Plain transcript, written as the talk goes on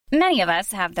Many of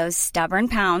us have those stubborn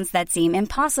pounds that seem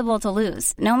impossible to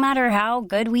lose, no matter how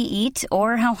good we eat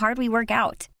or how hard we work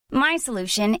out. My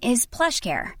solution is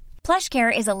PlushCare.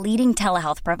 PlushCare is a leading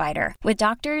telehealth provider with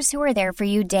doctors who are there for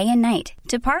you day and night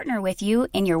to partner with you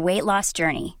in your weight loss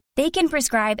journey. They can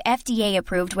prescribe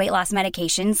FDA-approved weight loss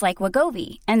medications like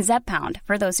Wegovy and Zepbound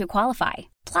for those who qualify.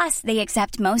 Plus, they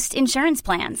accept most insurance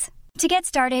plans. To get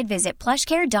started, visit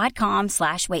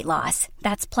plushcare.com/weightloss.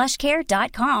 That's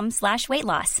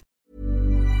plushcare.com/weightloss.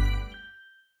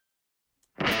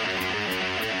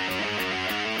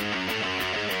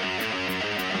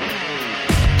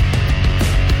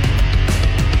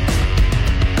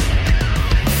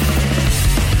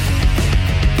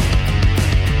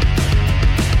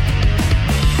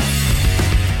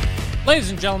 Ladies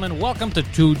and gentlemen, welcome to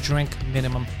Two Drink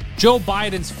Minimum, Joe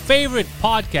Biden's favorite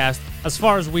podcast, as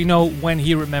far as we know when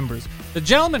he remembers. The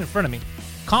gentleman in front of me,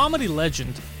 comedy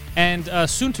legend and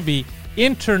soon-to-be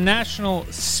international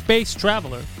space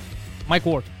traveler, Mike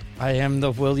Ward. I am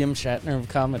the William Shatner of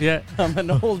comedy. Yeah. I'm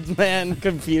an old man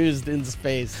confused in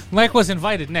space. Mike was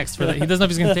invited next for that. He doesn't know if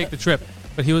he's going to take the trip,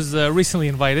 but he was recently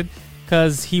invited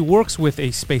because he works with a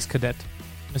space cadet,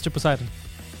 Mr. Poseidon.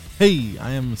 Hey,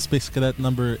 I am Space Cadet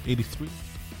number 83.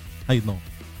 How you doing?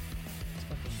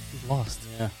 He's lost.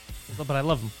 Yeah. But I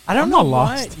love him. I don't I'm know not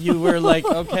why lost. you were like,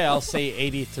 okay, I'll say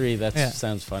 83. That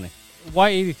sounds funny. Why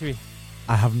 83?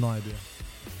 I have no idea.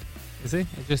 Is he? It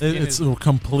just It's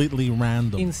completely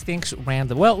random. instincts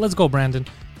random. Well, let's go, Brandon.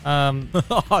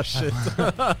 Oh, shit.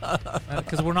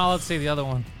 Because we're not allowed to say the other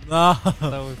one. No.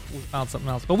 So we found something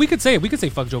else. But we could say it. We could say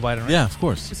fuck Joe Biden, right? Yeah, of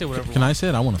course. You say whatever we Can I want. say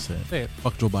it? I want to say it. Say it.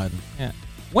 Fuck Joe Biden. Yeah.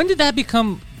 When did that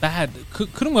become bad?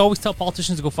 Couldn't we always tell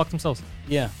politicians to go fuck themselves?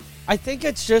 Yeah. I think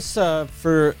it's just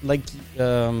for like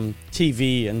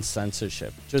TV and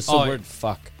censorship. Just the word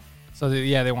fuck. So,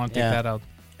 they want to take Yeah. that out.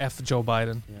 F Joe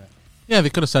Biden. Yeah. Yeah, they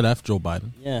could have said F Joe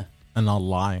Biden Yeah. and not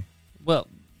lie. Well,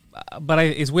 but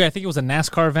it's weird. I think it was a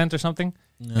NASCAR event or something.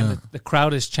 Yeah. And the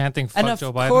crowd is chanting fuck And Joe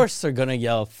of Biden. course they're going to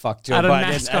yell fuck Joe At a Biden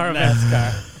NASCAR at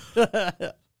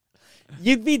NASCAR.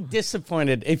 You'd be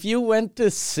disappointed. If you went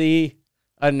to see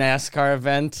a NASCAR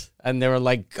event and they were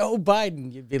like, go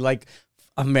Biden, you'd be like,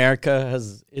 America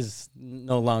is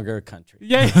no longer a country.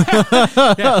 Yeah.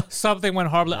 Yeah. Something went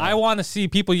horribly. I want to see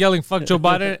people yelling fuck Joe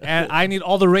Biden, and I need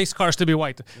all the race cars to be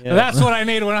white. Yeah. That's what I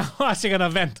need when I'm watching an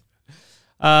event.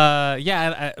 But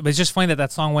it's just funny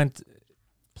that song went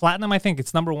platinum, I think.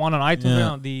 It's number 1 on iTunes, Yeah.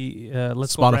 on the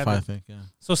Let's Go Spotify, Brandon. I think, yeah.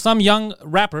 So some young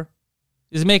rapper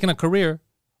is making a career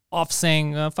off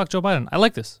saying fuck Joe Biden. I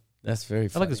like this. That's very I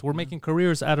funny. like this. We're making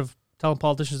careers out of telling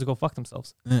politicians to go fuck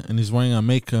themselves. Yeah, and he's wearing a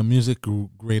Make Music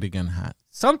Great Again hat.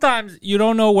 Sometimes you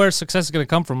don't know where success is going to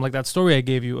come from, like that story I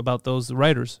gave you about those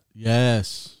writers.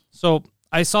 Yes. So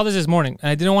I saw this morning, and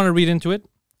I didn't want to read into it.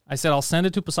 I said, I'll send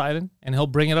it to Poseidon, and he'll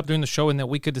bring it up during the show, and then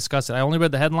we could discuss it. I only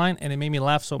read the headline, and it made me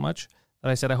laugh so much that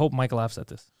I said, I hope Mike laughs at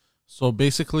this. So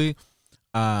basically,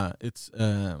 it's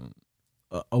a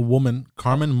woman,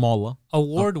 Carmen Molla,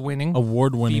 Award-winning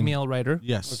female writer.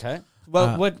 Yes. Okay.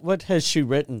 Well, what has she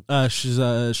written? She's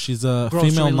a Grocery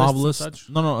female lists and novelist. such?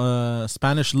 No,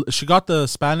 Spanish. She got the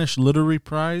Spanish Literary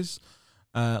Prize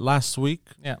last week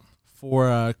Yeah.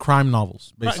 for crime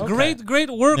novels. Right, Basically. great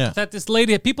work Yeah. that this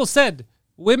lady had. People said,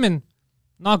 women,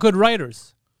 not good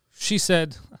writers. She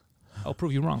said, I'll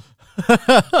prove you wrong.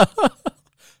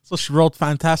 So she wrote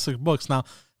fantastic books. Now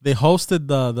they hosted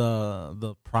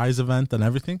the prize event and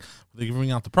everything. They're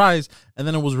giving out the prize, and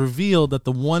then it was revealed that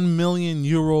the €1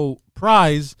 million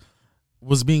prize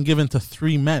was being given to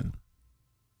 3 men.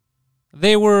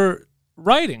 They were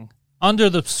writing under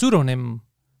the pseudonym.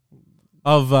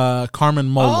 Of Carmen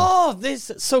Molla. Oh,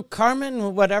 so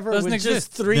Carmen, whatever, Doesn't was exist.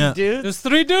 just 3 Yeah. dudes? There's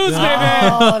 3 dudes, baby.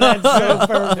 Oh, that's so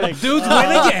perfect. Dudes win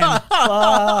again.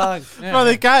 Fuck. Bro,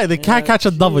 they can't catch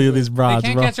a W, these They broads,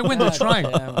 can't bro. catch a win. They're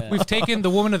trying. Damn it. We've taken the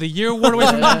Woman of the Year award away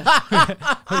from them.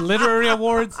 Literary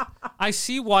awards. I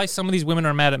see why some of these women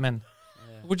are mad at men.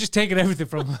 We're just taking everything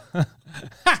from them.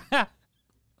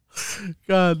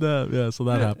 God damn. Yeah, so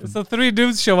that happened. So 3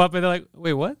 dudes show up and they're like,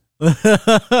 wait, what?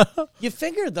 You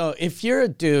figure, though, if you're a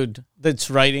dude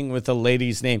that's writing with a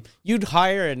lady's name, you'd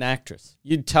hire an actress.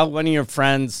 You'd tell one of your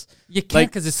friends. You can't Like-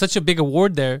 because it's such a big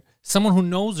award there. Someone who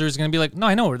knows her is going to be like, no,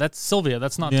 I know her. That's Sylvia.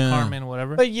 That's not Yeah. Carmen,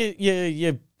 whatever. But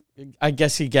you I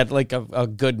guess you get like a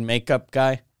good makeup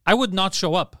guy. I would not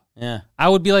show up. Yeah. I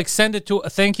would be like, send it to,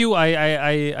 thank you. I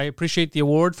appreciate the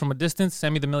award from a distance.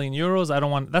 Send me the €1 million. I don't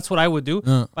want, that's what I would do.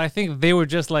 Yeah. But I think they were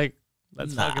just like,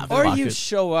 let's fucking do Or it. you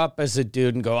show up as a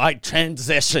dude and go, I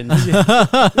transition.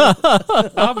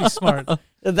 That'll be smart.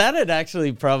 That'd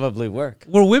actually probably work.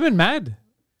 Were women mad?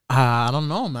 I don't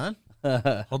know, man.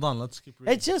 Hold on, let's keep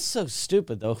reading. It's just so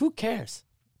stupid, though. Who cares?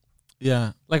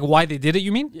 Yeah. Like why they did it?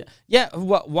 You mean? Yeah.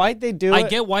 Why'd they do I it?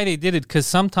 get why they did it because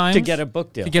sometimes To get a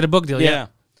book deal. to get a book deal. Yeah,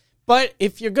 But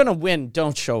if you're gonna win,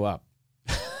 don't show up.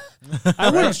 I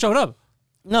would have showed up.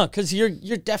 No, because you're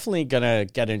definitely gonna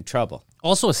get in trouble.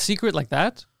 Also, a secret like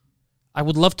that, I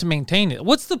would love to maintain it.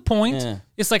 What's the point? Yeah.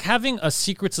 It's like having a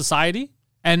secret society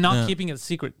and not keeping it a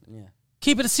secret. Yeah.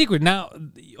 Keep it a secret now.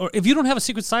 Or if you don't have a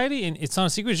secret society and it's not a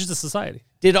secret, it's just a society.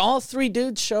 Did all three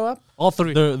dudes show up? All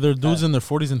three. They're dudes in their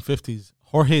 40s and 50s.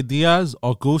 Jorge Diaz,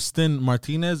 Augustin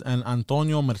Martinez, and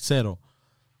Antonio Mercero.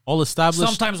 All established.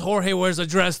 Sometimes Jorge wears a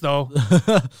dress though.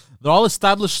 They're all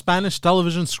established Spanish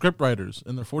television scriptwriters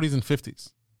in their 40s and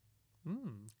 50s.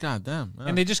 God damn. Yeah.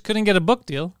 And they just couldn't get a book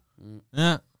deal.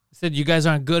 yeah. They said, you guys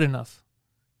aren't good enough.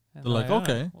 And They're like, "All right,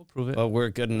 okay." we'll prove it. Well, we're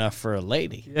good enough for a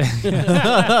lady.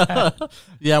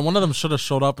 Yeah, one of them should have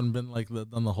showed up and been like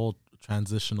done the whole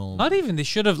transitional. Not even. They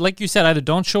should have, like you said, either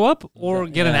don't show up or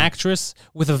get an actress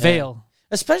with a veil.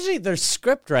 Especially they're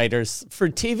script writers for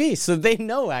TV, so they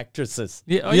know actresses.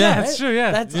 Yeah, oh, Yeah. yeah, that's true.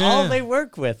 Yeah, That's Yeah. all they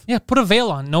work with. yeah. Put a veil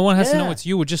on. No one has to know Yeah. it's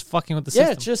you. We're just fucking with the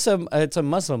Yeah, system. it's a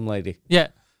Muslim lady. Yeah.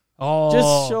 Oh,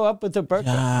 Just show up with a burqa.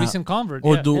 Yeah. recent convert.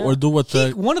 Or yeah. do what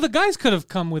the One of the guys could have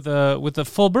come with a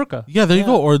full burqa. yeah, there you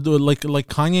go. Or do like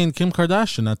Kanye and Kim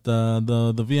Kardashian at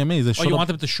the VMAs. They Oh, showed you up. want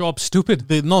them to show up stupid?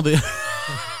 They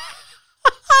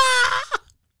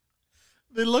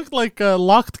they looked like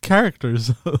locked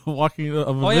characters walking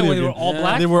of a Oh yeah, video when they were game. all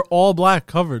black. They were all black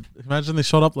covered. Imagine they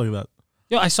showed up like that.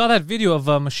 Yeah, I saw that video of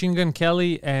Machine Gun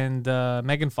Kelly and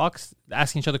Megan Fox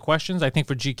asking each other questions. I think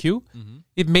for GQ,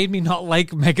 it made me not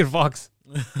like Megan Fox.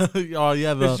 Oh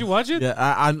yeah, Did you watch it? Yeah,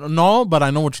 I know, but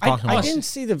I know what you're talking I about. didn't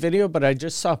see the video, but I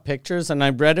just saw pictures, and I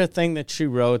read a thing that she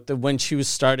wrote that when she was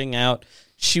starting out,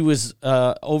 she was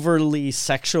overly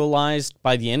sexualized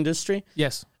by the industry.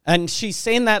 Yes. And she's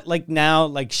saying that like now,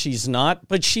 like she's not,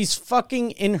 but she's fucking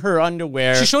in her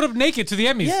underwear. She showed up naked to the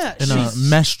Emmys. Yeah, In a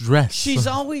mesh dress. she's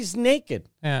always naked.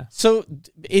 Yeah. So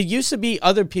it used to be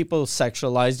other people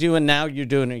sexualized you, and now you're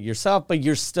doing it yourself, but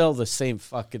you're still the same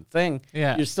fucking thing.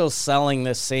 Yeah. You're still selling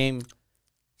the same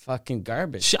fucking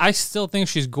garbage. I still think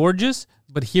she's gorgeous,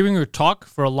 but hearing her talk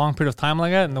for a long period of time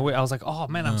like that, and the way I was like, oh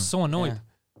man, I'm so annoyed.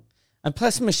 And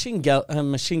plus, Machine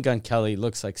Gun Kelly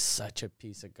looks like such a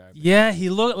piece of garbage. Yeah,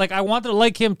 he looked like I wanted to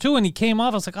like him too, and he came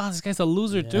off. I was like, oh, this guy's a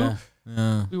loser too.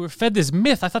 Yeah. We were fed this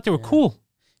myth. I thought they were cool.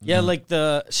 Yeah, like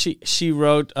she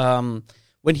wrote,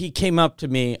 when he came up to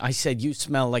me, I said, "You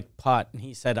smell like pot," and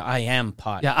he said, "I am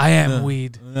pot." Yeah, I am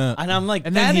weed. Yeah. And I'm like,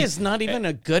 And then that he- is not even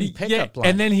a good Yeah, pickup line.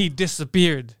 and then he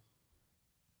disappeared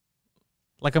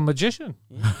like a magician.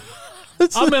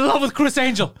 I'm in love with Chris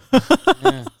Angel.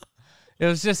 It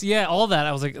was just, all that.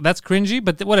 I was like, that's cringy,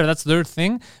 but whatever, that's their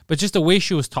thing. But just the way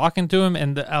she was talking to him,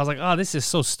 and I was like, oh, this is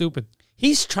so stupid.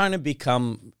 He's trying to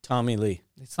become Tommy Lee.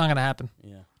 It's not going to happen.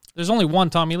 Yeah. There's only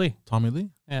one Tommy Lee. Tommy Lee?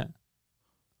 Yeah.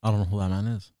 I don't know who that man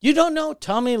is. You don't know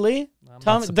Tommy Lee? not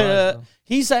surprised, though.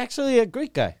 He's actually a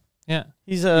Greek guy. Yeah.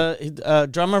 He's a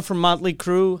drummer from Motley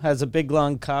Crue, has a big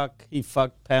long cock. He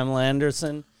fucked Pamela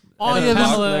Anderson. Oh, And yeah, a this-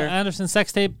 Pamela popular- Anderson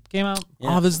sex tape came out.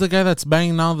 Yeah. Oh, this is the guy that's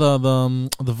banging now the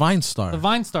Vine star. The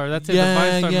Vine star. That's it. yeah, the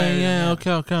Vine star married him, yeah.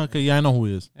 Okay. Yeah, I know who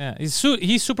he is. Yeah,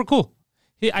 he's super cool.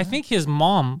 I think his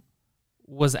mom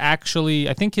was actually,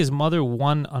 I think his mother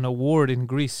won an award in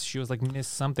Greece. She was like Miss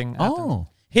something. after. Oh.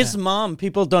 His mom,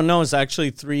 people don't know, is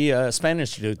actually three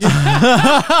Spanish dudes.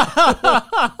 Yeah.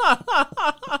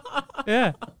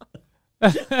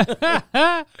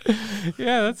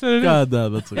 Yeah, that's what it is. God,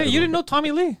 that's a Yeah, good you one. didn't know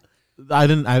Tommy Lee. I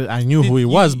didn't. I knew who he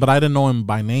was, but I didn't know him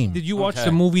by name. Did you watch Okay.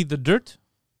 the movie The Dirt?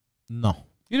 No.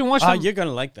 You didn't watch Oh, the you're going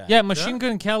to like that. Yeah, Machine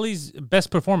Gun Kelly's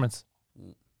best performance.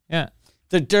 Yeah.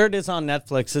 The Dirt is on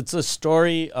Netflix. It's a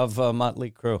story of Motley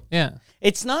Crue. Yeah.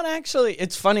 It's not actually,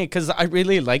 it's funny because I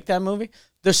really like that movie.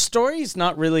 The story's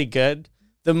not really good.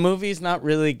 The movie's not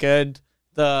really good.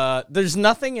 There's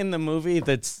nothing in the movie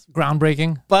that's,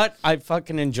 Groundbreaking. but I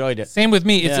fucking enjoyed it. Same with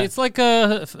me. It's Yeah. it's like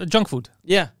junk food.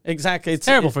 Yeah, exactly. It's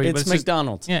Terrible for you, It's but it's just-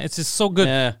 McDonald's. Yeah, it's just so good.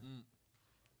 Yeah.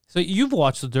 So you've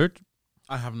watched The Dirt.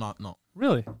 I have not. No.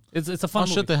 Really? It's a fun Oh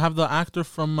movie. shit! They have the actor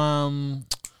from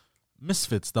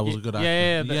Misfits. That was a good actor.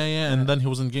 yeah, And then he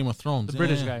was in Game of Thrones. The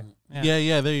British guy.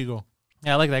 Yeah. There you go.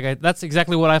 Yeah, I like that guy. That's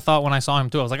exactly what I thought when I saw him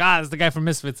too. I was like, that's the guy from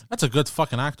Misfits. That's a good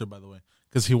fucking actor, by the way,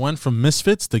 because he went from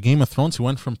Misfits to Game of Thrones. He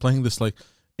went from playing this like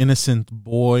innocent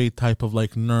boy type of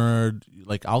like nerd,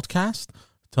 like outcast,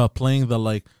 to playing the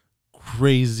like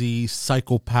crazy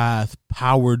psychopath,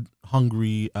 powered,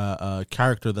 hungry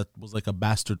character that was like a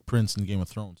bastard prince in Game of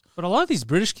Thrones. But a lot of these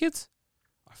British kids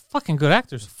are fucking good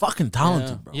actors. Fucking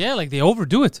talented, bro. Yeah, like they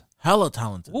overdo it. Hella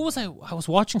talented. What was I was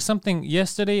watching something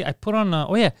yesterday. I put on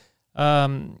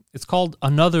it's called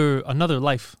Another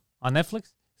Life on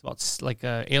Netflix. It's about like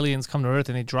aliens come to Earth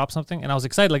and they drop something, and I was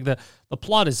excited. Like the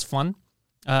plot is fun.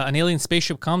 An alien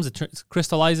spaceship comes, it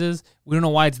crystallizes. We don't know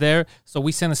why it's there, so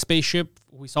we send a spaceship.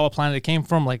 We saw what planet it came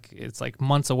from. Like it's like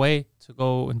months away to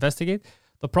go investigate.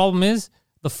 The problem is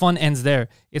the fun ends there.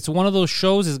 It's one of those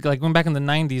shows is like going back in the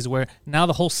 90s where now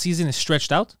the whole season is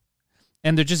stretched out,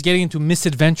 and they're just getting into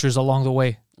misadventures along the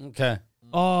way. Okay.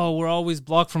 Oh, we're always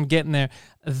blocked from getting there.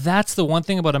 That's the one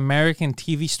thing about American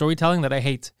TV storytelling that I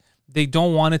hate. They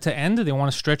don't want it to end. They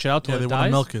want to stretch it out till Yeah, it they want to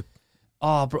dies. milk it.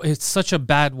 Oh, bro, it's such a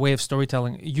bad way of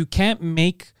storytelling. You can't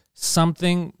make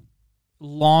something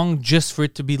long just for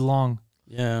it to be long.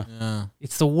 Yeah. Yeah.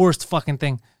 It's the worst fucking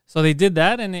thing. So they did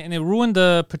that, and it ruined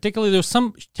particularly there was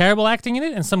some terrible acting in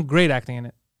it and some great acting in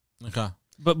it. Okay.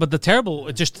 But the terrible,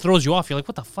 it just throws you off. You're like,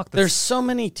 what the fuck? There's so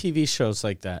many TV shows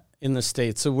like that in the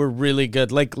States that were really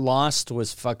good. Like Lost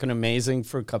was fucking amazing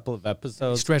for a couple of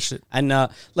episodes. Stretched it. And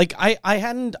like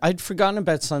I'd forgotten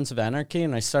about Sons of Anarchy,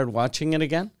 and I started watching it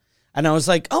again. And I was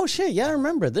like, oh shit, yeah, I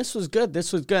remember. This was good.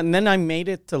 And then I made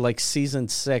it to like season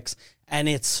 6, and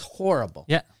it's horrible.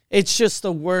 Yeah. It's just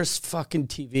the worst fucking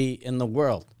TV in the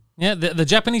world. Yeah, the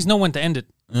Japanese know when to end it.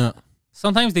 Yeah.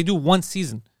 Sometimes they do one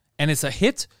season, and it's a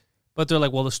hit, but they're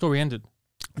like, well, the story ended.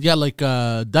 Yeah, like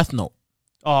Death Note.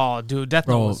 Oh, dude, Death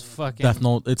Note Bro, was fucking... Death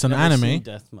Note. It's an Never anime. seen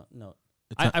Death Note.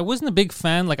 I wasn't a big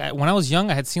fan. Like when I was young,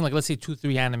 I had seen like let's say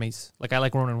 2-3 animes. Like I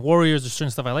like Ronin Warriors, there's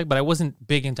certain stuff I like, but I wasn't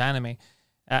big into anime.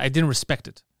 I didn't respect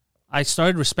it. I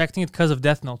started respecting it because of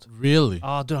Death Note. Really?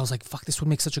 Oh, dude, I was like, fuck, this would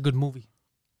make such a good movie.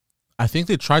 I think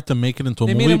they tried to make it into a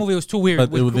They movie. made a movie. It was too weird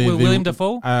but with William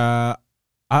Dafoe. I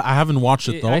haven't watched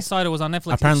it though. I saw it was on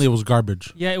Netflix. Apparently, it was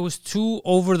garbage. Yeah, it was too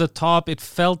over the top. It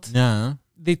felt Yeah.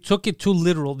 they took it too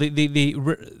literal.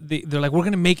 They're like, we're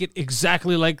gonna make it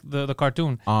exactly like the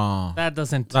cartoon. That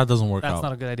doesn't work That's out.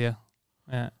 not a good idea.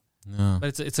 Yeah, Yeah.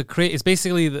 but it's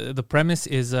basically the premise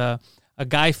is a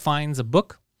guy finds a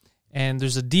book, and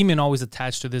there's a demon always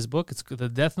attached to this book. It's the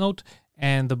Death Note,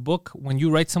 and the book, when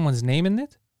you write someone's name in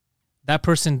it, that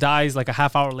person dies like a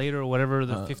half hour later or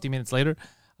whatever, 50 minutes later,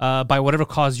 by whatever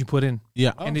cause you put in.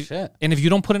 Yeah. Oh, and shit. And if you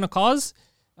don't put in a cause,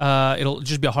 it'll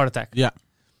just be a heart attack. Yeah.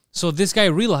 So this guy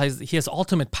realized he has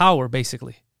ultimate power,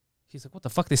 basically. He's like, what the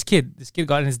fuck, this kid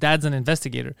got, and his dad's an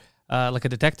investigator, like a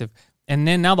detective. And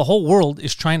then now the whole world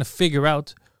is trying to figure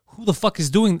out who the fuck is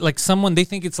doing, like someone, they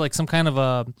think it's like some kind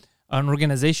of an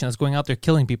organization that's going out there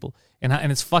killing people.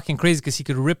 And it's fucking crazy because he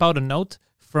could rip out a note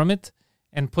from it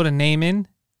and put a name in.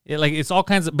 It's all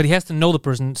kinds of, but he has to know the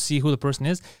person, see who the person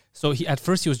is. So at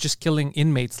first he was just killing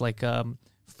inmates, like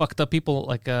fucked up people,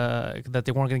 like that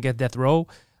they weren't going to get death row.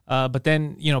 But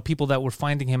then, people that were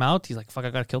finding him out, he's like, fuck, I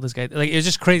got to kill this guy. Like, it's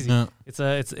just crazy. Yeah.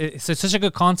 It's such a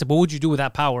good concept. What would you do with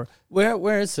that power?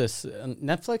 Where is this?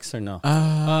 Netflix or no?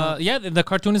 Yeah, the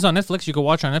cartoon is on Netflix. You can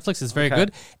watch it on Netflix. It's very Okay.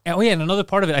 good. And another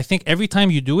part of it, I think every time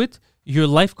you do it, your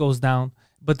life goes down,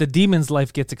 but the demon's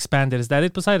life gets expanded. Is that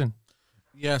it, Poseidon?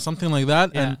 Yeah, something like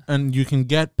that. Yeah. And you can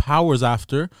get powers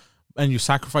after, and you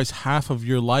sacrifice half of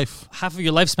your life. Half of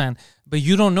your lifespan, but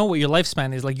you don't know what your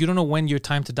lifespan is. Like, you don't know when your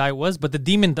time to die was, but the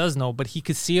demon does know, but he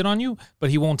could see it on you,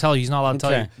 but he won't tell you. He's not allowed to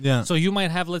tell you. Okay. Yeah. So you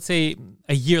might have, let's say,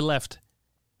 a year left,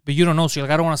 but you don't know. So you're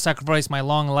like, I don't want to sacrifice my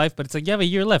long life, but it's like, you have a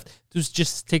year left.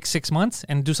 Just take 6 months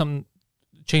and do something,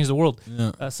 change the world.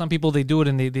 Yeah. Some people, they do it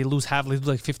and they lose they lose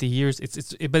like 50 years.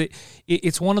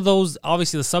 It's one of those,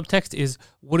 obviously the subtext is,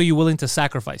 what are you willing to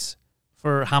sacrifice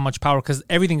for how much power? Because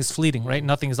everything is fleeting, right?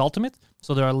 Nothing is ultimate.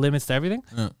 So there are limits to everything.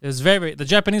 Yeah. It's the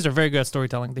Japanese are very good at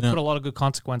storytelling. They put a lot of good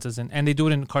consequences in, and they do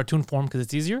it in cartoon form because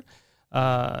it's easier. It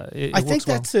I think works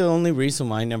well. that's the only reason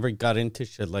why I never got into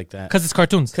shit like that. Because it's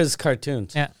cartoons. Because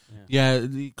cartoons. Yeah. Yeah,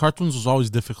 the cartoons was always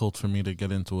difficult for me to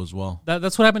get into as well.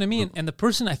 That's what happened to me. And the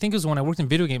person, I think it was when I worked in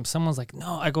video games, someone's like,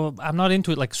 no, I go, I'm not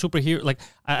into it, like superhero. Like,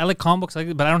 I like comic books,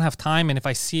 but I don't have time. And if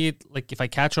I see it, like, if I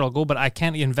catch it, I'll go, but I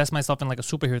can't invest myself in like a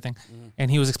superhero thing.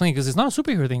 And he was explaining, because it's not a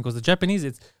superhero thing, because the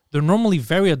Japanese, they're normally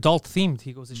very adult themed.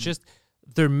 He goes, it's just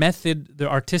their method, their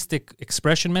artistic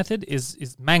expression method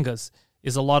is mangas,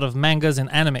 is a lot of mangas and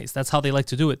animes. That's how they like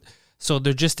to do it. So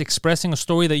they're just expressing a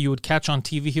story that you would catch on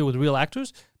TV here with real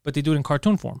actors, but they do it in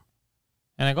cartoon form.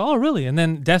 And I go, oh, really? And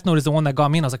then Death Note is the one that got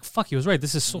me, and I was like, fuck, he was right.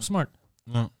 This is so smart.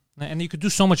 Yeah. And you could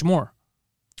do so much more.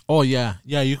 Oh, yeah.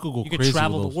 Yeah, you could go You crazy could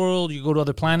travel with the world. You go to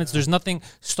other planets. There's nothing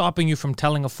stopping you from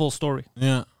telling a full story.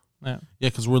 Yeah. Yeah. Yeah,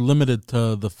 because we're limited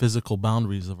to the physical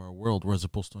boundaries of our world, whereas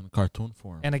opposed to in cartoon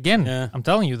form. And again, Yeah. I'm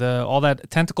telling you, all that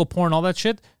tentacle porn, all that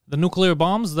shit, the nuclear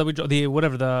bombs that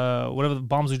whatever the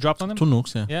bombs we dropped on them. 2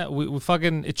 nukes, yeah. Yeah, we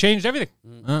fucking it changed everything.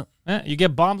 Uh, Yeah, you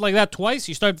get bombed like that twice,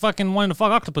 you start fucking wanting to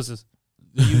fuck octopuses.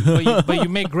 But you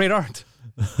make great art.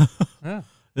 Yeah.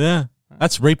 yeah.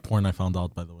 That's rape porn, I found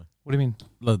out, by the way. What do you mean?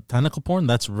 The tentacle porn,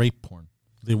 that's rape porn.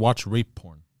 They watch rape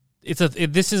porn. He's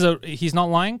not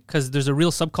lying because there's a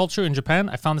real subculture in Japan.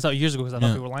 I found this out years ago because I thought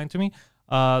Yeah. people were lying to me.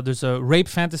 There's a rape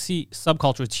fantasy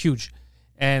subculture. It's huge.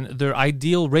 And their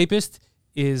ideal rapist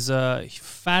is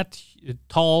fat,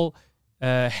 tall,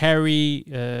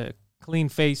 hairy,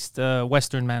 clean-faced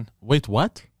Western man. Wait,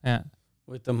 what? Yeah.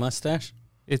 With the mustache?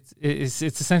 It's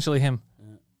essentially him.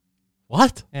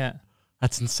 What? Yeah.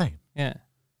 That's insane. Yeah.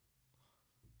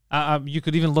 You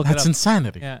could even look That's it up.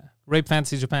 insanity. Yeah. Rape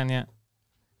fantasy Japan, yeah.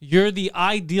 You're the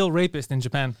ideal rapist in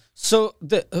Japan. So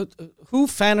who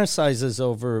fantasizes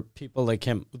over people like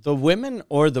him? The women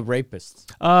or the rapists?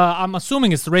 I'm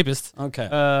assuming it's the rapist. Okay.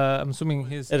 I'm assuming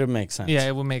his... It'll make sense. Yeah,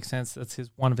 it would make sense. That's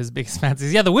one of his biggest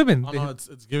fantasies. Yeah, the women. Oh, no,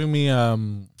 it's giving me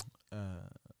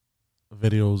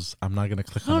videos. I'm not going to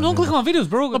click No, on don't it. click on videos,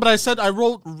 bro. No, but I said I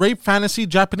wrote rape fantasy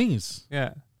Japanese.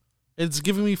 Yeah. It's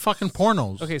giving me fucking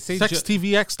pornos. Okay, say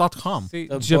sextvx.com. See,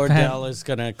 The Japan. bordel is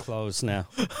going to close now.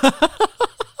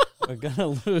 We're going to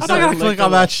lose I'm not our going to click liquor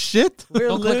on that shit. We're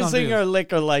Don't click on losing videos. our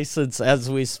liquor license as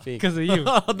we speak. Because of you.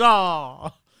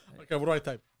 No. Okay, what do I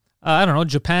type? I don't know.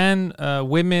 Japan,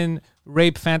 women,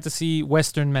 rape fantasy,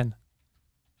 Western men.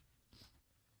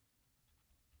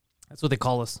 That's what they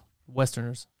call us,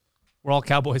 Westerners. We're all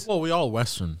cowboys. Well, we all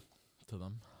Western to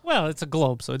them. Well, it's a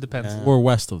globe, so it depends. Yeah. We're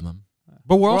west of them.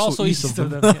 But we're, also east of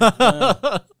them.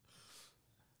 yeah.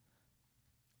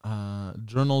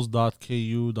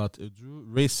 Journals.ku.edu,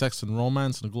 race, sex, and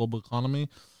romance in the global economy.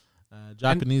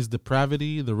 Japanese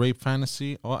depravity, the rape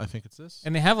fantasy. Oh, I think it's this.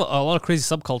 And they have a lot of crazy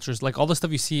subcultures, like all the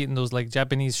stuff you see in those like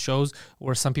Japanese shows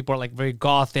where some people are like very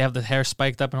goth, they have the hair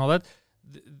spiked up and all that.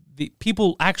 The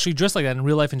people actually dress like that in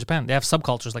real life in Japan. They have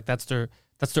subcultures, like that's their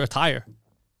attire.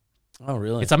 Oh,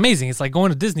 really? It's amazing. It's like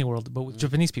going to Disney World, but with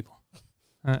Japanese people.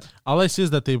 All I see is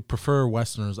that they prefer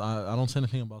Westerners. I don't say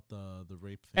anything about the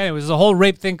rape thing. Anyways, there's a whole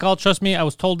rape thing called. Trust me, I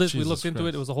was told this. We Jesus looked into it.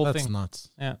 Christ. It was a whole That's thing. nuts.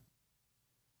 Yeah.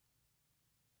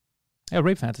 Yeah,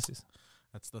 rape fantasies.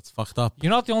 That's fucked up. You're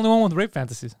not the only one with rape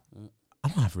fantasies. I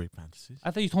don't have rape fantasies.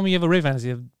 I thought you told me you have a rape fantasy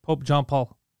of Pope John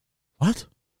Paul. What?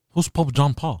 Who's Pope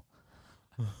John Paul?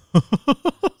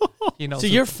 You know, so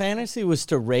your fantasy was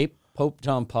to rape Pope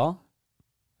John Paul?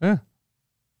 yeah.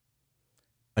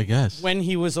 I guess. When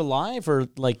he was alive or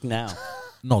like now?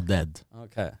 No, dead.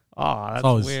 Okay. Oh, that's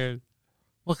always- weird.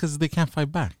 Well, because they can't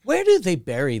fight back. Where do they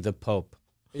bury the Pope?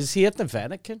 Is he at the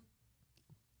Vatican?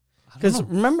 Because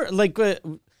remember, like,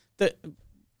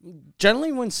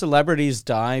 generally when celebrities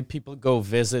die, people go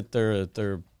visit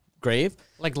their grave.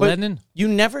 Like But Lenin. You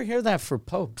never hear that for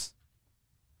popes.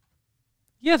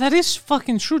 Yeah, that is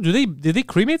fucking true. Did they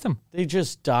cremate them? They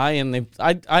just die, and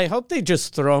I hope they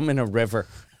just throw them in a river.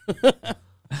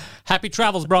 Happy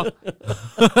travels, bro.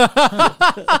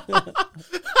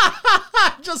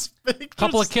 Just pictured,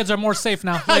 Couple of kids are more safe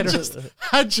now. Later.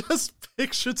 I just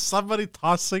pictured somebody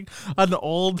tossing an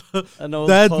old Pope.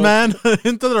 dead man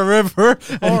into the river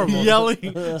and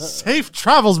yelling, "Safe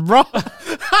travels, bro."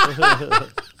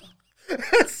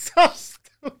 It's so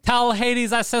stupid. Tell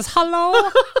Hades I says hello.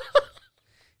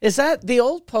 Is that the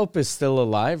old Pope is still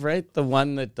alive, right? The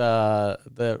one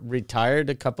that retired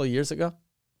a couple of years ago?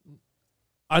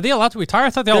 Are they allowed to retire? I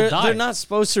thought they all They're died. not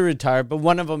supposed to retire, but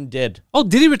one of them did. Oh,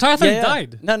 did he retire? I thought he Yeah.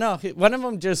 died. No. One of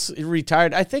them just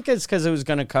retired. I think it's because it was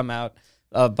going to come out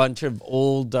a bunch of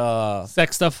old.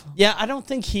 Sex stuff. Yeah, I don't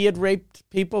think he had raped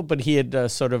people, but he had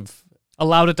sort of.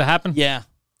 Allowed it to happen? Yeah.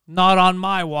 Not on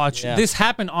my watch. Yeah. This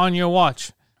happened on your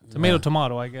watch.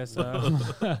 Tomato, I guess. I'm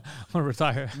going to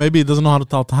retire. Maybe he doesn't know how to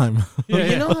tell time. But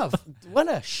you know what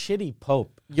a shitty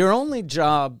Pope. Your only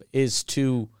job is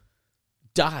to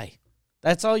die.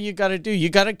 That's all you got to do. You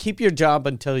got to keep your job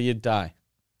until you die.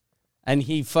 And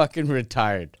he fucking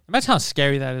retired. Imagine how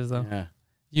scary that is, though. Yeah.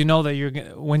 You know that you're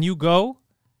gonna, when you go,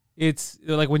 it's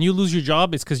like when you lose your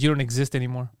job, it's because you don't exist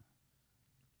anymore.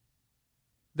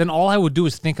 Then all I would do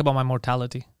is think about my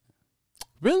mortality.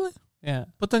 Really? Yeah.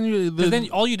 But then you. Because then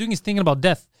all you're doing is thinking about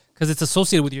death because it's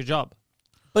associated with your job.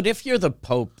 But if you're the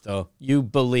Pope, though, you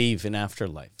believe in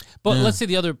afterlife. But let's say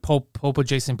the other Pope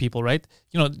adjacent people, right?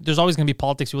 You know, there's always going to be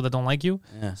politics people that don't like you.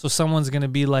 Yeah. So someone's going to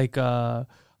be like,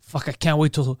 fuck, I can't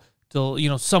wait till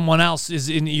someone else is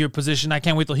in your position. I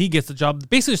can't wait till he gets the job.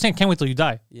 Basically, they're saying, can't wait till you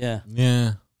die. Yeah.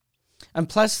 Yeah. And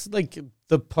plus, like,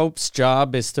 the Pope's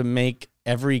job is to make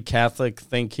every Catholic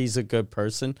think he's a good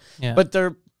person. Yeah. But there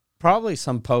are probably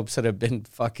some popes that have been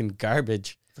fucking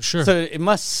garbage. For sure. So it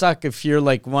must suck if you're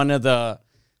like one of the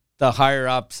higher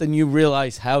ups and you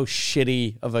realize how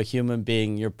shitty of a human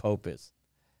being your pope is.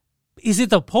 Is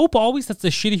it the Pope always that's the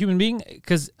shitty human being?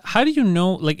 Because how do you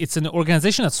know, like, it's an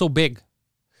organization that's so big.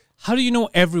 How do you know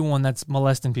everyone that's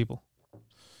molesting people?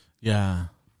 Yeah.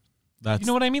 That's You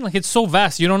know what I mean? Like, it's so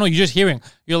vast. You don't know. You're just hearing.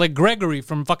 You're like Gregory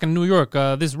from fucking New York.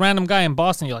 This random guy in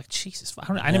Boston. You're like, Jesus,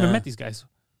 I never met these guys.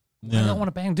 I don't want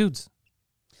to bang dudes.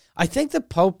 I think the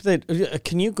Pope that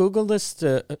can you Google this?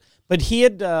 But he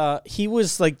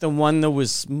was like the one that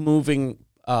was moving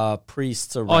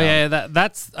priests around. Oh yeah,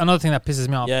 that's another thing that pisses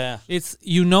me off. Yeah. It's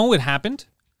it happened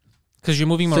because you're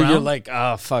moving him So around. you're like,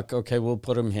 fuck, okay, we'll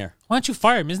put him here. Why don't you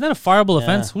fire him? Isn't that a fireable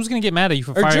offense? Who's gonna get mad at you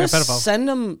for Or firing a just pedophile? send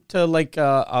him to like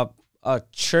a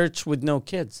church with no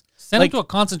kids. Send like, him to a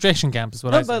concentration camp. Is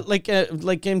what I no, said. but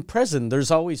like in prison,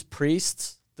 there's always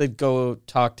priests that go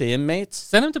talk to inmates.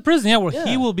 Send him to prison. Yeah, where Yeah.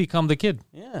 he will become the kid.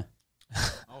 Yeah.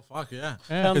 Oh fuck yeah.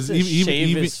 Tell him 'Cause to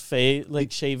shave his face,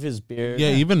 like shave his beard. Yeah,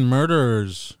 even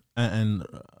murderers and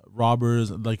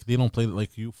robbers, like they don't play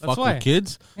like you fuck why. with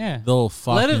kids. Yeah. They'll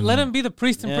fucking Let him be the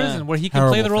priest in Yeah. prison where he can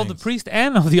play the Terrible role of the things. priest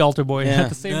and of the altar boy Yeah. at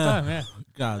the same Yeah. time. Yeah,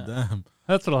 God damn.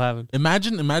 that's what'll happen.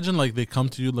 Imagine like they come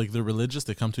to you, like they're religious,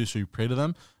 they come to you so you pray to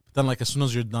them. But then like as soon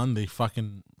as you're done, they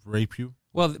fucking rape you.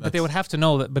 Well, but they would have to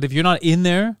know that. But if you're not in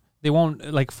there, they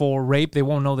won't, like, for rape, they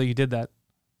won't know that you did that.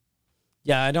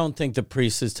 Yeah, I don't think the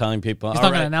priest is telling people. He's "All not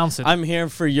going right, to announce it. I'm here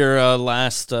for your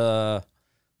last,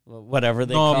 whatever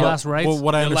they call but it. last rites? Well,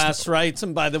 what I Your understand, last rites.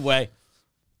 And by the way,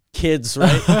 kids,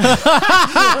 right? He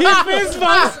fist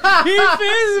bumps. He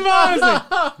fist bumps.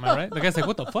 Am I right? The guy's like,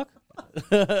 what the fuck?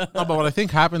 no, but what I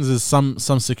think happens is some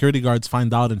security guards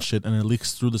find out and shit, and it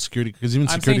leaks through the security because even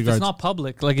I'm saying security if guards. it's not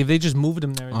public, like if they just moved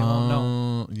him there, they won't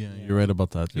know. Yeah, you're right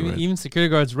about that. You're right. Even security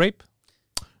guards rape.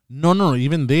 No,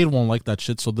 even they won't like that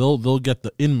shit. So they'll get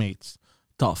the inmates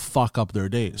to fuck up their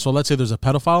day. So let's say there's a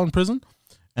pedophile in prison,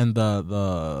 and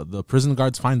the prison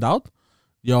guards find out.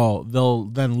 Yo, they'll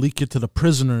then leak it to the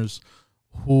prisoners.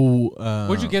 Who?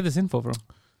 Where'd you get this info from?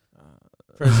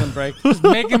 Prison Break. Just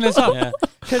making this up. Yeah.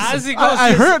 As it goes,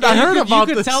 I heard about You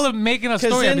could this. tell him making a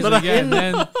story in- at the beginning.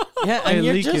 Then Yeah, They and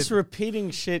you're leak just it.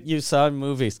 repeating shit you saw in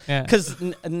movies. Yeah. Because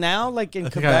now, like in I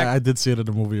think Quebec, I did see it in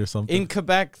a movie or something. in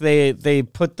Quebec, they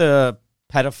put the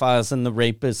pedophiles and the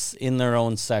rapists in their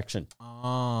own section.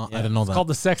 I didn't know it's that. called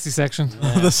the sexy section.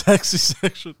 the sexy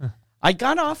section. I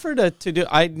got offered to do.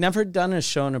 I'd never done a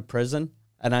show in a prison,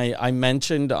 and I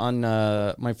mentioned on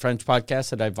my French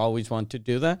podcast that I've always wanted to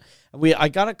do that. I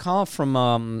got a call from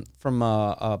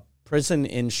a prison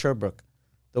in Sherbrooke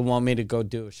that want me to go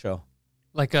do a show.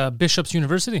 Like Bishop's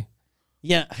University.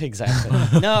 Yeah, exactly.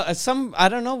 No, I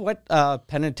don't know what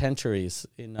penitentiaries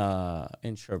in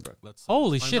Sherbrooke.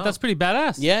 Holy shit, that's pretty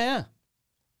badass. Yeah.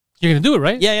 You're gonna do it,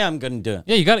 right? Yeah, I'm gonna do it.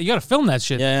 Yeah, you got to film that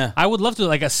shit. Yeah. I would love to,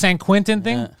 like a San Quentin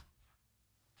thing.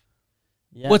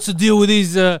 Yeah. What's the deal with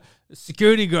these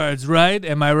security guards, right?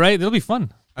 Am I right? It'll be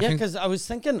fun. Yeah, because I was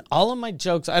thinking all of my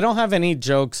jokes. I don't have any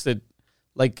jokes that,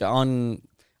 like, I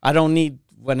don't need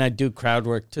when I do crowd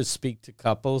work to speak to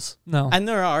couples. No. And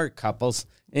there are couples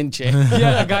in jail.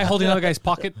 Yeah, a guy holding another guy's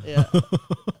pocket. Yeah.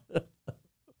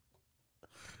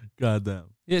 God damn.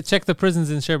 Yeah, check the prisons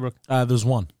in Sherbrooke. There's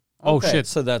one. Oh, Okay, shit.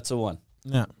 So that's a one.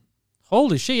 Yeah.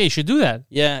 Holy shit, yeah, you should do that.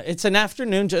 Yeah, it's an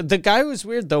afternoon. The guy was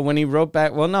weird though when he wrote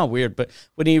back. Well, not weird, but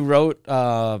when he wrote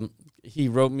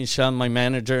Michelle, my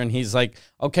manager, and he's like,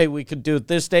 "Okay, we could do it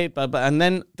this date." Blah, blah. And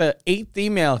then the 8th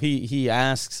email, he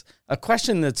asks a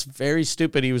question that's very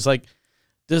stupid. He was like,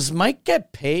 "Does Mike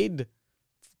get paid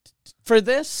for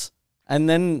this?" And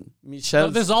then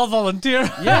Michelle, This is all volunteer.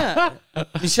 yeah,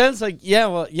 Michelle's like, "Yeah,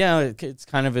 well, yeah, it's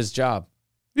kind of his job."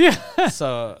 Yeah.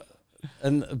 So,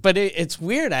 but it's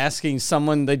weird asking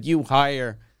someone that you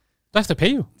hire. I have to pay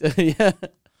you. Yeah.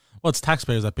 Well, it's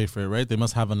taxpayers that pay for it, right? They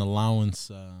must have an allowance.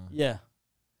 Yeah.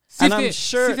 See And if I'm they,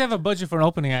 sure- see if they have a budget for an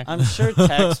opening act. I'm sure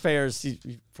taxpayers you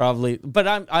probably,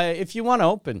 but if you want to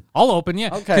open, I'll open, yeah.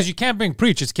 Okay. Because you can't bring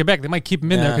Preach. It's Quebec. They might keep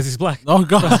him in there Yeah. because he's black. Oh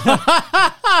God.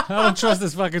 I don't trust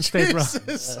this fucking state, bro.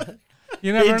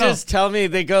 You never they know. just tell me,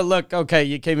 they go, "Look, okay,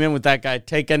 you came in with that guy.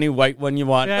 Take any white one you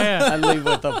want, Yeah, yeah. and leave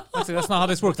with them." That's not how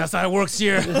this works. That's how it works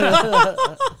here.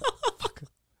 Fuck.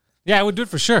 Yeah, I would do it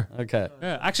for sure. Okay.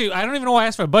 Yeah. Actually, I don't even know why I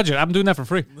asked for a budget. I'm doing that for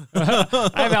free.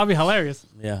 That'll be hilarious.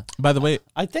 Yeah. By the way,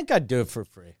 I think I'd do it for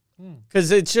free because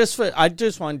it's just for. I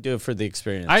just want to do it for the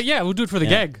experience. We'll do it for the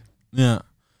Yeah. gag. yeah,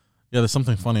 there's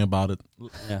something funny about it.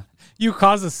 Yeah. You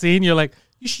cause a scene. You're like,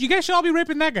 You guys should all be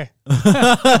raping that guy.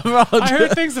 I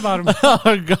heard things about him.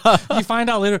 Oh God. You find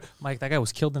out later, Mike, that guy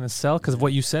was killed in his cell because of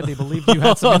what you said. They believed you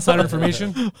had some insider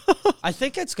information. I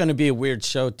think it's going to be a weird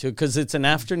show too, because it's an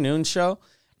afternoon show,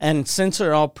 and since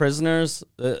they're all prisoners,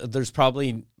 there's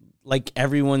probably like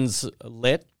everyone's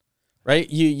lit, right?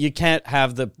 You can't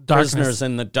have the Darkness. prisoners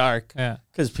in the dark, Yeah.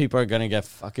 because people are going to get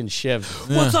fucking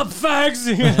shivved. What's up,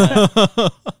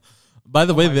 fags? By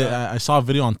the way, I saw a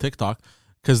video on TikTok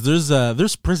because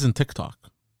there's prison TikTok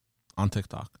on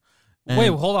TikTok. And Wait,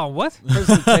 hold on. What?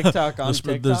 Prison TikTok on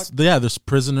TikTok. there's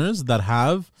prisoners that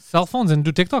have Cell phones and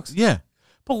do TikToks? yeah.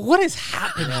 But what is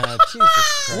happening? Yeah,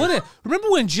 Jesus Christ. Remember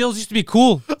when jails used to be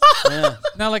cool? Yeah.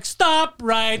 Now, like, stop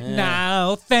right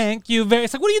now. Thank you very.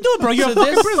 It's like, what are you doing, bro? You're a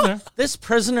fucking prisoner. This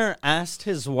prisoner asked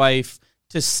his wife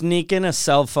to sneak in a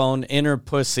cell phone in her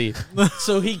pussy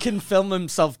so he can film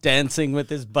himself dancing with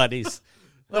his buddies.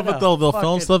 No, but they'll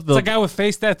film stuff. It's a guy with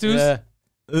face tattoos. Yeah.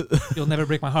 You'll never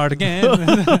break my heart again.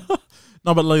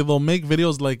 No, but like they'll make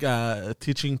videos like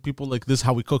teaching people like this is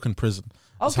how we cook in prison.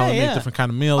 This is how we make different kind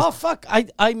of meals. Oh fuck!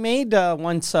 I made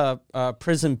once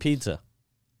prison pizza.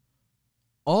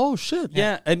 Oh shit!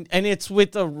 Yeah, and it's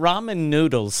with the ramen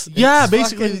noodles. Yeah, It's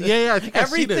basically, fucking- yeah. I think I've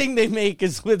seen it. everything they make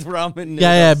is with ramen noodles.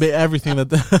 Yeah, everything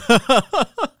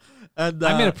that. And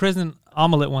I made a prison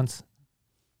omelet once.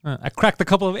 I cracked a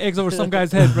couple of eggs over some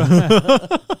guy's head, bro.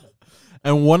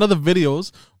 and one of the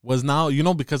videos was now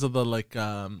because of the like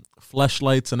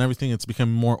fleshlights and everything, it's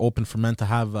become more open for men to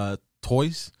have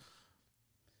toys.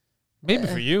 Maybe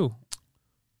for you.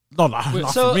 No, not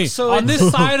for me. So On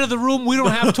this side of the room, we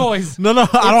don't have toys. No, I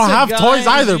don't a have guy- toys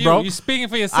either, You- bro. You're speaking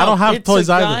for yourself. I don't have it's toys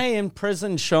a either. guy in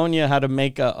prison showing you how to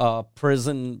make a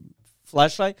prison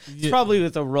flashlight. It's Yeah. probably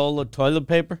with a roll of toilet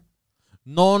paper.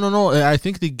 No. I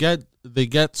think they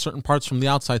get certain parts from the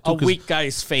outside too. A weak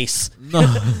guy's face. No,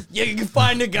 You can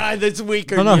find a guy that's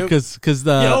weaker. no, than you. because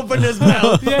You open his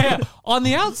mouth. Yeah. On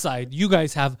the outside, you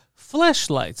guys have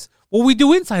fleshlights. What we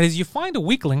do inside is you find a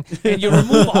weakling and you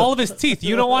remove all of his teeth.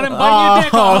 You don't want him biting your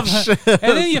dick off. shit.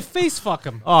 And then you face fuck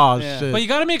him. Oh Yeah. shit! But you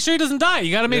got to make sure he doesn't die.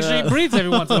 You got to make sure he breathes every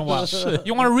once in a while.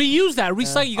 You want to reuse that.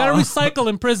 Recycle. You got to recycle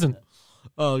in prison.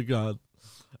 Oh god!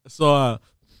 So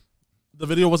the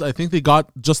video was, I think they got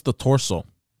just the torso.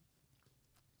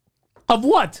 Of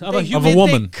what? Of a They- human? Of a Did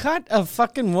woman. They cut a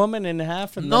fucking woman in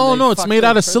half. And No, then they it's fucked made her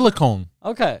out of prison? silicone.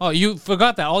 Okay. Oh, you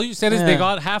forgot that. All you said is they Yeah.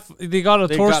 got They got a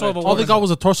They torso got of a it. woman. All they got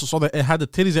was a torso, so it had the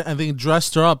titties, and they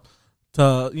dressed her up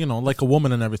to like a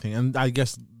woman and everything. And I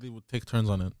guess they would take turns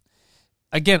on it.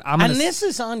 Again, I'm gonna. And this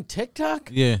is on TikTok?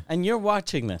 Yeah, And you're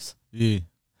watching this. yeah.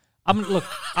 I'm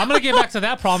gonna get back to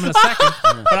that problem in a second.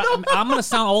 But I'm gonna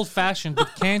sound old fashioned.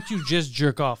 But can't you just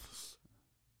jerk off?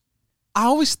 I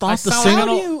always thought the sound same. like an How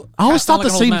do old- you- I always I sound thought like the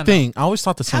an old same man thing. I always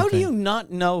thought the same How do thing. you not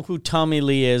know who Tommy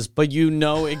Lee is, but you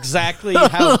know exactly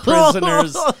how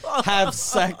prisoners have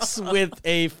sex with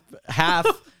half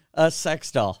a sex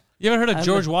doll? You ever heard of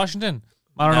George Washington?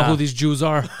 I don't know Nah. who these Jews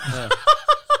are.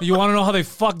 You want to know how they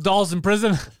fuck dolls in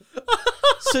prison?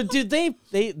 So did they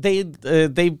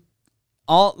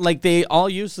all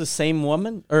use the same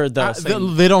woman or the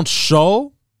same? They don't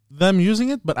show them using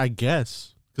it, but I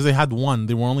guess because they had one,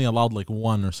 they were only allowed like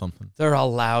one or something. They're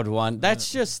allowed one.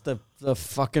 That's just the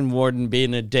fucking warden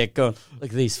being a dick. Going,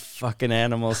 look at these fucking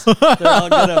animals. They're all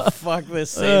gonna fuck the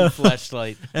same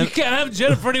fleshlight. You can't have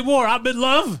Jennifer anymore. I'm in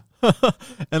love.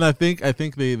 And I think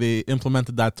they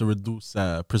implemented that to reduce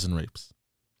prison rapes.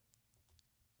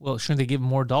 Well, shouldn't they give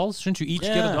more dolls? Shouldn't you each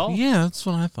get a Yeah. doll? Yeah, that's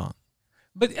what I thought.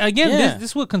 But again, Yeah.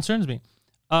 this is what concerns me.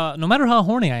 No matter how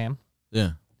horny I am,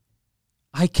 Yeah,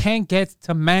 I can't get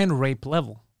to man rape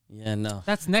level. Yeah, no.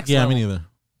 That's next yeah, level. me neither.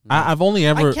 I've only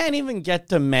ever. I can't even get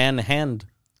to man hand.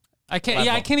 I can't.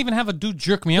 Yeah, I level. can't even have a dude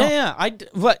jerk me Yeah, off.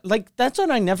 yeah. That's what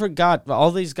I never got.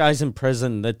 All these guys in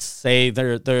prison that say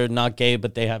they're not gay,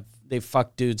 but they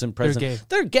fuck dudes in prison. gay.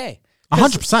 They're gay.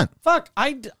 100%. Fuck.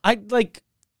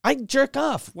 I jerk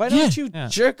off. Why don't you Yeah.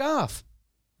 jerk off?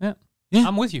 Yeah. Yeah.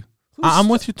 I'm with you. I'm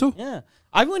with you too. Yeah.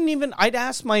 I wouldn't even. I'd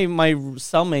ask my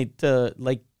cellmate to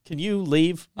can you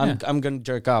leave? Yeah. I'm gonna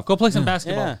jerk off. Go play some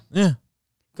basketball. Yeah. Yeah.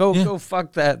 Go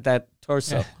fuck that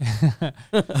torso.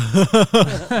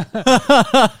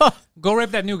 Go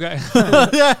rape that new guy.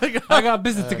 Yeah. I got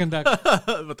business to conduct.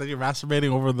 But then you're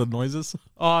masturbating over the noises.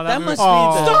 Oh, That must be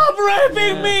Oh. the. Stop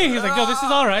raping me. He's like, yo, this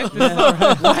is all right. This is all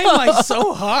right. Why am I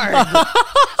so hard?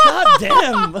 God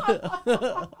damn.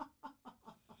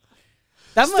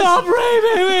 That must, Stop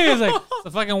raping me. He's like, it's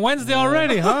a fucking Wednesday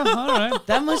already, huh? All right.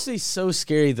 that must be so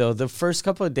scary though. The first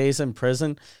couple of days in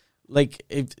prison, like,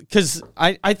 because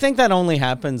I think that only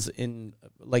happens in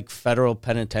like federal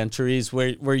penitentiaries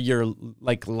where you're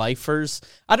like lifers.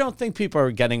 I don't think people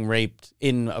are getting raped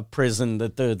in a prison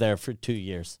that they're there for 2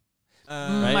 years.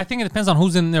 Right? I think it depends on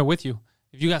who's in there with you.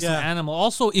 If you got some Yeah. animal,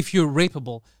 also if you're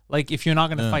rapeable, like if you're not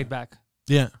gonna fight back.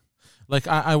 Yeah. Like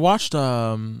I watched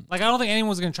Like I don't think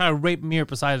anyone's gonna try to rape me or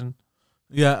Poseidon.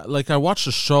 I watched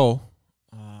a show,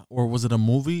 or was it a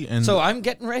movie? And So I'm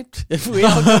getting raped if we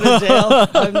all go to jail.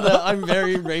 I'm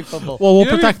very rapeable. well, we'll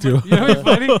You know protect you. You know what's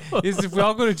funny is if we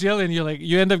all go to jail and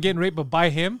you end up getting raped, but by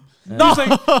him. No, he's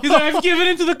like I've given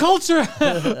into the culture.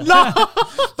 No,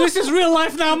 this is real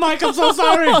life now, Mike. I'm so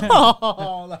sorry.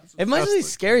 It must be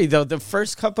scary though. The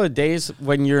first couple of days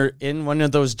when you're in one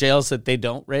of those jails that they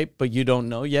don't rape, but you don't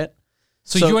know yet.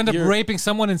 So you end up you're- raping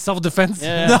someone in self-defense.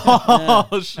 Yeah.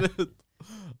 Oh shit!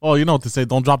 Oh, you know what to say?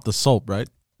 Don't drop the soap, right?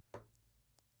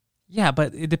 Yeah,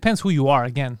 but it depends who you are.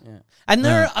 Again, And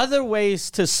there are other ways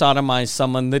to sodomize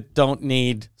someone that don't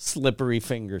need slippery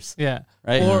fingers. yeah,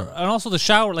 Right. and also the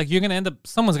shower. Like you're gonna end up,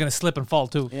 someone's gonna slip and fall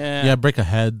too. Yeah, break a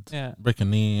head. Yeah. Break a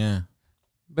knee. Yeah.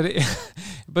 But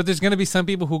but there's gonna be some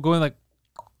people who go in like,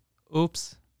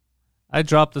 "Oops, I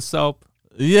dropped the soap,"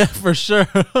 Yeah, for sure.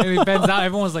 and he bends down.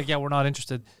 Everyone's like, "Yeah, we're not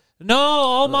interested." No,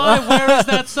 oh my, where is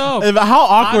that soap? How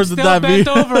awkward I'm would still that be? bent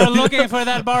over looking for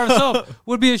that bar of soap.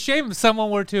 Would be a shame if someone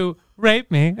were to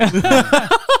rape me.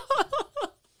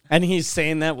 And he's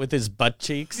saying that with his butt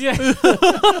cheeks. Yeah.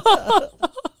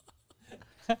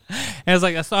 And it's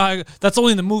like that's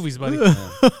only in the movies, buddy.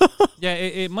 Yeah,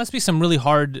 it must be some really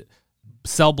hard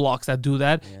cell blocks that do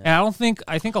that. And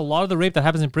I think a lot of the rape that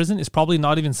happens in prison is probably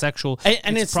not even sexual.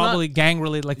 And it's probably gang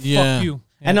related, like Yeah. fuck you.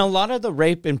 And a lot of the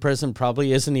rape in prison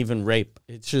probably isn't even rape.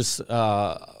 It's just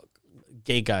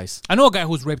gay guys. I know a guy who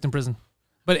was raped in prison.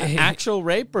 But Actual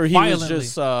rape, or he was Violently.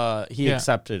 just he Yeah.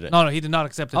 accepted it. no, he did not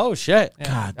accept it. Oh shit! Yeah.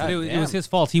 God But it was damn. his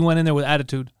fault. He went in there with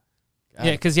attitude.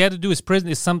 Yeah, because he had to do his prison.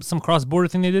 It's some cross border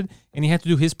thing they did, and he had to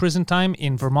do his prison time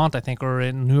in Vermont, I think, or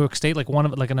in New York State, like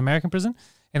an American prison,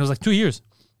 and it was like 2 years.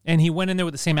 And he went in there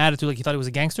with the same attitude, like he thought he was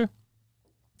a gangster.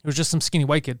 It was just some skinny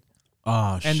white kid,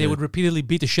 Oh shit! and they would repeatedly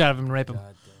beat the shit out of him and rape him.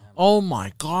 Oh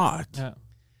my god! Yeah,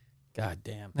 God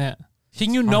damn. yeah. He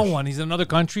knew no one. He's in another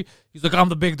country. He's like, I'm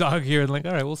the big dog here, and like,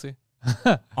 all right, we'll see.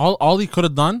 All he could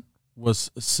have done was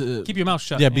Keep your mouth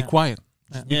shut. yeah, be quiet.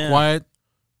 Just be Yeah. quiet.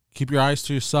 Keep your eyes to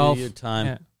Do yourself. your time.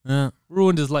 Yeah. Yeah.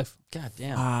 Ruined his life. God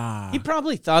damn. Ah. He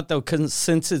probably thought though, cause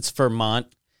since it's Vermont,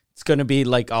 it's going to be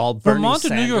like all Bernie Vermont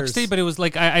to New York Sanders. State, but it was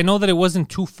like I know that it wasn't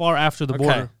too far after the Okay.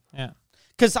 border. Yeah.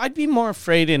 Because I'd be more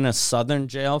afraid in a southern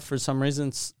jail for some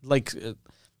reasons.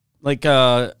 Like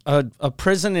a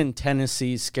prison in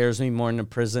Tennessee scares me more than a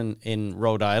prison in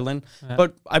Rhode Island.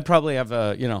 But I probably have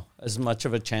as much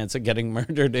of a chance of getting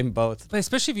murdered in both. But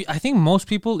especially if you, I think most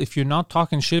people, if you're not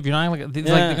talking shit, if you're not like,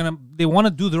 Yeah. they want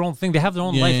to do their own thing. They have their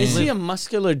own Yeah, life. yeah, to Is live. he a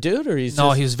muscular dude or he's No,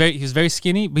 just, he was very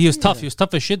skinny, but he was tough. He was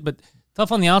tough as shit, but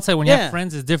tough on the outside. When you Yeah. have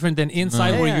friends, is different than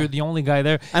inside, where Yeah. you're the only guy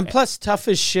there. and plus tough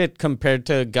as shit compared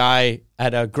to a guy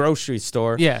at a grocery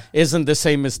store. Yeah. Isn't the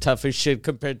same as tough as shit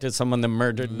compared to someone that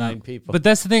murdered 9 people. But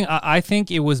that's the thing. I think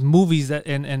it was movies that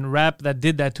and rap that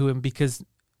did that to him, because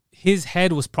his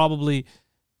head was probably,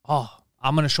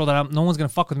 I'm gonna show that no one's gonna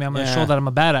fuck with me. I'm gonna Yeah. show that I'm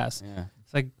a badass. Yeah.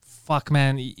 It's like, fuck,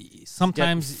 man. Getting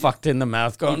Sometimes fucked in the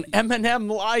mouth going,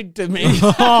 Eminem lied to me.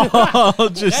 Oh, Yeah,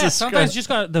 Jesus sometimes Christ. you just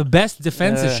got the best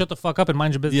defense is Yeah. shut the fuck up and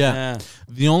mind your business. Yeah. Yeah.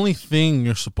 The only thing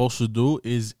you're supposed to do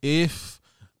is if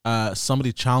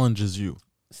somebody challenges you,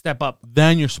 Step up.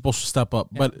 then you're supposed to step up.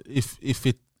 But if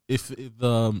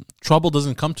the trouble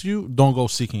doesn't come to you, don't go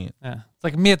seeking it. Yeah. It's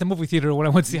like me at the movie theater when I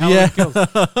went to see Halloween Kills.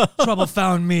 Trouble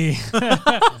found me.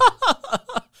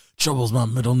 Trouble's my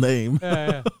middle name.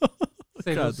 Yeah.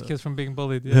 Save those kids from being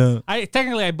bullied. Yeah. I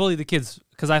bullied the kids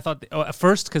because I thought at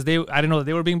first because I didn't know that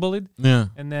they were being bullied, Yeah.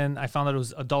 and then I found that it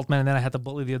was adult men, and then I had to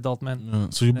bully the adult men. Yeah.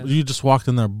 So you just walked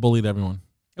in there, bullied everyone.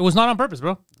 It was not on purpose,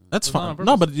 bro. That's It was not fine. on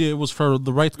No, purpose. but it was for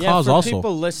the right Yeah, cause for also.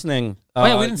 people listening, Oh,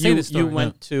 yeah, we didn't say you, this story. you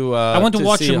went to I went to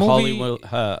watch see a movie.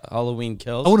 Halloween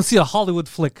Kills. I want to see a Hollywood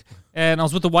flick, and I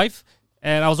was with the wife,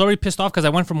 and I was already pissed off because I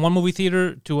went from one movie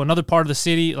theater to another part of the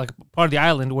city, like part of the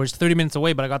island, where it's 30 minutes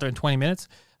away, but I got there in 20 minutes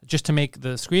just to make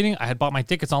the screening. I had bought my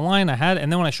tickets online.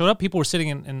 And then when I showed up, people were sitting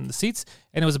in the seats,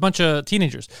 and it was a bunch of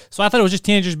teenagers. So I thought it was just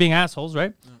teenagers being assholes,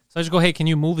 right? So I just go, hey, can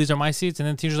you move? These are my seats. And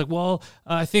then the teenagers like, well,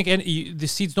 I think the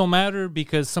seats don't matter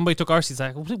because somebody took our seats.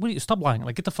 Like, what are you, stop lying.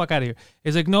 Like, get the fuck out of here.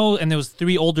 It's like, no. And there was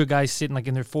 3 older guys sitting like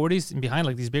in their 40s and behind,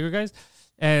 like these bigger guys.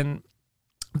 And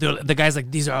the guy's like,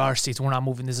 these are our seats. We're not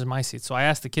moving. This is my seat. So I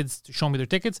asked the kids to show me their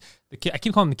tickets. I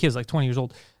keep calling them the kids, like 20 years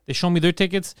old. They show me their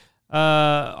tickets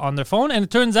on their phone. And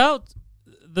it turns out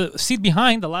the seat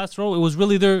behind, the last row, it was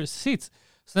really their seats.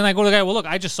 So then I go to the guy, well, look,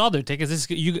 I just saw their tickets.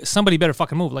 Somebody better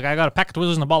fucking move. Like, I got a pack of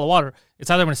Twizzlers and a bottle of water. It's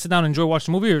either I'm going to sit down and enjoy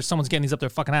watching the movie or someone's getting these up their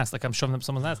fucking ass. Like, I'm shoving them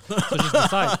someone's ass. So just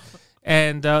decide.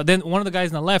 And then one of the guys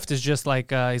on the left is just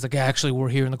like, he's like, yeah, actually, we're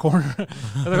here in the corner.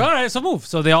 I'm like, all right, so move.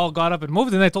 So they all got up and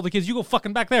moved. And I told the kids, you go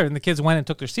fucking back there. And the kids went and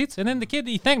took their seats. And then the kid,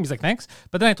 he thanked me. He's like, thanks.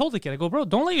 But then I told the kid, I go, bro,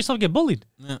 don't let yourself get bullied.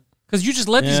 Yeah. Because you just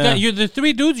let these guys, you're the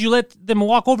 3 dudes, you let them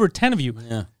walk over 10 of you.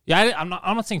 Yeah. Yeah, I'm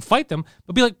not saying fight them,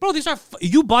 but be like, bro, these are,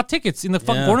 you bought tickets in the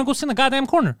fucking corner, go sit in the goddamn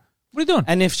corner. What are you doing?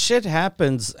 And if shit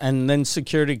happens and then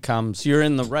security comes, you're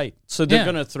in the right. So they're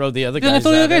going to throw the other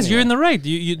guys. You're in the right.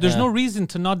 There's no reason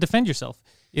to not defend yourself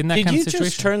in that kind of situation. Did you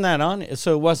just turn that on?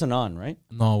 So it wasn't on, right?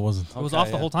 No, it wasn't. It was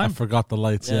off the whole time. I forgot the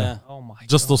lights. Yeah. Oh my god.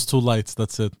 Just those 2 lights.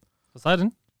 That's it.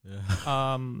 Poseidon.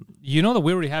 Yeah. You know that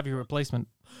we already have your replacement.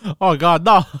 Oh God,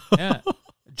 no. Yeah.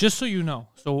 Just so you know,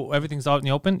 so everything's out in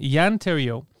the open. Jan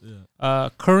Terrio,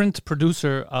 current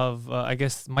producer of, I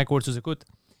guess, Mike Ward-Suzekut,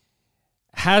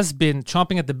 has been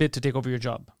chomping at the bit to take over your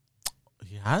job.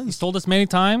 He has? He's told us many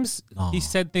times. No. He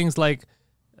said things like,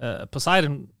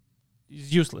 Poseidon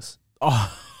is useless.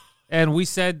 Oh. And we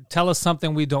said, tell us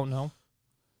something we don't know.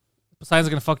 Poseidon's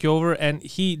going to fuck you over. And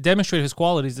he demonstrated his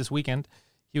qualities this weekend.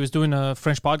 He was doing a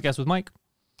French podcast with Mike.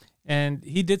 And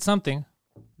he did something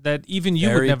that even you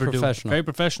would never do. Very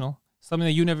professional. Something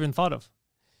that you never even thought of.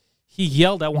 He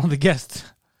yelled at one of the guests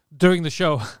during the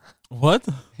show. What?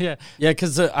 Yeah. Yeah,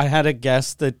 because I had a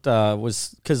guest that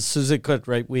was, because Suzekut,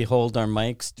 right, we hold our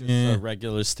mics, just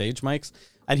regular stage mics.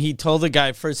 And he told the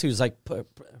guy first, he was like,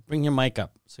 bring your mic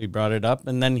up. So he brought it up,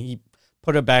 and then he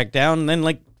put it back down. And then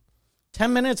like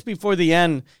 10 minutes before the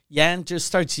end, Jan just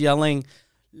starts yelling,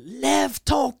 Lève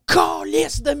ton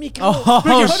calice de micro.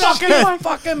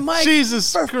 Fucking mic.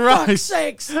 Jesus for Christ. fuck's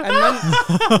sakes. And then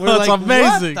we're That's like,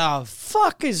 amazing. What the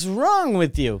fuck is wrong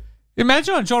with you?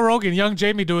 Imagine on Joe Rogan, young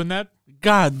Jamie doing that.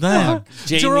 God damn.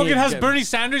 Joe Rogan has Bernie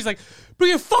Sanders like,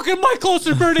 bring your fucking mic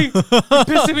closer, Bernie. You're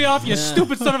pissing me off, you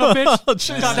stupid son of a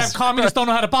bitch. Goddamn communists don't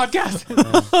know how to podcast.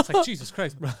 It's like, Jesus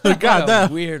Christ, bro. God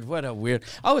damn. What a weird.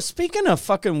 Oh, speaking of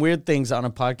fucking weird things on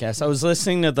a podcast, I was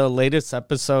listening to the latest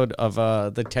episode of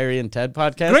the Terry and Ted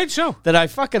podcast. Great show. That I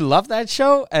fucking love that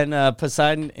show. And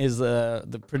Poseidon is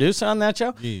the producer on that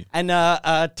show. Yeah.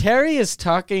 And Terry is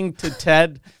talking to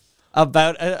Ted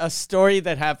about a story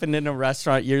that happened in a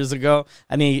restaurant years ago,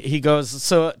 and he goes,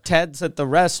 so Ted's at the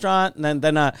restaurant, and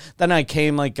then I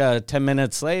came like 10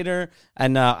 minutes later,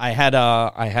 and I had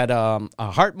a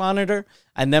heart monitor,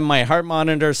 and then my heart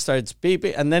monitor starts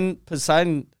beeping, and then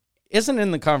Poseidon isn't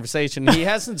in the conversation. He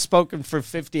hasn't spoken for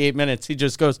 58 minutes. He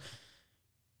just goes,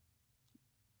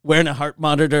 wearing a heart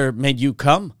monitor made you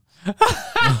come? And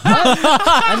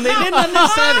they didn't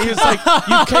understand. He was like,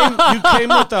 you came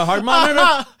with the heart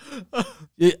monitor?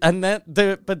 And that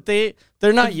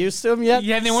they're not used to him yet.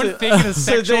 Yeah, they weren't thinking of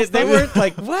sexual they weren't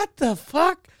like, what the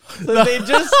fuck? So they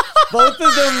just, both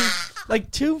of them,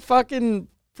 like 2 fucking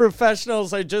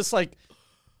professionals are just like,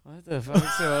 what the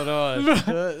fuck's going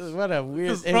on? What a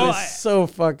weird, it was so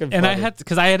fucking funny. And I had to,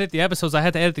 because I edit the episodes, I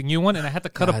had to edit the new one, and I had to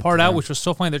cut a part out, which was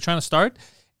so funny. They're trying to start,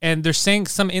 and they're saying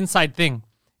some inside thing,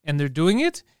 and they're doing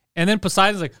it, and then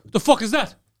Poseidon's like, what the fuck is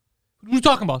that? What are you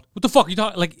talking about? What the fuck are you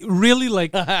talking? Like, really,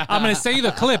 like, I'm going to say you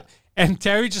the clip. And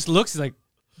Terry just looks, he's like,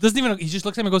 he just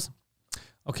looks at me and goes,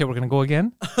 okay, we're going to go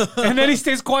again. And then he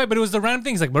stays quiet, but it was the random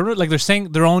thing. He's like, like they're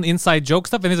saying their own inside joke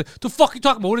stuff. And he's like, the fuck are you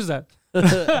talking about? What is that?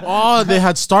 Oh, they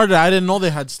had started. I didn't know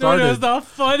they had started. Dude, it was the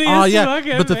funniest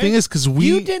fucking, but the thing is, because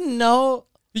you didn't know.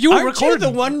 You were Aren't recording.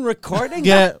 you the one recording?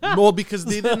 Yeah, well, because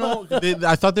they didn't know.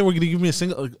 I thought they were going to give me a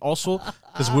single. Also,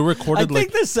 because we recorded I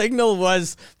think the signal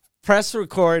was press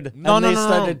record, and they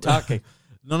started talking.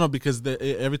 No, because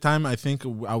every time I think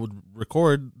I would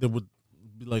record, they would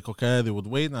be like, okay, they would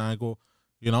wait, and I go,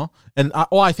 and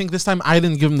I think this time I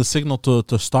didn't give him the signal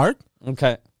to start.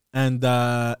 Okay.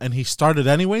 And he started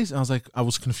anyways, and I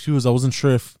was confused. I wasn't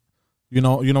sure if, you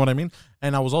know what I mean?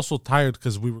 And I was also tired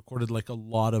because we recorded like a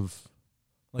lot of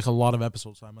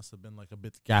episodes, so I must have been like a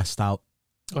bit gassed out.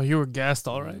 Oh, you were gassed,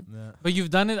 all right. Yeah. But you've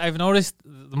done it. I've noticed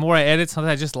the more I edit,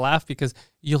 sometimes I just laugh because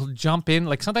you'll jump in.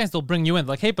 Like sometimes they'll bring you in,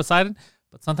 like, hey, Poseidon.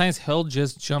 But sometimes he'll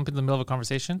just jump in the middle of a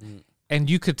conversation. And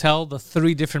you could tell the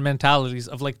 3 different mentalities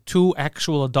of like 2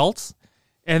 actual adults.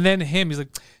 And then him, he's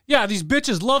like, yeah, these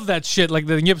bitches love that shit. Like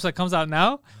the episode comes out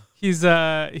now.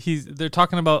 They're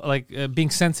talking about like being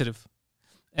sensitive.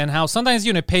 And how sometimes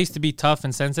it pays to be tough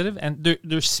and sensitive, and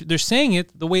they're saying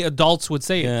it the way adults would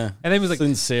say it. Yeah, and then he was like,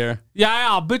 sincere.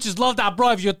 Yeah, bitches love that,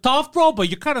 bro. If you're tough, bro, but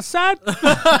you're kind of sad.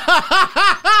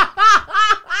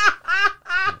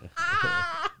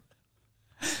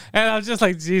 And I was just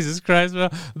like, Jesus Christ, bro.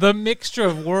 The mixture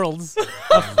of worlds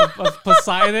of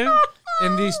Poseidon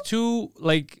and these two,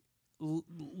 like,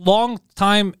 long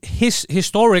time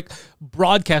historic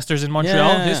broadcasters in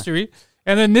Montreal history.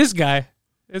 And then this guy.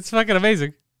 It's fucking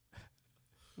amazing.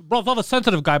 Bro, love a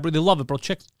sensitive guy, bro. They love it, bro.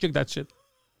 Check that shit.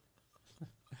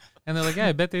 And they're like, yeah,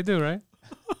 I bet they do, right?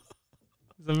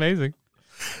 It's amazing.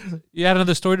 You had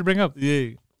another story to bring up?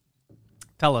 Yeah.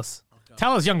 Tell us. Okay.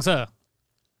 Tell us, young sir.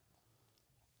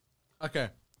 Okay.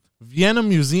 Vienna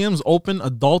museums open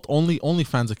adult-only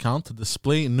OnlyFans account to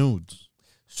display nudes.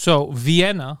 So,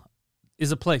 Vienna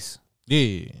is a place.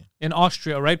 Yeah. In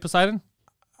Austria, right, Poseidon?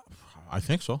 I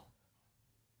think so.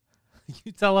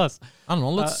 You tell us. I don't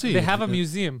know. Let's see. They have a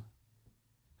museum.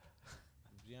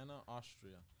 Vienna,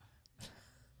 Austria.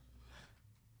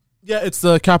 Yeah, it's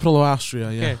the capital of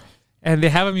Austria. Yeah. Okay. And they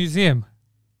have a museum.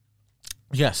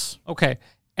 Yes. Okay.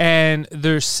 And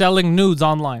they're selling nudes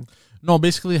online. No,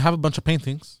 basically, they have a bunch of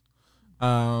paintings,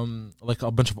 like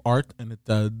a bunch of art, and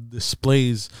it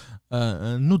displays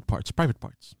nude parts, private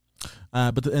parts.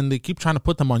 And they keep trying to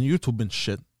put them on YouTube and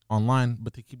shit online,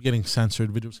 but they keep getting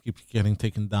censored. Videos keep getting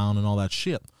taken down and all that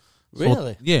shit.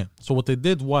 Really? Yeah. So what they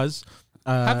did was,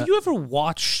 have you ever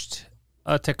watched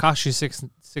a Tekashi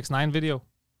 6ix9ine video?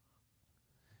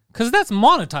 Because that's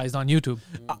monetized on YouTube.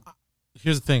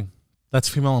 Here's the thing. That's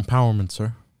female empowerment,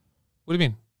 sir. What do you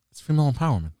mean? It's female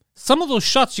empowerment. Some of those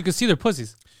shots, you can see their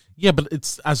pussies. Yeah, but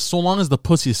it's so long as the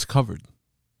pussy is covered.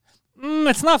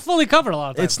 It's not fully covered a lot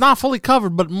of times. It's not fully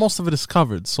covered, but most of it is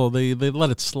covered, so they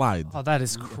let it slide. Oh, that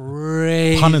is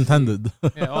crazy. Pun intended.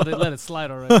 Yeah, they let it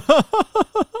slide already.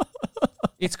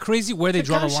 It's crazy where they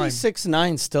draw the line.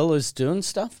 6ix9ine still is doing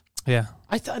stuff? Yeah.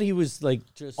 I thought he was like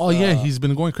just... Oh, yeah, he's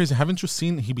been going crazy. Haven't you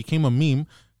seen, he became a meme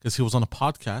because he was on a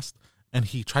podcast and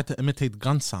he tried to imitate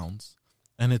gun sounds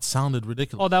and it sounded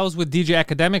ridiculous. Oh, that was with DJ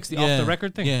Academics, the off the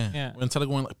record thing? Yeah. Instead of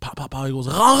going like, pa, pa, pa, he goes,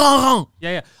 rang, rang, rang.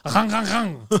 Yeah. Rang, rang,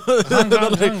 rang. Rang,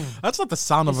 rang, rang. That's not the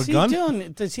sound of What's a he gun.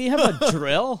 doing? Does he have a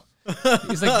drill?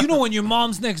 He's like, you know when your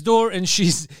mom's next door and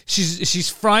she's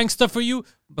frying stuff for you?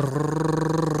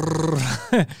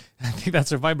 I think that's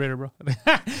her vibrator, bro.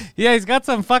 Yeah, he's got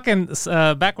some fucking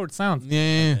backward sounds.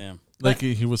 Yeah. Like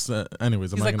he was,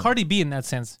 anyways. He's like Cardi B in that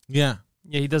sense. Yeah.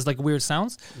 Yeah, he does like weird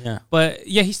sounds. Yeah. But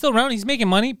yeah, he's still around. He's making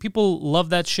money. People love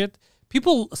that shit.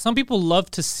 Some people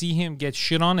love to see him get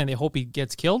shit on and they hope he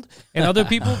gets killed. And other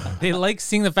people, they like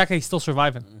seeing the fact that he's still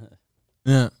surviving.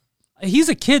 Yeah. He's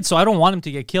a kid, so I don't want him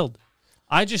to get killed.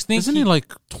 I just think Isn't he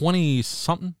like 20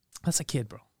 something? That's a kid,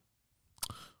 bro.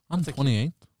 I'm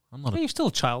 28. I'm not. Hey, you're still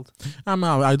a child. I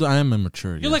am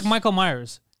immature. You're like Michael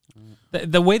Myers.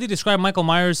 The way they describe Michael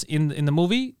Myers in the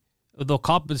movie, the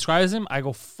cop describes him, I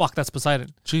go, fuck, that's Poseidon.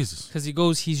 Jesus. Because he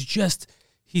goes, he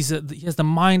has the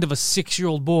mind of a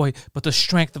 6-year-old boy, but the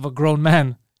strength of a grown man.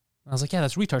 And I was like, yeah,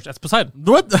 that's retard. That's Poseidon.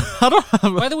 What? I don't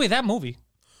have. By the way, that movie,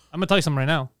 I'm going to tell you something right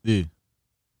now. Yeah.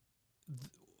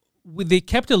 They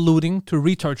kept alluding to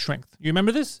retard strength. You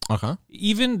remember this? Okay.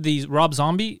 Even these Rob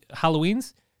Zombie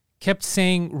Halloweens kept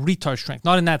saying retard strength.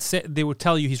 Not in that set. They would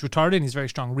tell you he's retarded and he's very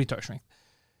strong, retard strength.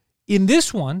 In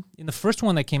this one, in the first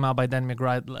one that came out by Dan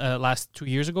McBride last 2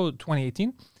 years ago,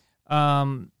 2018,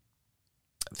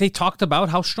 they talked about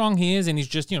how strong he is and he's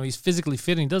just, he's physically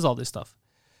fit and he does all this stuff.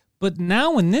 But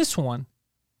now in this one,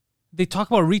 they talk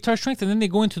about retard strength and then they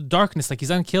go into darkness, like he's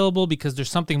unkillable because there's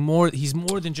something more. He's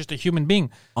more than just a human being.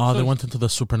 Oh, So they went into the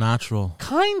supernatural.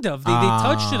 Kind of. They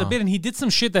touched it a bit and he did some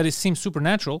shit that seems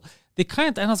supernatural.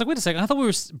 And I was like, wait a second, I thought we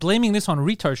were blaming this on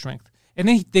retard strength. And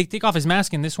then they take off his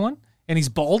mask in this one and he's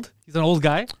bald. He's an old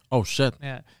guy. Oh, shit.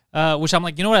 Yeah. Which I'm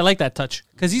like, you know what? I like that touch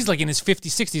because he's like in his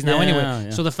 50s, 60s now anyway. Yeah.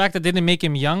 So the fact that they didn't make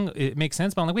him young, it makes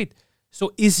sense. But I'm like, wait,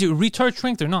 so is it retard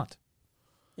strength or not?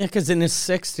 Yeah, because in his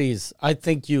 60s, I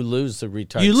think you lose the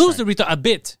retard You lose strength. the retard a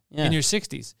bit Yeah. in your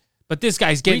 60s. But this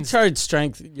guy's getting... Retard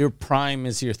strength, your prime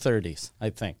is your 30s, I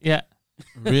think. Yeah.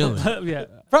 Really? Yeah.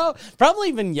 Probably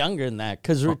even younger than that,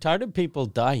 because retarded people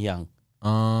die young.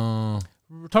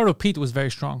 Retardo Pete was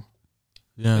very strong.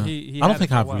 Yeah. He I don't had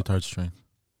think it I for have a while. retard strength.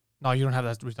 No, you don't have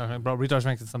that retard strength, bro. Retard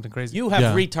strength is something crazy. You have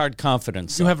Yeah. retard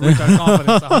confidence. You have retard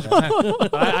confidence,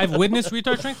 100%. I've witnessed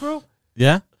retard strength, bro,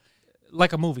 Yeah?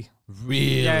 like a movie.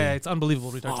 Really? Yeah, it's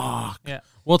unbelievable retard strength. Yeah.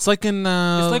 Well, it's like in...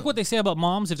 It's like what they say about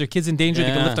moms. If their kid's in danger, they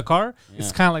can Yeah. lift a car.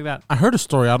 It's kind of like that. I heard a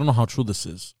story. I don't know how true this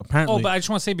is. Apparently... Oh, but I just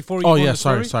want to say before we Oh, go into yeah. the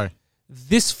story, Sorry.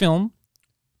 this film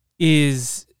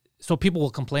is... So people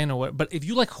will complain or what, but if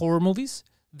you like horror movies,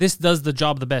 this does the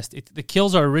job the best. The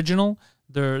kills are original.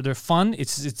 They're fun.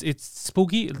 It's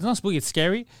spooky. It's not spooky. It's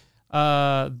scary.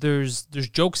 There's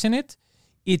jokes in it.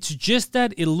 It's just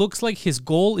that it looks like his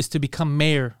goal is to become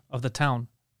mayor of the town.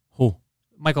 Who?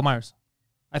 Michael Myers.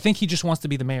 I think he just wants to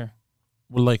be the mayor.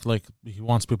 Well, like he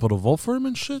wants people to vote for him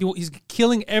and shit. He's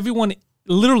killing everyone,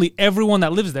 literally everyone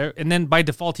that lives there, and then by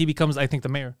default he becomes, I think, the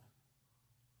mayor.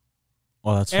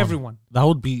 Oh, that's funny. Everyone. That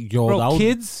would be Bro,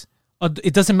 kids.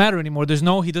 It doesn't matter anymore.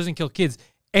 He doesn't kill kids.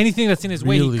 Anything that's in his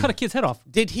way, he cut a kid's head off.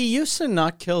 Did he used to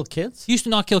not kill kids? He used to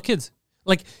not kill kids.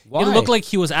 Like Why? it looked like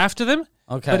he was after them,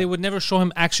 Okay. but it would never show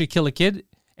him actually kill a kid.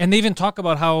 And they even talk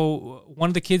about how one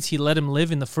of the kids he let him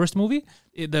live in the first movie,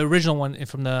 the original one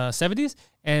from the 70s,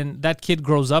 and that kid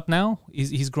grows up now.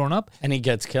 He's grown up. And he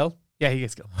gets killed? Yeah, he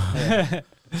gets killed.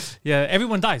 Yeah,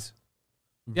 everyone dies.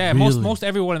 Yeah, Really? most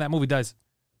everyone in that movie dies.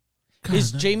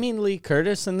 Is Jamie Lee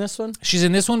Curtis in this one? She's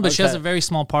in this one, but she has Okay. a very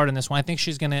small part in this one. I think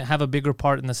she's gonna have a bigger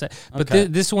part in the set. But Okay.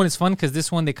 this one is fun because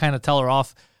this one they kind of tell her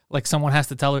off. Like someone has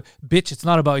to tell her, "Bitch, it's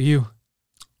not about you."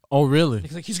 Oh, really?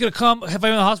 He's like, he's gonna come have him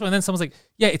in the hospital, and then someone's like,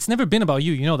 "Yeah, it's never been about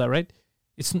you. You know that, right?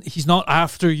 He's not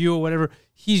after you or whatever.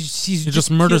 He just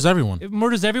murders everyone.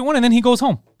 Murders everyone, and then he goes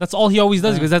home. That's all he always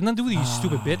does. He goes, "That's nothing to do with you, you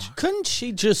stupid bitch." Couldn't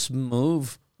she just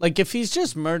move? Like, if he's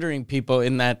just murdering people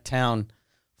in that town,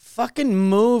 fucking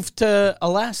move to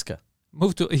Alaska.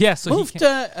 Move to So Move he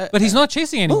can't, to... but he's not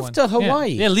chasing anyone. to Hawaii.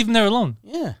 Yeah, leave him there alone.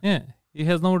 Yeah. Yeah, he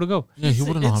has nowhere to go. Yeah, he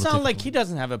wouldn't know how It to sounds take like it. he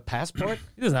doesn't have a passport.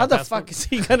 He doesn't How have the a passport. fuck is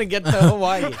he going to get to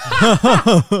Hawaii?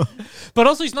 But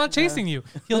also, he's not chasing you.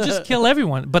 He'll just kill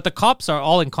everyone. But the cops are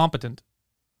all incompetent.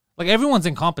 Like, everyone's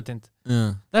incompetent.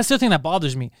 Yeah. That's the thing that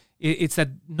bothers me. It's that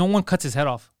no one cuts his head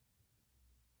off.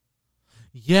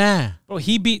 Yeah. Bro,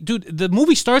 dude, the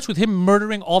movie starts with him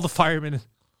murdering all the firemen.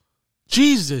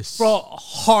 Jesus. Bro,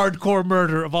 hardcore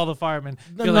murder of all the firemen.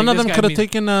 You're None like, of them this guy could have mean-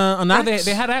 taken an Bro, axe.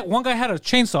 they had one guy had a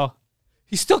chainsaw.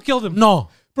 He still killed him. No.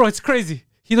 Bro, it's crazy.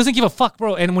 He doesn't give a fuck,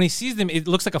 bro. And when he sees them, it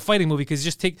looks like a fighting movie because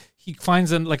he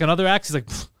finds like another axe. He's like,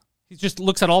 pfft. He just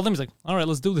looks at all of them. He's like, all right,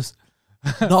 let's do this.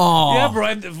 No. Yeah, bro.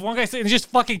 And if one guy said, he just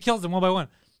fucking kills them one by one.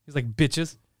 He's like,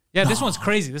 bitches. Yeah, this one's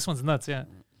crazy. This one's nuts. Yeah.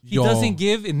 He Yo. doesn't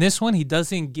give, in this one, he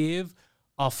doesn't give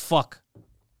a fuck.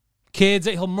 Kids,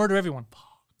 he'll murder everyone.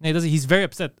 No, he doesn't. He's very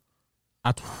upset.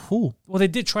 At who? Well, they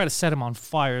did try to set him on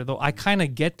fire, though. I kind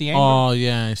of get the anger. Oh,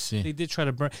 yeah, I see. They did try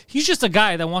to burn. He's just a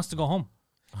guy that wants to go home.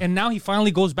 And now he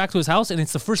finally goes back to his house, and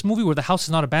it's the first movie where the house is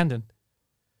not abandoned.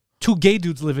 2 gay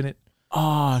dudes live in it.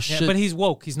 Oh, Yeah, shit. but he's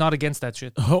woke. He's not against that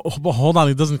shit. But hold on,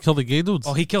 he doesn't kill the gay dudes.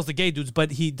 Oh, he kills the gay dudes,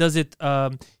 but he does it.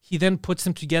 He then puts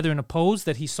them together in a pose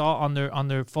that he saw on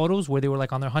their photos where they were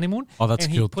like on their honeymoon. Oh, that's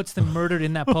and he cute. puts them murdered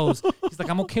in that pose. He's like,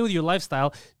 I'm okay with your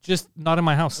lifestyle, just not in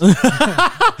my house.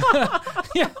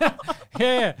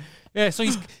 yeah. So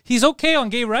he's okay on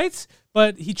gay rights,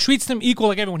 but he treats them equal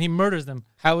like everyone. He murders them.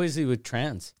 How is he with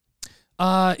trans?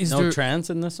 Is No there? trans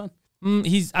in this one?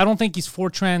 I don't think he's for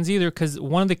trans either because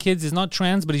one of the kids is not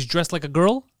trans, but he's dressed like a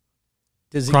girl.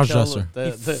 Does he Cross-dresser.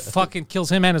 kill the Fucking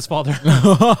kills him and his father.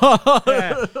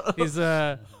 Yeah. He's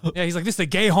like, this is a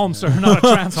gay home, sir, not a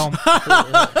trans home.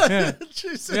 Yeah.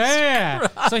 Yeah.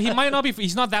 So he might not be.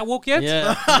 He's not that woke yet.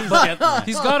 Yeah.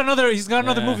 He's got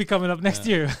another movie coming up next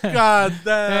year. God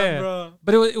damn, Yeah. bro.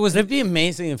 But it was It'd be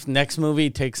amazing if next movie he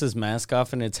takes his mask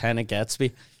off and it's Hannah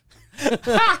Gatsby.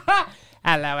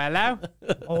 hello.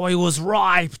 Oh, he was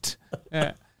raped.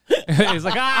 Yeah. He's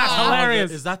like, it's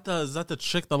hilarious. Is that the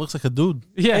chick that looks like a dude?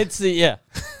 Yeah, It's the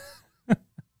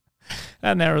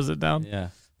that narrows it down. yeah.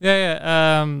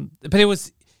 Yeah.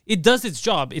 But it does its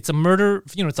job. It's a murder.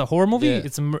 It's a horror movie. Yeah.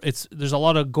 There's a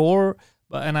lot of gore,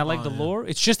 and I like the lore.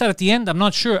 It's just that at the end, I'm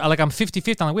not sure. I'm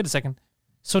 50-50. I'm like, wait a second.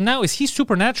 So now is he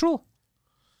supernatural?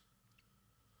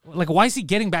 Like, why is he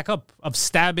getting back up of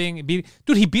stabbing?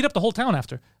 Dude, he beat up the whole town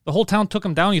after. The whole town took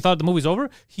him down. You thought the movie's over.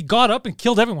 He got up and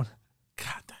killed everyone.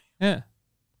 God damn. Yeah.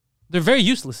 They're very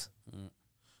useless.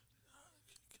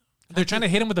 They're trying to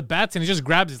hit him with the bats, and he just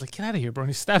grabs. He's like, "Get out of here, bro!" And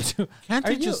he stabs you. Can't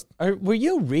they just? Were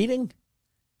you reading?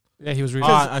 Yeah, he was reading.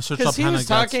 I searched up Because he Hannah was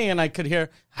talking and I could hear.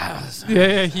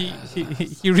 Yeah.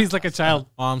 He reads like a child.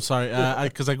 Oh, I'm sorry.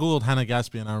 Because I googled Hannah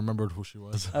Gatsby and I remembered who she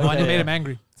was. Oh, and it made him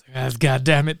angry. It's like, God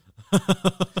damn it,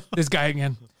 this guy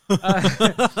again.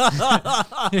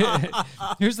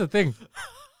 Here's the thing.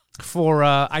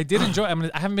 I did enjoy.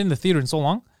 I haven't been in the theater in so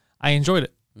long. I enjoyed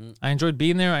it. I enjoyed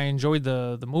being there. I enjoyed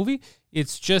the movie.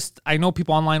 It's just I know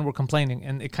people online were complaining,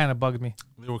 and it kind of bugged me.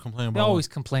 They were complaining They about. always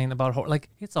complain about horror. Like,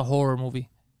 it's a horror movie.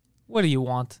 What do you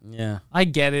want? Yeah. I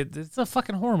get it. It's a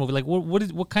fucking horror movie. Like,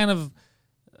 what kind of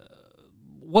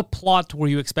what plot were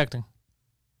you expecting?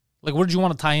 Like, what did you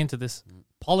want to tie into this?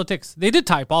 Politics. They did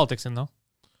tie politics in though.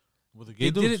 with the They gay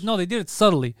did dudes. it. No, they did it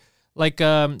subtly. Like,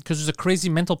 because there's a crazy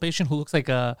mental patient who looks like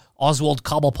Oswald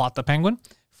Cobblepot, the Penguin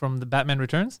from the Batman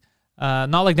Returns.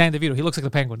 Not like Danny DeVito. He looks like the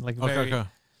Penguin. Like, very, Okay.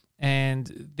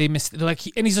 and they're like,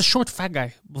 and he's a short, fat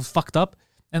guy, fucked up.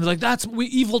 And they're like,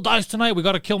 evil dies tonight. We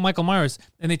got to kill Michael Myers.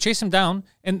 And they chase him down.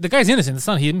 And the guy's innocent. It's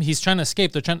not him. He's trying to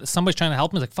escape. Somebody's trying to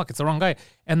help him. He's like, fuck, it's the wrong guy.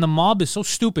 And the mob is so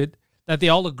stupid that they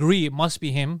all agree it must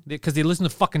be him because they listen to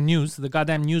fucking news. The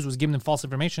goddamn news was giving them false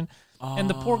information. And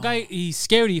the poor guy, he's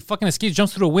scared. He fucking escapes,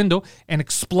 jumps through a window, and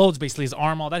explodes basically his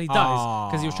arm, all that. He dies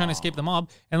because he was trying to escape the mob.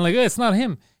 And like, it's not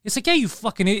him. It's like, yeah, you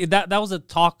fucking idiot. That was a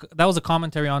talk. That was a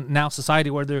commentary on Now Society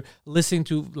where they're listening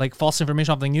to like false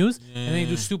information off the news, and then they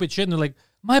do stupid shit, and they're like,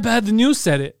 my bad, the news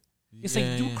said it. It's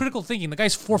like, do critical thinking. The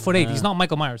guy's 4'8". He's not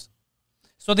Michael Myers.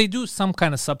 So they do some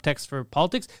kind of subtext for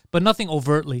politics, but nothing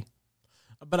overtly.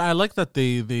 But I like that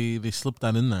they slipped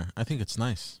that in there. I think it's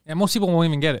nice. Yeah, most people won't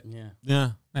even get it.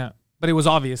 Yeah. But it was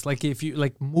obvious. Like if you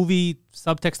like movie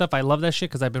subtext stuff, I love that shit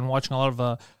because I've been watching a lot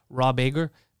of Rob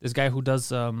Ager, this guy who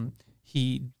does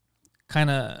he kind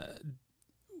of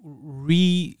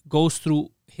goes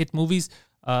through hit movies,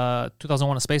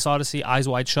 2001: A Space Odyssey, Eyes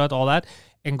Wide Shut, all that,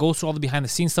 and goes through all the behind the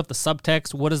scenes stuff, the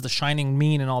subtext, what does The Shining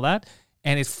mean, and all that.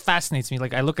 And it fascinates me.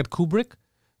 Like I look at Kubrick,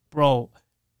 bro,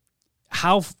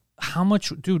 how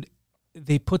much, dude,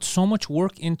 they put so much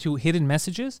work into hidden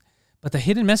messages, but the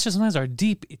hidden messages sometimes are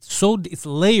deep. It's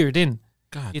layered in.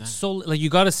 God, it's so like you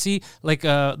got to see like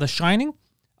The Shining.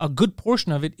 A good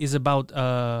portion of it is about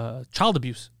child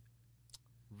abuse.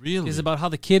 Really? Is about how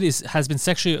the kid has been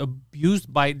sexually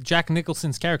abused by Jack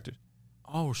Nicholson's character.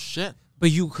 Oh shit! But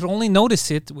you could only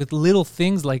notice it with little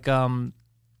things like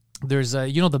there's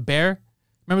the bear.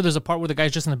 Remember, there's a part where the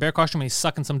guy's just in the bear costume and he's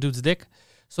sucking some dude's dick.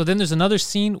 So then there's another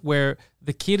scene where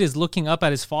the kid is looking up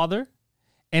at his father,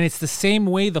 and it's the same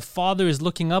way the father is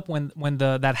looking up when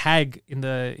that hag in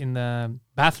the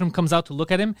bathroom comes out to look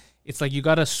at him. It's like you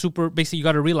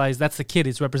gotta realize that's the kid.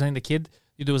 It's representing the kid.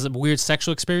 There was a weird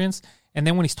sexual experience, and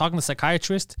then when he's talking to the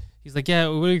psychiatrist, he's like, "Yeah,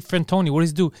 what are your friend Tony? What does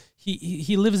he do?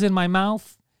 He lives in my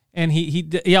mouth, and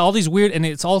he all these weird, and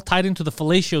it's all tied into the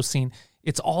fellatio scene.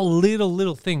 It's all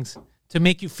little things to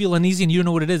make you feel uneasy, and you don't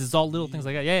know what it is. It's all little things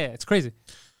like that. Yeah, it's crazy."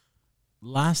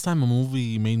 Last time a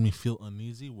movie made me feel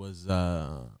uneasy was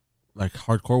like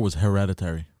hardcore was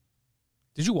Hereditary.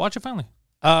 Did you watch it finally?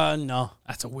 No.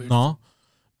 That's a weird. No,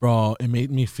 bro, it made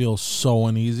me feel so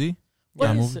uneasy.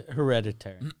 What is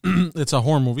Hereditary? It's a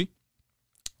horror movie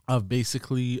of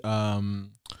basically how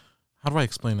do I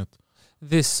explain it?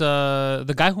 This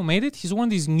the guy who made it, he's one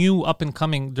of these new up and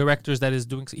coming directors that is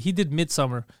doing. He did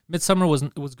Midsommar. Midsommar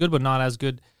was good, but not as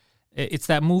good. It's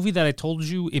that movie that I told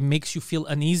you. It makes you feel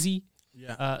uneasy.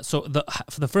 Yeah. So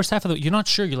for the first half of you're not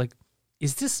sure. You're like,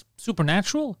 is this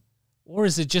supernatural, or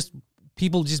is it just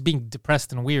people just being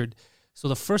depressed and weird? So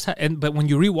the first half, but when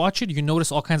you rewatch it, you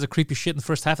notice all kinds of creepy shit in the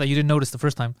first half that you didn't notice the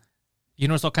first time. You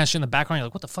notice all kinds of shit in the background. You're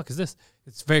like, what the fuck is this?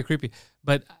 It's very creepy.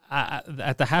 But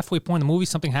at the halfway point in the movie,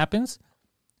 something happens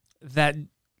that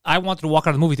I wanted to walk out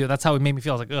of the movie theater. That's how it made me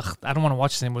feel. I was like, ugh, I don't want to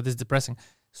watch this anymore. This is depressing.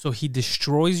 So he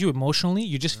destroys you emotionally.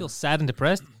 You just feel sad and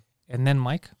depressed. And then,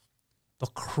 Mike, the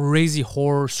crazy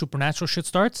horror supernatural shit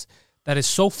starts that is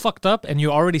so fucked up and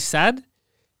you're already sad.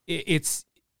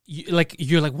 You're like,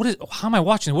 how am I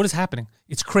watching? What is happening?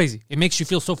 It's crazy. It makes you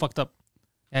feel so fucked up.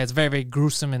 Yeah, it's very, very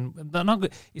gruesome and not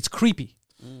good. It's creepy.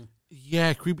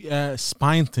 Yeah, creepy,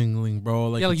 spine tingling, bro.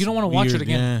 Like, you don't want to watch it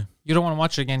again. Yeah. You don't want to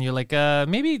watch it again. You're like,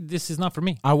 maybe this is not for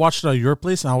me. I watched it at your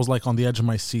place, and I was like on the edge of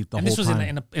my seat the whole time.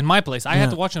 And this was in my place. I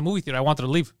had to watch it in a movie theater. I wanted to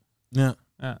leave. Yeah.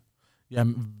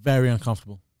 I'm very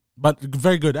uncomfortable, but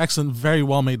very good, excellent, very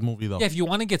well made movie though. Yeah, if you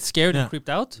want to get scared and creeped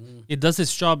out, it does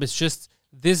its job. It's just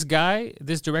this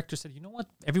director said, you know what?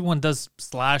 Everyone does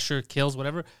slasher, kills,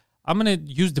 whatever. I'm gonna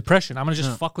use depression. I'm gonna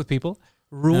just fuck with people,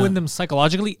 ruin them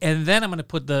psychologically, and then I'm gonna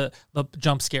put the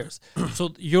jump scares.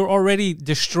 So you're already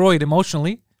destroyed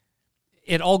emotionally.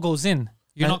 It all goes in.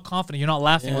 You're not confident. You're not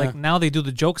laughing. Like now they do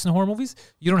the jokes in horror movies.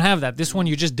 You don't have that. This one,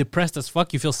 you're just depressed as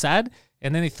fuck. You feel sad,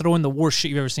 and then they throw in the worst shit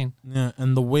you've ever seen. Yeah,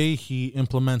 and the way he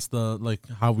implements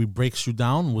how he breaks you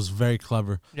down was very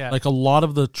clever. Yeah, like a lot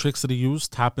of the tricks that he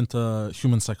used tap into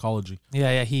human psychology.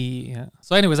 Yeah.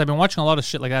 So, anyways, I've been watching a lot of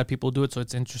shit like that. People do it, so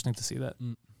it's interesting to see that.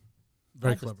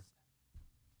 Very clever.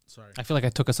 Sorry, I feel like I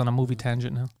took us on a movie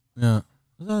tangent now. Yeah.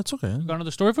 It's okay. You got another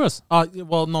story for us?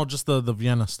 Well, no, just the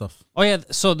Vienna stuff. Oh, yeah.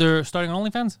 So they're starting on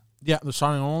OnlyFans? Yeah, they're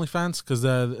starting on OnlyFans because,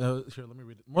 here, let me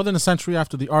read it. More than a century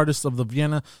after the artists of the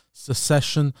Vienna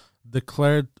Secession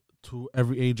declared to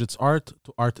every age its art,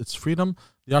 to art its freedom,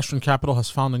 the Austrian capital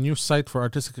has found a new site for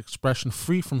artistic expression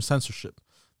free from censorship.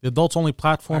 The adults-only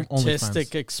platform, Artistic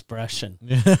OnlyFans. Expression.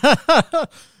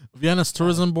 Vienna's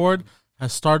tourism board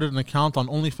has started an account on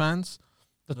OnlyFans.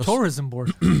 The tourism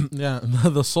board. Yeah,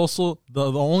 the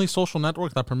only social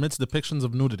network that permits depictions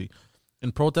of nudity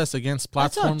in protest against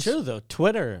platforms. That's not true, though.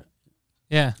 Twitter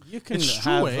Yeah. You can It's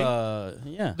true, have,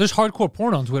 yeah. There's hardcore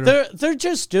porn on Twitter. They're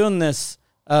just doing this.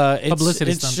 It's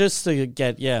Publicity It's stunt. just to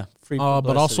get free publicity.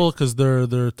 But also because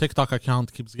their TikTok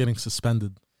account keeps getting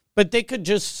suspended. But they could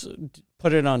just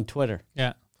put it on Twitter.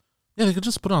 Yeah. Yeah, they could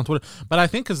just put it on Twitter. But I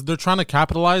think because they're trying to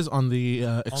capitalize on the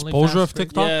exposure of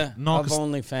TikTok. Yeah, No, of 'cause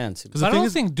OnlyFans. the But I thing don't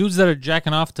is- think dudes that are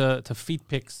jacking off to feet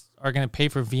pics are going to pay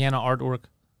for Vienna artwork.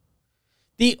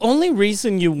 The only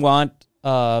reason you want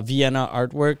Vienna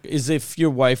artwork is if your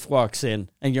wife walks in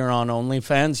and you're on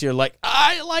OnlyFans, you're like,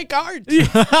 I like art.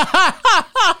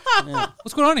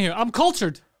 What's going on here? I'm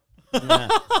cultured.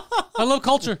 I love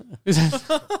culture.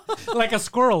 Like a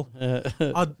squirrel.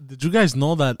 did you guys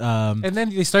know that? And then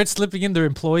they start slipping in their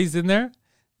employees in there.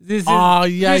 This is, Oh,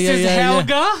 yeah, this yeah, is yeah,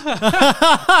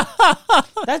 Helga.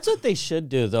 That's what they should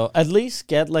do, though. At least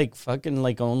get like fucking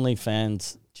like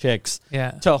OnlyFans chicks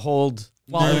Yeah. to hold.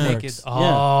 While they're nerds. naked.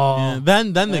 Oh. Yeah,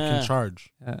 then they Yeah. can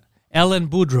charge. Ellen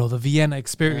Boudreau, the Vienna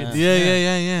experience.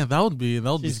 Yeah. That would be She's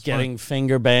smart. getting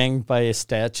finger banged by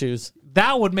statues.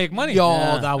 That would make money. Yo,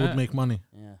 Yeah. that would Yeah. make money.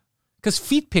 Because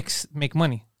feet pics make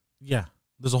money. Yeah,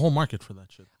 there's a whole market for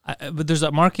that shit. But there's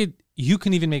a market, you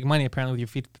can even make money apparently with your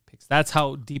feet pics. That's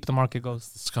how deep the market goes.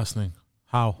 Disgusting.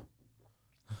 How?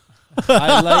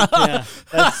 I like,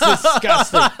 that's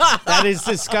disgusting. That is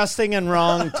disgusting and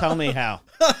wrong. Tell me how.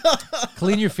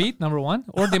 Clean your feet, number one.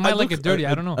 Or they might like it dirty.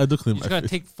 I don't know. I do clean You just my got to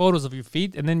feet. take photos of your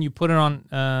feet and then you put it on,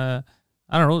 I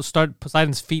don't know, start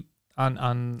Poseidon's feet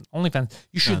on OnlyFans.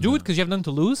 You should do it because you have nothing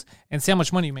to lose and see how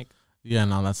much money you make. Yeah,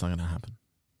 no, that's not gonna happen.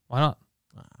 Why not?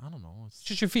 I don't know. It's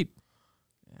just your feet.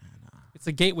 It's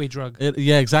a gateway drug.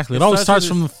 Yeah, exactly. It It always starts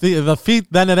starts with from the feet,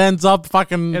 then it ends up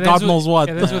fucking It God ends knows with, what.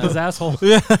 It ends with his asshole.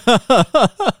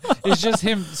 It's just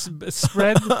him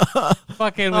spread,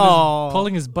 fucking with his,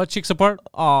 pulling his butt cheeks apart.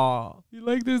 Oh, You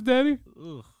like this, Daddy?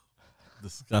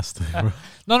 disgusting. Bro.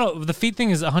 No. The feet thing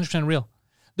is 100% real.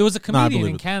 There was a I comedian believe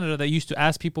in it. Canada that used to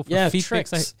ask people for Yeah, feet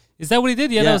Tricks. pics. Is that what he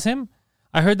did? Yeah, that Yeah. was him.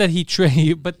 I heard that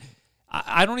he but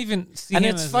I don't even see And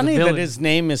him it's as funny the that villain. his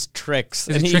name is Tricks.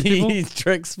 Is and it Trick people? he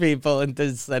tricks people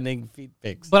into sending feet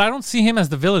pics. But I don't see him as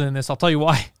the villain in this. I'll tell you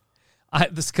why.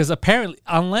 Because apparently,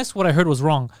 unless what I heard was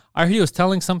wrong, I heard he was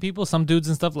telling some people, some dudes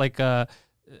and stuff, like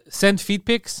send feet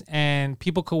pics and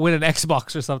people could win an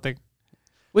Xbox or something.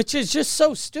 Which is just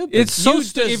so stupid. It's so You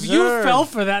stupid. If you deserve- fell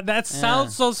for that, that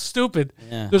sounds so stupid.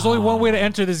 Yeah. There's only one way to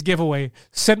enter this giveaway.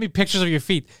 Send me pictures of your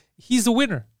feet. He's the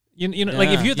winner. You know, like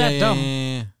if Yeah. you're that dumb.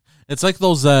 Yeah. It's like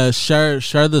those share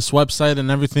this website and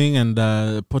everything, and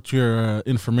put your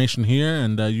information here,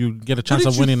 and you get a chance did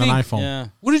of you winning an think? iPhone. Yeah.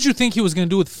 What did you think he was going to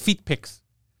do with feet pics?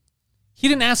 He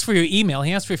didn't ask for your email.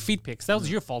 He asked for your feet pics. That was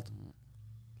your fault.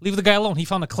 Leave the guy alone. He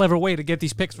found a clever way to get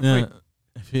these pics for Yeah. free.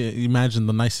 If you imagine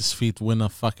the nicest feet win a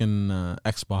fucking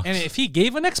Xbox. And if he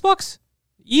gave an Xbox,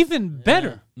 even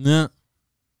better. Yeah.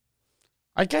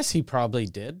 I guess he probably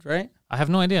did, right? I have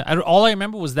no idea. All I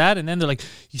remember was that, and then they're like,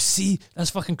 you see, that's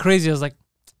fucking crazy. I was like,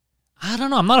 I don't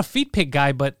know. I'm not a feet pic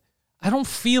guy, but I don't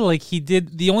feel like he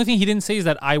did. The only thing he didn't say is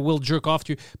that I will jerk off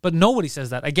to you. But nobody says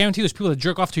that. I guarantee there's people that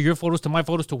jerk off to your photos, to my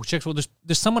photos, to chicks' photos.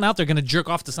 There's someone out there going to jerk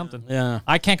off to something. Yeah.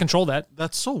 I can't control that.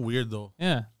 That's so weird, though.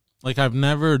 Yeah. Like, I've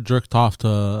never jerked off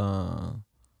to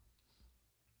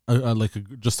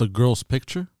just a girl's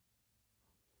picture.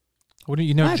 What do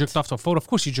you never What? jerked off to a photo? Of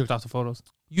course you jerked off to photos.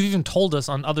 You even told us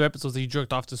on other episodes that you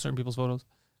jerked off to certain people's photos.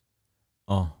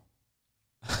 Oh.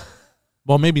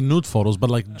 Well, maybe nude photos, but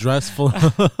like dress full.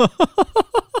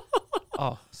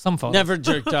 Oh, some photos. Never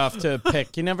jerked off to a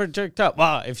pic. You never jerked off.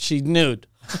 Wow, if she's nude.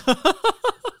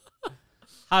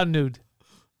 How nude?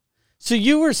 So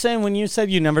you were saying when you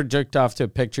said you never jerked off to a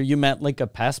picture, you meant like a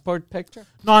passport picture?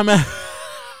 No, I meant.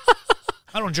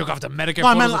 I don't jerk off to Medicare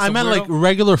No, photos. I meant like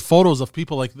regular photos of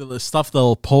people, like the stuff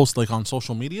they'll post like on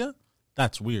social media.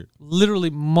 That's weird. literally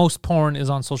most porn is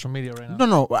on social media right now.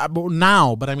 No, but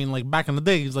now, but I mean, like back in the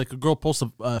days, like a girl posts a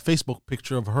Facebook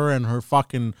picture of her and her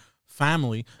fucking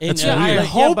family. That's Yeah, weird. I like,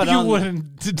 hope but you on-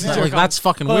 wouldn't jerk Like off. that's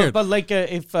fucking weird. But like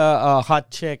if a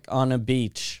hot chick on a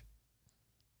beach,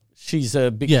 she's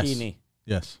a bikini.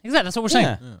 Yes. Exactly. That's what we're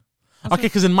saying. Yeah. Okay,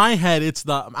 because in my head,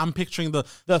 I'm picturing the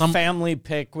Family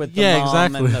pic with the Yeah,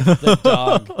 mom exactly. and the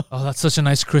dog. Oh, that's such a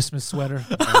nice Christmas sweater.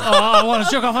 Oh, I want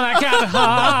to jerk off on that cat.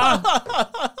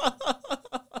 Ah.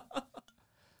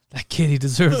 That kid, he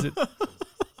deserves it.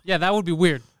 Yeah, that would be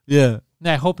weird. yeah,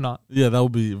 Nah, I hope not. that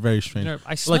would be very strange.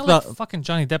 I smell Like like the- fucking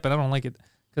Johnny Depp, and I don't like it.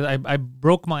 Because I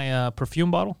broke my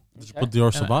perfume bottle. Did you put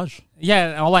Dior Sauvage? Yeah,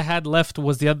 and all I had left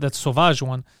was that Sauvage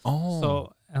one. Oh,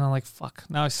 So, and I'm like, fuck.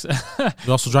 Now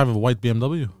you also drive a white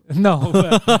BMW. no.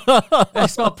 I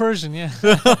smell Persian, yeah.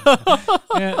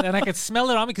 Yeah. And I could smell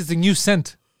it on me because it's a new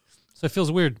scent. So it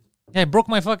feels weird. Yeah, I broke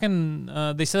my fucking.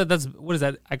 They said that's what is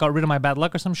that? I got rid of my bad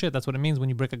luck or some shit. That's what it means when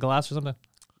you break a glass or something.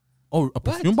 Oh, a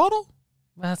perfume bottle?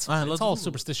 That's All right, it's let's all Google it.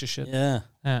 superstitious shit. Yeah.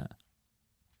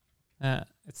 Yeah.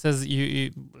 It says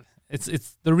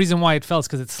it's the reason why it fell is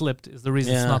because it slipped. Is the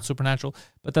reason it's Yeah. not supernatural.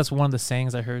 But that's one of the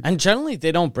sayings I heard. And generally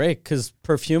they don't break because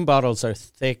perfume bottles are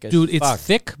thick as Dude, it's fuck.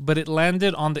 thick, but it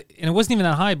landed on the, and it wasn't even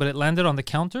that high, but it landed on the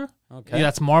counter. Okay. Yeah,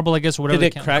 that's marble, I guess, or whatever. Did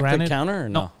it the crack granite. the counter or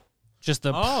no? Just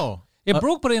the. Oh. It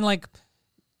broke, but in like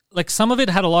some of it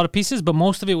had a lot of pieces, but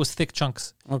most of it was thick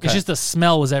chunks. Okay. It's just the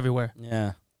smell was everywhere.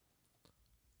 Yeah.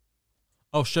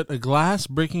 Oh, shit. A glass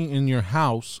breaking in your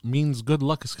house means good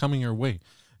luck is coming your way.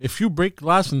 If you break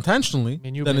glass intentionally,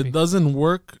 mean you, then baby. it doesn't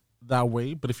work that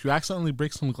way. But if you accidentally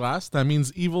break some glass, that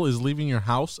means evil is leaving your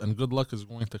house and good luck is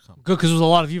going to come. Good, because there was a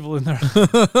lot of evil in there.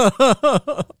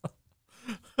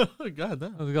 God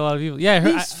damn. There was a lot of evil. Yeah, I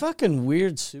heard. These fucking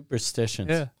weird superstitions.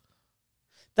 Yeah.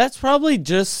 That's probably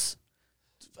just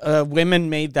women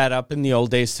made that up in the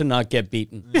old days to not get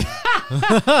beaten.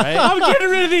 Right? I'm getting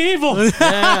rid of the evil.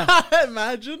 Yeah.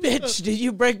 Imagine. Bitch, did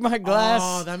you break my glass?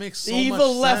 Oh, that makes so the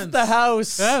evil much left sense. the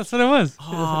house. Yeah, that's what it was.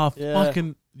 Oh, Yeah.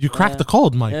 fucking. You cracked the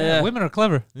code, Mike. Yeah. Yeah, Women are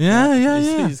clever.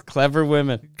 yeah. These clever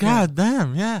women. God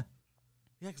damn, yeah.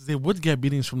 Yeah, because they would get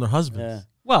beatings from their husbands. Yeah.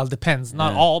 Well, it depends.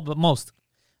 Not Yeah. all, but most.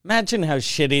 Imagine how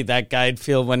shitty that guy'd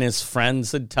feel when his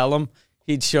friends would tell him.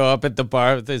 He'd show up at the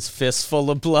bar with his fist full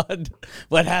of blood.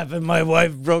 What happened? My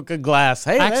wife broke a glass.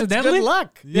 Hey, that's Accidentally? good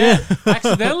luck. Yeah.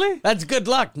 Accidentally? That's good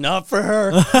luck. Not for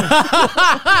her.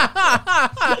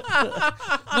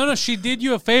 No, she did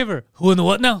you a favor. Who in the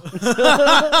what now?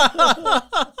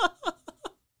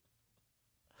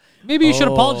 Maybe you should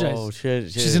apologize. Oh,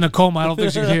 shit. She's in a coma. I don't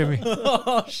think she can hear me.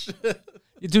 Oh, shit.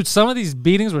 Dude, some of these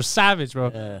beatings were savage,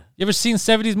 bro. Yeah. You ever seen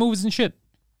 70s movies and shit?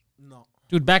 No.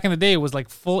 Dude, back in the day, it was like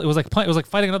full. It was like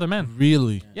fighting another man.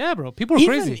 Really? Yeah, bro. People were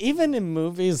crazy. Even in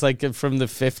movies like from the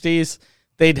 50s,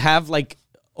 they'd have like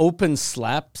open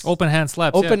slaps. Open hand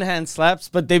slaps. Open hand slaps,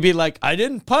 but they'd be like, I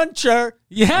didn't punch her.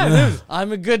 Yeah, dude.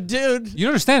 I'm a good dude. You don't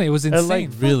understand. It was They're insane. like,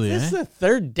 Really, This eh? is the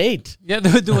third date. Yeah,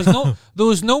 there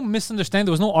was no misunderstanding.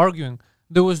 There was no arguing.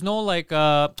 There was no like,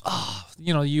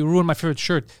 you ruined my favorite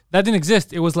shirt. That didn't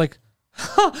exist. It was like,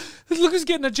 look who's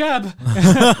getting a jab.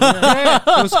 Yeah,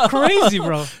 it was crazy,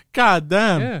 bro. God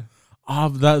damn. Yeah.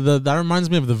 That reminds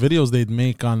me of the videos they'd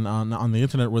make on the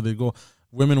internet where they go,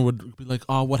 women would be like,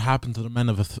 oh, what happened to the men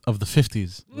of the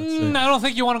 50s? Let's say. I don't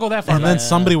think you want to go that far. And then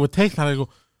somebody would take that and go,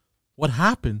 what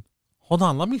happened? Hold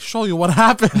on, let me show you what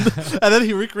happened. And then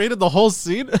he recreated the whole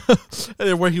scene and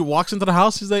then where he walks into the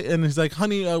house. He's like,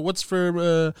 honey, what's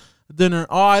for dinner?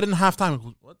 Oh, I didn't have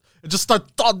time. What? And just start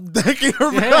decking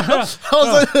her. Yeah. I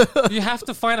was like, You have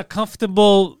to find a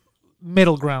comfortable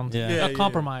middle ground. Yeah. Yeah, A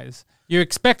compromise. You're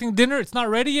expecting dinner. It's not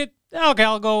ready yet. Okay,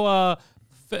 I'll go.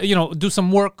 Do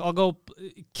some work. I'll go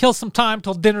kill some time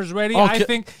till dinner's ready. I Okay.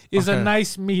 think is a Okay.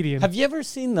 nice medium. Have you ever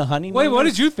seen The Honeymoon? Wait, what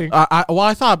did you think?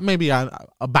 I thought maybe a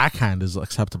backhand is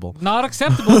acceptable. Not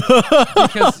acceptable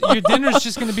because your dinner's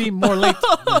just going to be more late,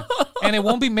 and it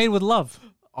won't be made with love.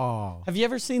 Oh. Have you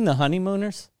ever seen The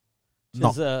Honeymooners? Which No.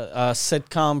 is a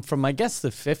sitcom from, I guess, the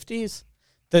 50s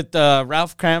that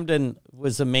Ralph Cramden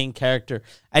was the main character.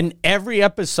 And every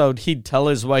episode, he'd tell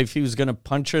his wife he was going to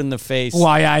punch her in the face.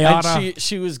 Why I oughta. And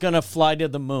she was going to fly to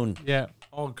the moon. Yeah.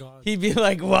 Oh, God. He'd be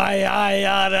like, why I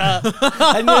oughta.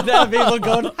 And you'd have people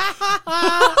going, ha, ha,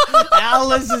 ha.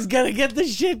 Alice is going to get the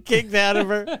shit kicked out of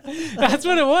her. That's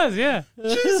what it was. Yeah.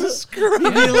 Jesus Christ.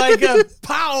 He'd be like a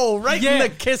pow right in the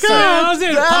kisser. That was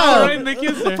it. Power right in the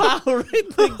kisser. Pow right in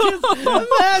the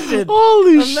kisser. Imagine.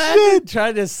 Holy Imagine shit.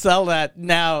 trying to sell that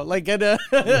now. Like,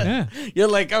 Yeah. you're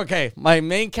like, okay, my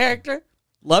main character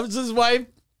loves his wife.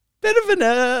 Bit of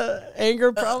an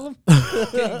anger problem.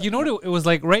 You know what it was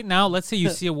like right now? Let's say you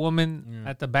see a woman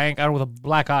at the bank, I don't know, with a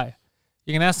black eye.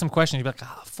 You can ask some questions. You'd be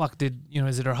like, fuck,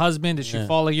 is it her husband? Did she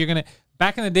fall? Like, you're going to,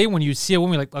 back in the day when you see a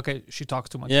woman, you're like, okay, she talks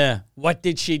too much. Yeah. What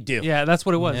did she do? Yeah, that's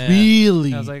what it was. Yeah.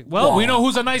 Really? I was like, well, we know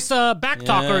who's a nice back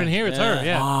talker in here. It's her.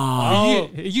 Yeah. Oh,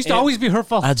 It used to always be her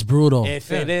fault. That's brutal.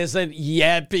 if it isn't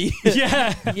yappy,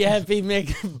 Yeah. yappy make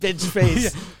bitch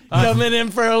face coming in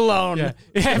for a loan. Yeah.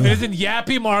 Yeah, if it isn't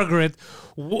Yappy Margaret,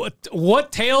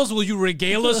 what tales will you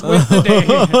regale us with today?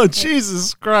 Oh,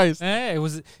 Jesus Christ. It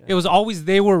was always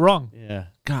they were wrong. Yeah.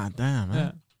 God damn, man.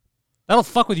 Yeah. That'll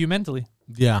fuck with you mentally.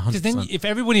 Yeah, 100%. Because then if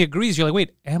everybody agrees, you're like,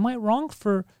 wait, am I wrong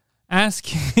for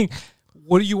asking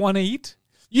what do you want to eat?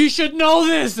 You should know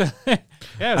this.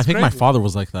 Yeah, I think my father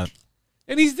was like that.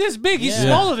 And he's this big. He's Yeah.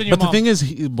 smaller than your But mom. the thing is,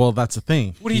 that's the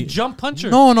thing. Would he jump punch her?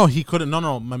 No, he couldn't.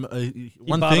 No. He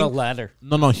One bought a thing. ladder.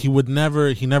 No, he would never.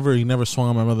 He never swung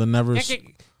on my mother. Never.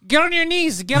 Give Get on your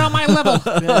knees. Get on my level.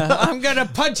 I'm gonna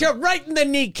punch you right in the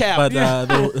kneecap. But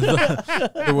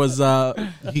there was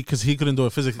because he couldn't do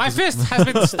it physically. My fist has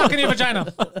been stuck in your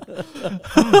vagina.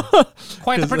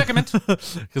 Quite the predicament.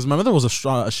 Because my mother was a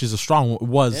strong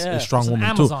woman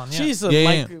Amazon, too. yeah. She's a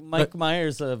Yeah, Mike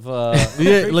Myers of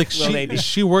Yeah, like lady.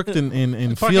 she worked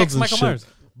in Fuck fields and Michael shit. Myers.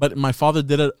 But my father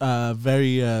did it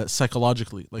very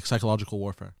psychologically, like psychological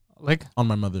warfare Like, on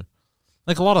my mother.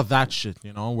 Like a lot of that shit,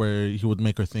 where he would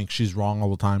make her think she's wrong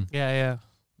all the time. yeah.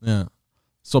 Yeah.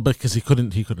 So because he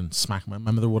couldn't smack my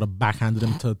mother would have backhanded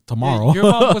him to tomorrow. Your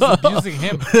mom was abusing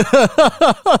him.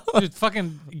 Just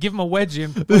fucking give him a wedgie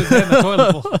and put his head in the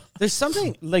toilet bowl. There's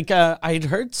something like I'd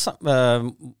heard some.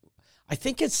 I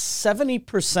think it's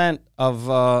 70% of,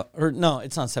 or no,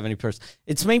 it's not 70%.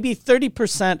 It's maybe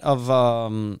 30%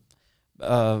 of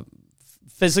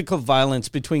physical violence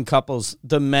between couples.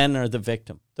 The men are the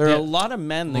victim. There are a lot of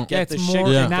men that get the it's shit more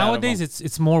kicked out of nowadays. them.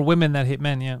 It's more women that hit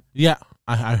men. Yeah, Yeah,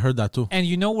 I heard that too. and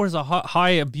you know where's a high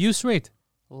abuse rate?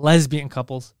 Lesbian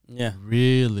couples, Yeah.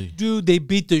 Really, dude. They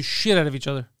beat the shit out of each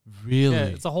other. really. Yeah,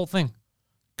 it's a whole thing.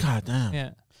 God damn. Yeah.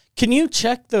 Can you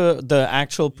check the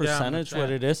actual I'm gonna percentage, what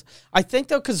check. it is? I think,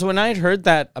 though, because when I had heard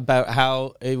that about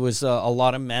how it was a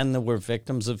lot of men that were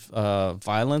victims of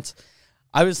violence,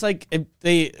 I was like,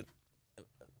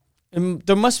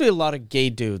 there must be a lot of gay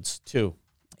dudes, too.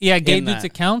 Yeah, gay in dudes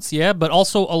that. accounts, yeah, but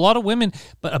also a lot of women,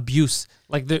 but abuse.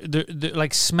 Like they're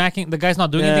like smacking, the guy's not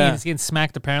doing anything Yeah. and he's getting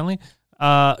smacked apparently.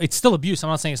 It's still abuse. I'm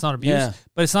not saying it's not abuse, Yeah.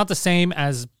 but it's not the same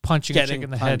as punching a chick Getting in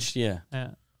the punched, head. yeah. Yeah.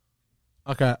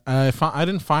 Okay, I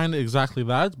didn't find exactly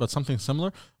that, but something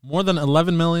similar. More than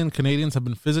 11 million Canadians have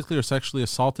been physically or sexually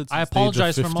assaulted since I the age of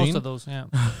apologize for 15. most of those, yeah.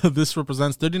 This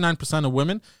represents 39% of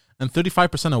women and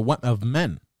 35% of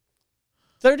men.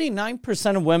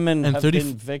 39% of women And have 30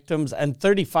 been victims and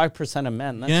 35% of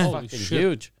men. That's Yeah. Holy fucking shit.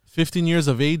 huge. 15 years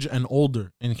of age and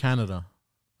older in Canada.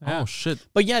 Yeah. Oh, shit.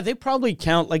 But yeah, they probably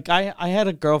count. Like I had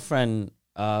a girlfriend,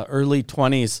 early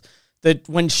 20s, that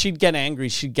when she'd get angry,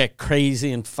 she'd get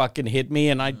crazy and fucking hit me,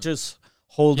 and I'd just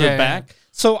hold Yeah, her yeah. back.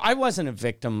 So I wasn't a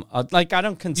victim. Like I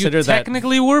don't You consider that.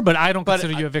 technically were, but I don't But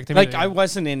consider you a victim. Like either. I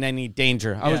wasn't in any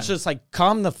danger. I Yeah. was just like,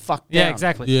 calm the fuck down. Yeah,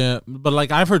 exactly. Yeah, but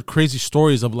like I've heard crazy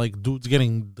stories of like dudes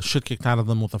getting the shit kicked out of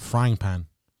them with a frying pan.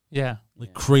 Yeah.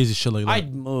 Like crazy shit like that.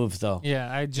 I'd move though.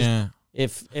 Yeah. I just yeah.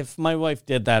 If my wife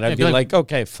did that, I'd Yeah, be be like,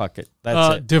 okay, fuck it.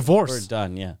 That's it. divorce. We're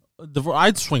done. Yeah.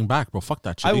 I'd swing back, bro. Fuck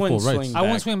that shit. I Equal wouldn't rights. swing I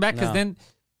won't back. swing back because No. then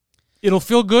it'll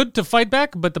feel good to fight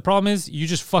back, but the problem is you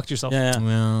just fucked yourself. Yeah.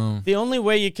 Yeah. The only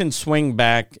way you can swing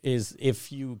back is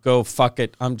if you go, fuck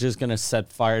it, I'm just gonna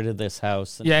set fire to this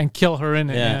house. And Yeah, and kill her in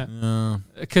it. Yeah. Yeah, Yeah.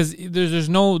 because there's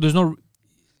no.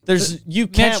 you I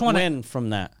can't just wanna- win from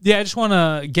that. Yeah, I just want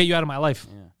to get you out of my life.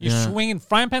 You're Yeah. swinging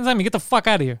frying pans at me. Get the fuck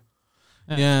out of here.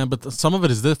 Yeah, but some of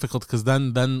it is difficult because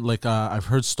then like I've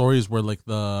heard stories where like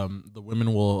the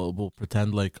women will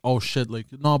pretend like, oh shit, like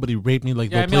nobody raped me,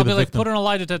 like Yeah, I they'll mean, I'll play be the like, victim. put her on a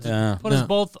lie detector. Yeah. Put us Yeah.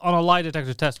 both on a lie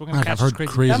detector test. We're gonna Like, catch I've this heard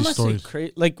crazy. crazy That must stories. be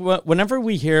crazy. Like whenever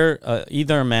we hear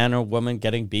either a man or woman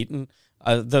getting beaten,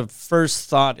 the first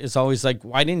thought is always like,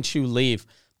 why didn't you leave?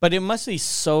 But it must be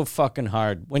so fucking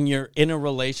hard when you're in a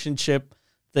relationship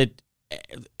that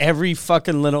every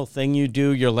fucking little thing you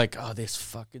do, you're like, oh, this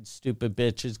fucking stupid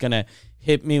bitch is gonna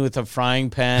hit me with a frying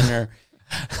pan or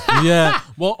Yeah.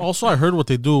 Well, also I heard what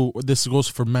they do. This goes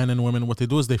for men and women. What they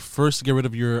do is they first get rid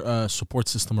of your support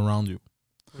system around you.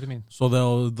 What do you mean? So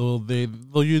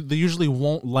they usually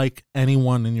won't like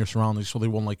anyone in your surroundings. So they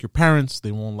won't like your parents.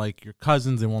 They won't like your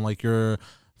cousins. They won't like your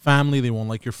family. They won't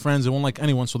like your friends. They won't like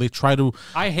anyone. So they try to.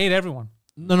 I hate everyone.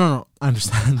 No. I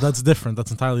understand. That's different.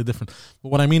 That's entirely different. But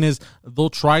what I mean is they'll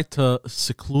try to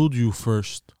seclude you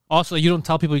first. Also, you don't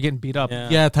tell people you're getting beat up.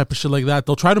 Yeah, type of shit like that.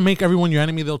 They'll try to make everyone your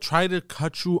enemy. They'll try to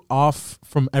cut you off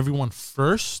from everyone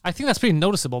first. I think that's pretty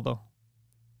noticeable, though.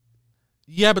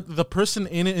 Yeah, but the person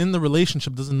in the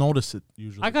relationship doesn't notice it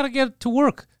usually. I gotta get to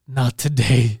work. Not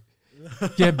today.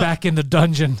 Get back in the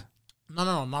dungeon.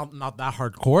 No, not that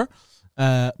hardcore.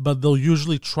 But they'll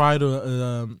usually try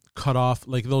to cut off.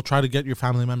 Like they'll try to get your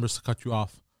family members to cut you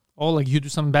off. Oh, like you do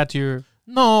something bad to your.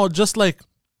 No, just like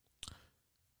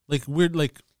weird,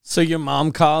 like. so your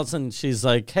mom calls and she's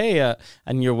like, hey,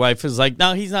 and your wife is like,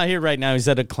 no, he's not here right now. He's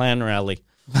at a clan rally.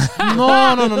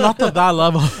 No, not to that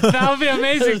level. That would be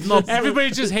amazing.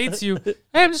 Everybody just hates you. Hey,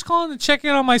 I'm just calling to check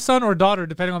in on my son or daughter,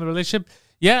 depending on the relationship.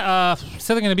 Yeah,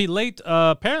 said they're gonna be late.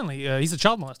 Apparently, he's a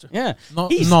child molester. Yeah. No,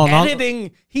 He's no, not-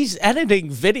 editing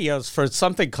videos for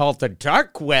something called the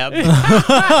dark web.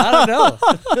 I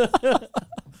don't know.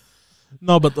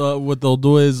 No, but what they'll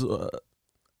do is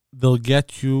they'll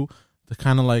get you to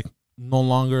kind of like no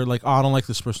longer like, oh, I don't like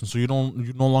this person, so you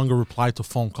no longer reply to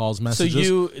phone calls, So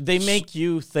messages. they make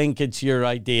you think it's your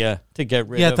idea to get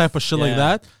rid of. type of shit like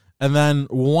that. And then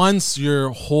once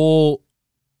your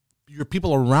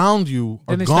people around you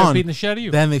are Then they start gone, beating the shit out of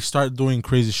you. then they start doing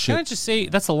crazy Can I shit. just say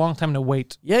that's a long time to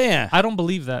wait? Yeah. I don't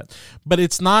believe that. But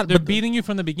it's not. They're But beating you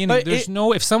from the beginning. But There's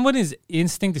if someone's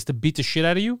instinct is to beat the shit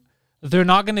out of you, they're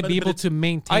not going to be able to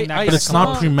maintain that. I kind of it's not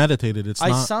control. premeditated. It's I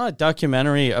not. saw a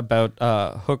documentary about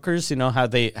hookers. You know how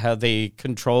they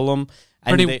control them.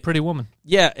 And Pretty woman.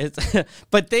 Yeah, it's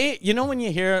but when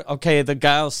you hear, okay, the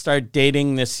guy will start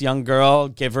dating this young girl,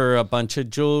 give her a bunch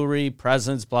of jewelry,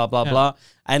 presents, blah blah blah,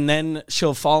 and then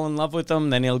she'll fall in love with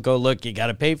him. Then he'll go, look, you got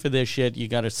to pay for this shit. You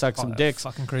got to suck some dicks.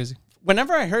 Fucking crazy.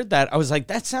 Whenever I heard that, I was like,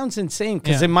 that sounds insane.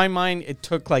 Because Yeah. in my mind, it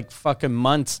took like fucking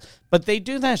months. But they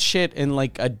do that shit in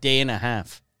like a day and a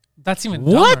half. That's even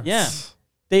What? dumber. Yeah.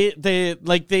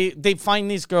 They find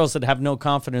these girls that have no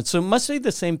confidence. So it must be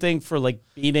the same thing for like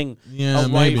beating Yeah, a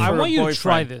wife maybe. or I a want you to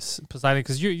try boyfriend. this, Poseidon,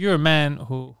 because you're a man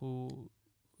who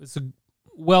is a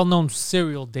well-known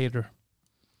serial dater.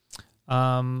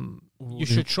 You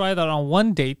should try that on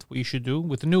one date. What you should do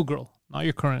with a new girl, not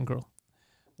your current girl.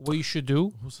 What you should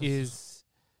do is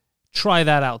try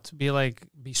that out.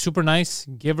 Be super nice,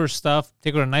 give her stuff,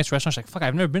 take her to a nice restaurant. She's like, fuck,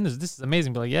 I've never been to this. This is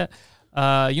amazing. Be like,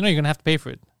 yeah, you're gonna have to pay for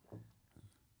it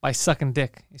by sucking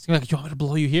dick. He's gonna be like, you want me to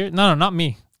blow you here? No, not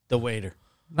me. The waiter.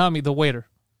 Not me, the waiter.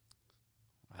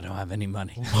 I don't have any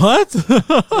money. What?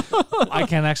 I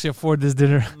can't actually afford this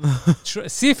dinner.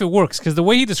 See if it works, because the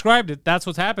way he described it, that's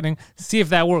what's happening. See if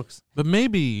that works. But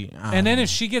maybe. And then if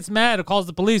she gets mad or calls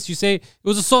the police, you say it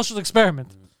was a social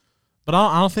experiment. But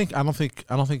I don't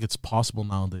think it's possible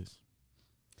nowadays.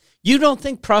 You don't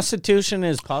think prostitution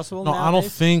is possible No, nowadays? I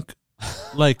don't think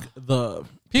like the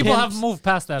People Pimps. have moved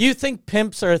past that. You think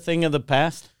pimps are a thing of the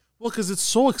past? well, because it's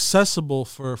so accessible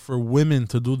for women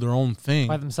to do their own thing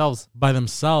by themselves. by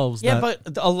themselves. Yeah, that,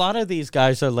 but a lot of these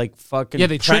guys are like fucking Yeah,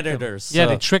 they trick them. predators. Yeah, so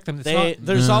they trick them. It's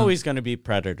There's Yeah. always going to be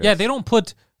predators. yeah, they don't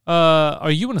put, are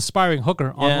you an aspiring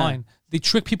hooker online? They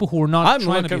trick people who are not I'm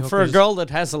trying to be looking hookers. for a girl that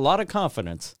has a lot of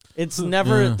confidence. It's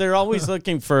never. Yeah. They're always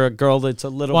looking for a girl that's a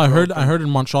little. well, I broken. heard in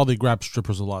Montreal they grab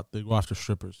strippers a lot. They go after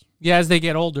strippers. Yeah, as they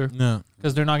get older, Yeah,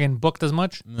 because they're not getting booked as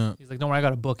much. yeah, He's like, don't worry, I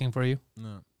got a booking for you.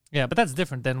 yeah. Yeah, but that's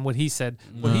different than what he said.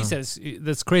 What he Yeah. says,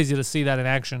 that's crazy to see that in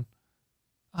action.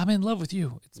 I'm in love with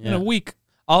you. It's been Yeah. a week.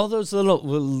 All those little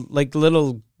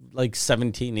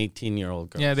 17, 18-year-old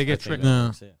girls. Yeah, they get I think tricked. that Yeah.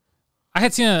 works, yeah. I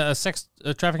had seen a sex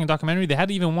trafficking documentary. They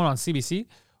had even one on CBC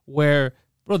where,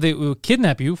 bro, they will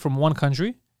kidnap you from one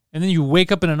country and then you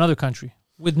wake up in another country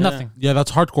with nothing. Yeah,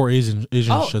 that's hardcore Asian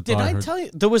Oh, shit. did though, I heard. tell you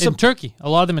there was In Turkey, a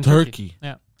lot of them in Turkey. Turkey.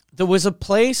 Yeah, There was a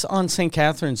place on St.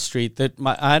 Catherine Street that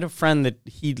I had a friend that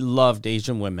he loved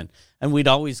Asian women, and we'd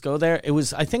always go there.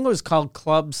 I think it was called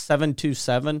Club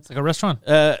 727. it's like a restaurant.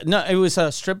 No, it was a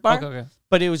strip bar, Okay.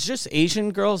 but it was just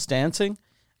Asian girls dancing,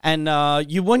 and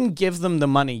you wouldn't give them the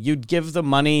money. You'd give the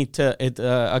money to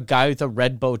a guy with a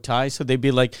red bow tie. So they'd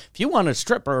be like, if you want a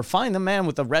stripper, find the man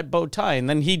with a red bow tie. And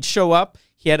then he'd show up.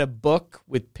 He had a book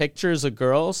with pictures of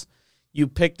girls. You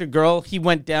picked a girl. He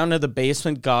went down to the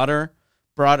basement, got her,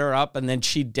 brought her up, and then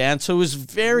she danced. So it was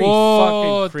very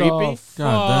Whoa, fucking creepy.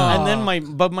 God damn. And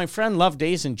then my friend loved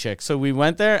Asian chicks, so we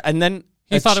went there, and then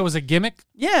He thought it was a gimmick.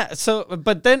 yeah. So,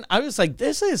 but then I was like,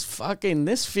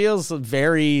 this feels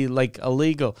very like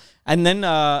illegal. And then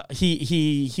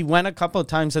he went a couple of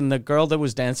times, and the girl that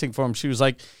was dancing for him, she was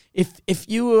like, if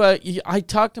you I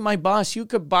talked to my boss, you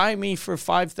could buy me for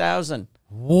 5,000.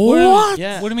 What?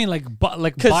 Yeah. What do you mean, like buy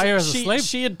her as a she, slave?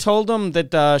 She had told him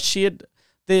that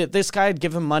this guy had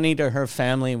given money to her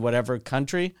family in whatever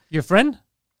country. Your friend?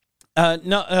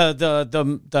 No,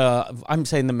 the I'm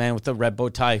saying the man with the red bow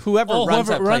tie. Whoever runs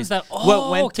whoever that runs place. that.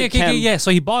 Oh, went okay, to yeah.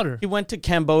 So he bought her. He went to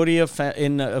Cambodia.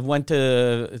 Went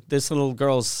to this little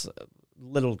girl's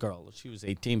She was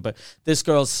 18, but this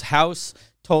girl's house.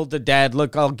 Told the dad,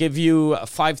 "Look, I'll give you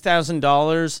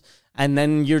 $5,000, and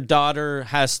then your daughter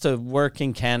has to work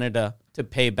in Canada to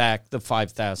pay back the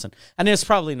 5,000." And it's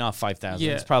probably not 5,000.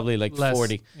 Yeah, It's probably like less.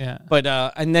 40. Yeah. But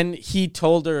and then he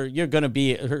told her, "You're gonna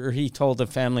be." He told the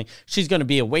family she's gonna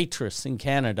be a waitress in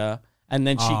Canada. And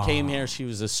then she came here. She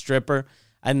was a stripper.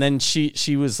 And then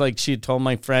she was like, she had told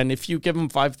my friend, if you give him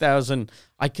 5,000,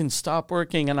 I can stop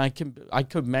working and I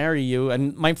could marry you.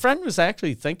 And my friend was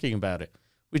actually thinking about it,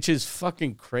 which is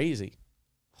fucking crazy.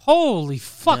 Holy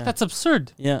fuck, Yeah. that's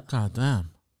absurd. Yeah, God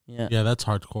damn. yeah. Yeah, that's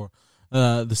hardcore.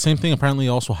 The same thing apparently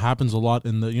also happens a lot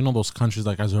in those countries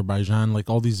like Azerbaijan, like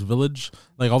all these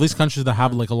countries that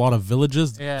have like a lot of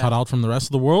villages Yeah. cut out from the rest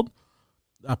of the world.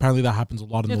 apparently that happens a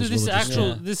lot in Yeah, those dude,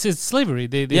 villages. this is slavery.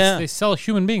 They Yeah. sell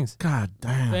human beings. God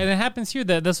damn. And it happens here.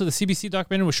 That's what the CBC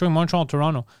documentary was showing Montreal and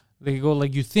Toronto. They go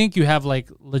like, you think you have like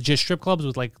legit strip clubs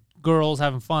with like girls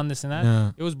having fun, this and that.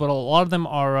 Yeah. But a lot of them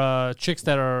are chicks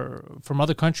that are from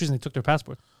other countries and they took their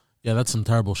passport. Yeah, that's some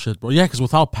terrible shit, bro. Yeah, because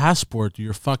without passport,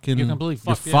 you're fucking... You're completely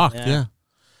fucked, You're yeah. fucked, yeah.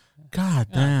 God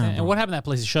damn. And bro. what happened to that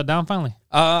place? It shut down finally.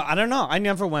 I don't know. I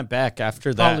never went back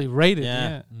after that. Probably raided. Yeah.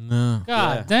 Yeah. No.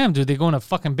 God Yeah. damn, dude. They go in a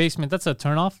fucking basement. That's a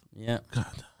turnoff. Yeah.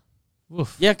 God.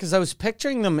 Oof. Yeah, because I was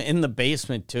picturing them in the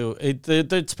basement too.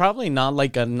 It's probably not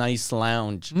like a nice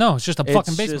lounge. No, it's just a fucking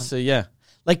It's basement. just yeah.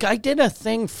 Like I did a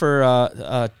thing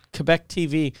for Quebec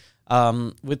TV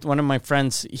with one of my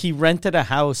friends. He rented a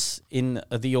house in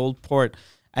the old port,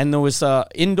 and there was a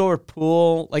indoor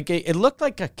pool. Like it looked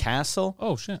like a castle.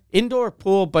 Oh, shit. Indoor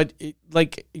pool, but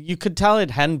like you could tell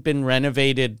it hadn't been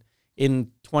renovated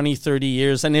in 20, 30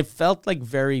 years, and it felt like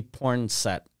very porn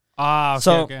set. Ah, okay,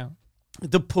 So- okay.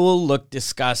 The pool looked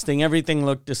disgusting. Everything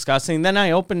looked disgusting. Then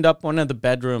I opened up one of the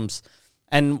bedrooms,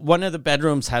 and one of the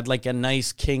bedrooms had like a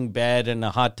nice king bed and a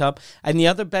hot tub, and the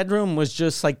other bedroom was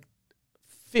just like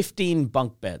 15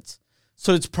 bunk beds.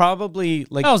 So it's probably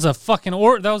like That was a fucking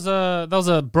that was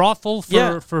a brothel for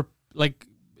Yeah. for like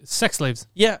sex slaves.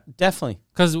 yeah, definitely.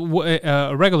 Because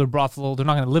a regular brothel, they're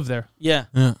not going to live there. Yeah,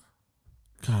 Yeah.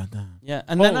 God damn. yeah.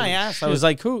 And then I Holy asked, I shit. was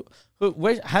like,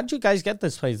 how'd you guys get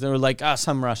this place? They were like,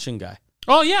 some Russian guy.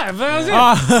 Oh yeah, that was it.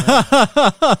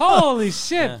 Ah. Holy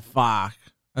shit, Fuck.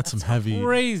 That's some heavy.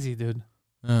 crazy, dude.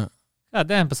 Yeah. God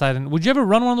damn, Poseidon. Would you ever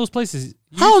run one of those places?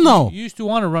 Hell no. You used to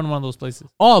want to run one of those places.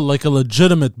 Oh, like a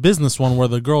legitimate business one where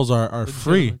the girls are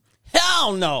free.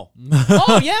 Hell no.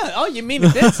 Oh, yeah. Oh, you mean a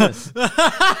business.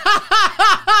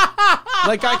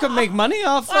 Like I could make money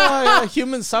off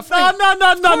human suffering. No,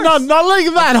 not like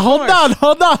that.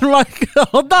 Hold on, Mike.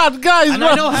 Hold on, guys. And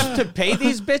I don't have to pay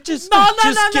these bitches.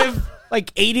 Just give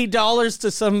like $80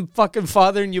 to some fucking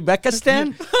father in Uzbekistan.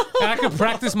 And I could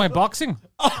practice my boxing.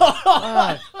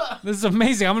 God, this is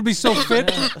amazing. I'm gonna be so fit.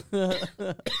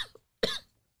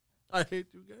 I hate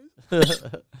you guys.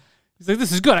 He's like,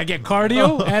 this is good. I get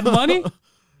cardio and money.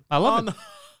 I love it.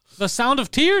 The sound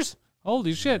of tears.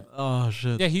 Holy shit. Oh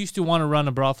shit. Yeah, he used to want to run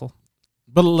a brothel.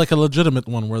 But like a legitimate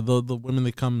one where the women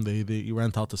they come you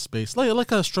rent out the space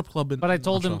like a strip club. But I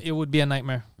told him it would be a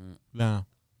nightmare. Yeah.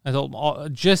 I told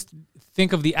him, just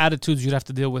think of the attitudes you'd have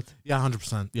to deal with. Yeah,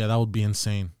 100%. Yeah, that would be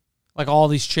insane. Like all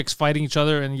these chicks fighting each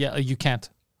other, and yeah, you can't.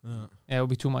 Yeah. Yeah, it would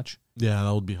be too much. Yeah,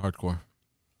 that would be hardcore.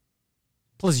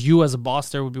 Plus, you as a boss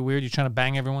there would be weird. You're trying to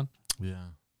bang everyone. Yeah.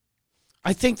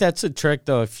 I think that's a trick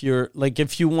though. If you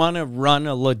want to run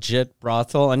a legit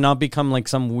brothel and not become like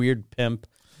some weird pimp.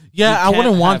 Yeah, you I can't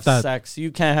wouldn't want have that. Sex.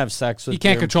 You can't have sex with He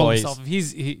can't your control employees.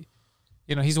 himself.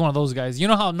 If he's one of those guys. You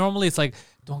know how normally it's like,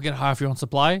 don't get high off your own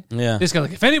supply? Yeah. This guy's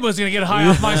like, if anybody's going to get high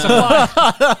off my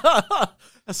supply,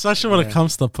 Especially when it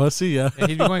comes to pussy, yeah. he'd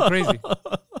be going crazy.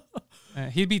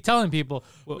 He'd be telling people,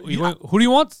 who do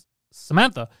you want?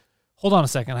 Samantha. Hold on a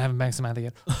second. I haven't banged Samantha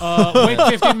yet. Wait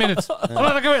 15 minutes.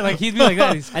 Like, he'd be like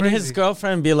that. He's crazy. And his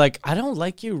girlfriend would be like, I don't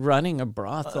like you running a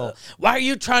brothel. Why are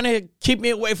you trying to keep me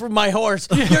away from my horse?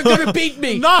 You're going to beat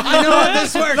me. I know how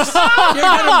this works. You're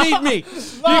going to beat me.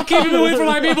 You're keeping me away from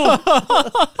my people.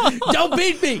 Don't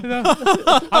beat me.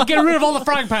 I'm getting rid of all the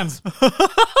frying pans.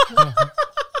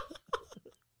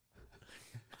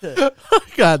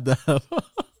 God damn.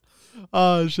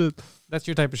 Oh shit. That's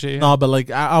your type of shit. Yeah? No, but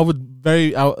like I would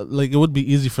like it would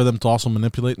be easy for them to also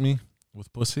manipulate me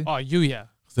with pussy. Oh, yeah.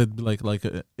 They'd be like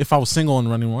if I was single and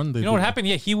running one, You know what happened?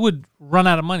 Yeah, he would run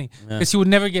out of money because he would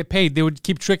never get paid. They would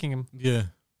keep tricking him. Yeah.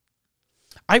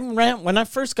 When I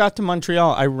first got to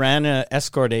Montreal, I ran an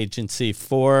escort agency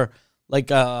for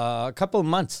like a couple of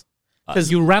months.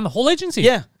 You ran the whole agency?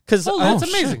 Yeah. Because that's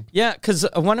amazing. Yeah, because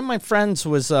one of my friends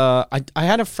was I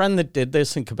had a friend that did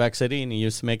this in Quebec City, and he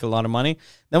used to make a lot of money.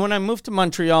 Then when I moved to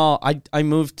Montreal, I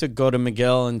moved to go to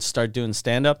McGill and start doing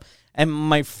stand up. And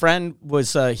my friend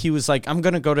was he was like, I'm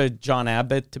gonna go to John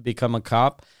Abbott to become a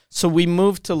cop. So we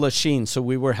moved to Lachine. So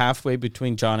we were halfway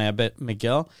between John Abbott and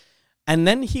McGill. And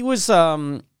then he was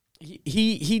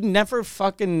he never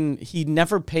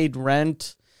paid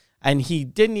rent. And he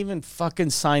didn't even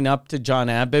fucking sign up to John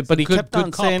Abbott, but he kept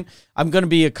on saying, I'm going to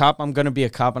be a cop, I'm going to be a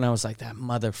cop. And I was like, that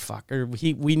motherfucker,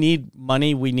 we need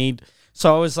money,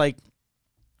 So I was like,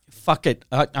 fuck it,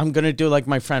 I'm going to do like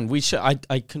my friend.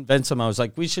 I convinced him, I was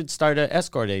like, we should start an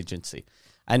escort agency.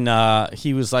 And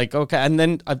he was like, okay. And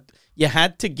then you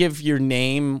had to give your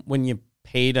name when you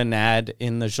paid an ad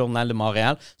in the Journal de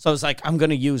Montréal. So I was like, I'm going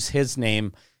to use his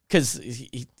name, because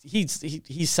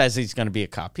he says he's going to be a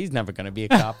cop. He's never going to be a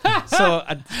cop.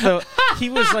 so he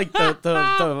was like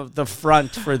the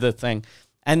front for the thing.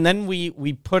 And then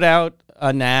we put out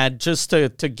an ad just to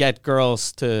get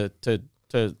girls to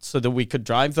so that we could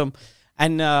drive them.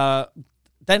 And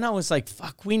then I was like,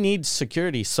 fuck, we need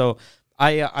security. So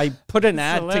I put an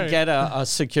ad to get a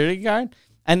security guard.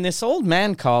 And this old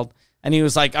man called. And he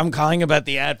was like, I'm calling about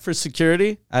the ad for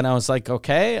security. And I was like,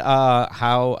 okay,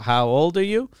 how old are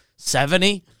you?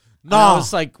 70? No. And I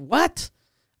was like, what?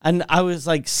 And I was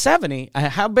like, 70?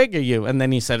 How big are you? And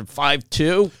then he said,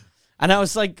 5'2". And I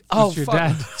was like, oh, fuck.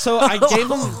 Dad. So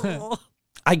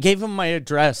I gave him my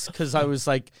address because I was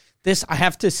like, I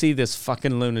have to see this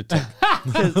fucking lunatic.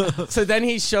 So then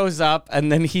he shows up,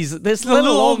 and then he's this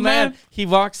little old man. He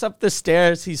walks up the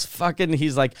stairs. He's like,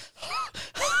 he's like,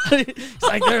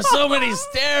 there's so many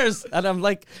stairs. And I'm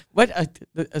like, what?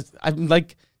 I'm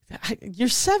like, you're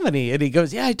 70. And he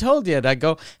goes, yeah, I told you. And I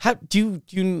go, do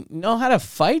you know how to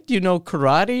fight? Do you know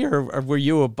karate, or were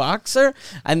you a boxer?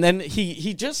 And then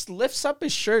he just lifts up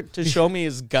his shirt to show me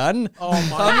his gun. Oh my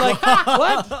God. I'm like,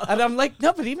 what? And I'm like,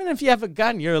 no, but even if you have a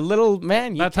gun, you're a little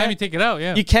man. By the time you take it out,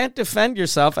 yeah. You can't defend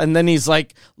yourself. And then he's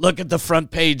like, look at the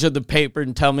front page of the paper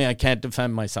and tell me I can't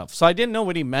defend myself. So I didn't know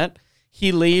what he meant.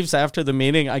 He leaves after the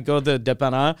meeting. I go to the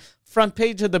dépanneur. Front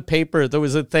page of the paper, there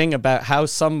was a thing about how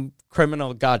some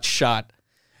criminal got shot.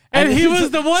 And he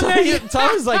was the one so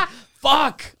I was like,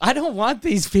 fuck, I don't want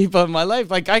these people in my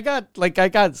life. I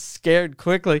got scared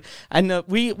quickly. And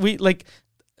we like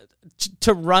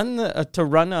to run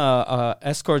a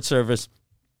escort service.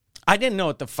 I didn't know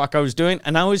what the fuck I was doing,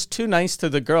 and I was too nice to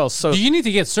the girls. So do you need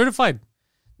to get certified?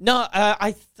 No,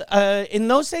 in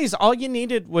those days, all you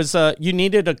needed was you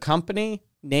needed a company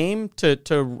name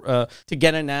to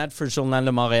get an ad for Journal de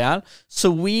Montréal.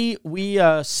 So we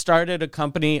started a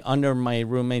company under my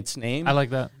roommate's name. I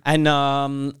like that. And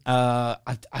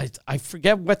I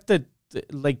forget what the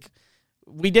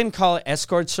we didn't call it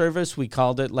escort service. We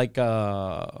called it like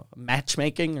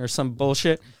matchmaking or some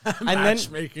bullshit. And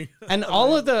matchmaking. And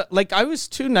all of the I was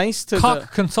too nice to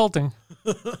consulting.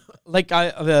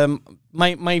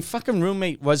 My fucking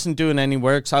roommate wasn't doing any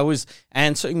work, so I was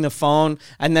answering the phone,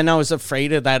 and then I was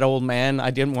afraid of that old man.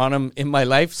 I didn't want him in my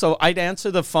life, so I'd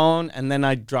answer the phone, and then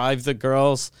I'd drive the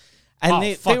girls. And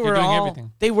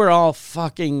they were all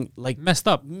fucking messed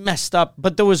up.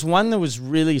 But there was one that was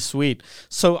really sweet.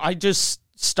 So I just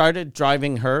started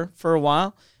driving her for a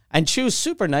while, and she was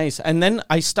super nice. And then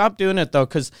I stopped doing it though,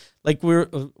 because we were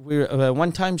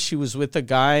one time she was with a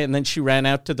guy, and then she ran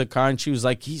out to the car, and she was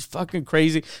like, he's fucking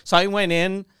crazy. So I went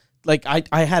in.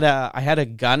 I had a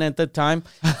gun at the time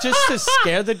just to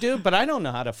scare the dude, but I don't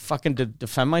know how to fucking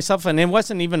defend myself. And it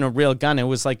wasn't even a real gun. It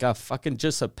was like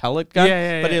just a pellet gun.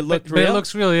 But it looked real. But it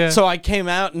looks real, yeah. So I came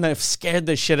out and I scared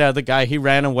the shit out of the guy. He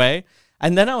ran away.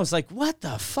 And then I was like, what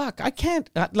the fuck? I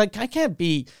can't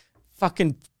be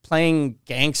fucking playing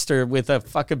gangster with a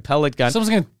fucking pellet gun.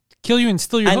 Someone's going to kill you and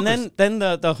steal your hookers. And then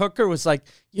the hooker was like,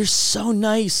 you're so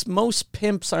nice. Most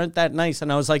pimps aren't that nice.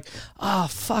 And I was like, oh,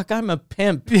 fuck, I'm a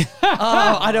pimp.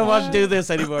 I don't want to do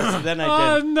this anymore. So then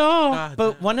I did. Oh, no.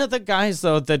 But one of the guys,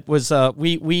 though, that was,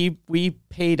 we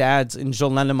paid ads in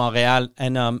Journal de Montréal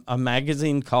and a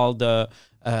magazine called, what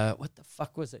the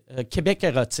fuck was it? Québec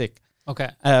Érotique.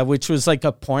 Okay. Which was like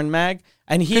a porn mag.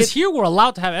 And because here we're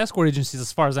allowed to have escort agencies,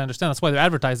 as far as I understand. That's why they're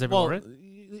advertised everywhere, right?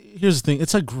 Here's the thing.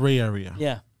 It's a gray area.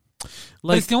 Yeah.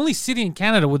 But it's the only city in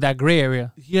Canada with that gray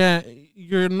area. Yeah,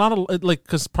 you're not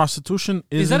because prostitution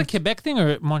is that a Quebec thing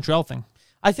or a Montreal thing?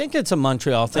 I think it's a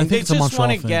Montreal thing. They just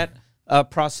want to get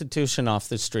prostitution off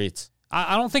the streets.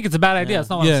 I don't think it's a bad idea. That's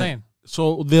not what I'm saying.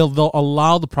 So they'll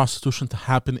allow the prostitution to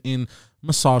happen in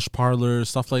massage parlors,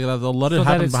 stuff like that. They'll let it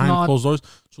happen behind closed doors,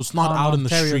 so it's not out in the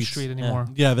street anymore.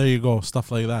 Yeah, there you go,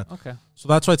 stuff like that. Okay. So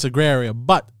that's why it's a gray area.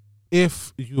 But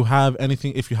if you have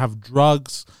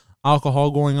drugs, alcohol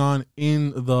going on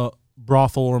in the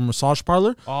brothel or massage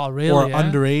parlor, or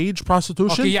underage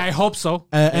prostitution. Okay, yeah, I hope so.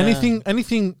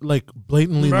 Anything like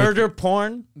blatantly murder,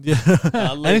 porn. Yeah,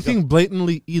 anything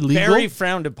blatantly illegal, very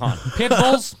frowned upon. Pit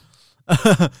bulls.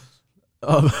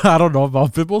 I don't know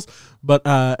about pit bulls, but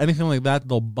anything like that,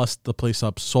 they'll bust the place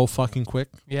up so fucking quick.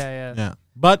 Yeah.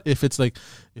 But if it's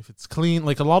clean,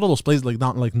 like a lot of those places, like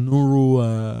not like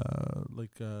Nuru,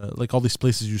 like all these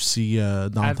places you see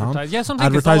downtown. Yeah,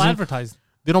 sometimes it's all advertised.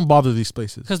 They don't bother these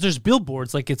places because there's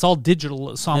billboards. Like it's all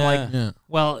digital. So I'm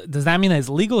well, does that mean that it's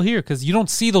legal here? Because you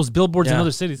don't see those billboards in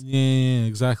other cities. Yeah,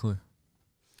 exactly.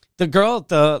 The girl,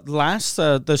 the last,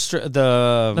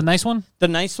 the nice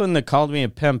one, that called me a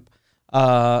pimp.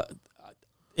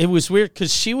 It was weird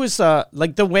because she was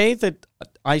like the way that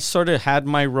I sort of had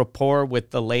my rapport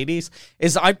with the ladies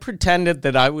is I pretended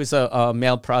that I was a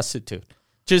male prostitute.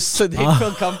 Just so they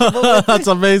feel comfortable with That's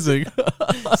amazing. me.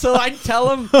 So I'd tell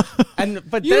them,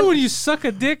 but You then know when you suck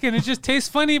a dick and it just tastes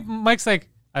funny? Mike's like,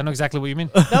 I know exactly what you mean.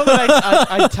 no, but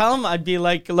I'd tell them, I'd be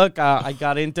like, look, I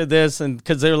got into this, and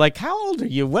because they're like, how old are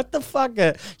you? What the fuck?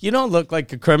 You don't look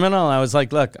like a criminal. I was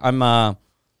like, look, I'm a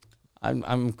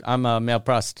male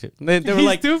prostitute. They were He's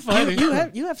like, too funny.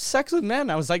 You have sex with men?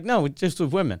 I was like, no, just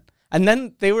with women. And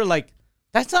then they were like,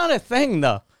 that's not a thing,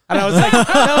 though. And I was like,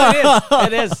 no,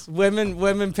 it is.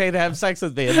 Women pay to have sex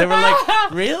with me. And they were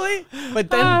like, really? But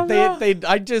then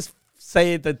I just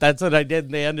say that that's what I did,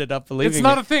 and they ended up believing It's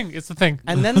not it. a thing. It's a thing.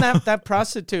 And then that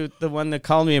prostitute, the one that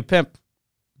called me a pimp,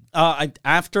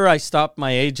 after I stopped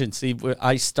my agency,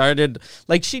 I started,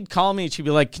 like, she'd call me and she'd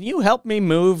be like, can you help me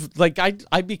move? Like,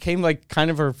 I became like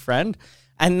kind of her friend.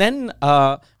 And then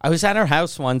I was at her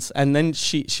house once, and then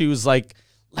she was like,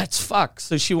 let's fuck.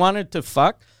 So she wanted to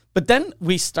fuck. But then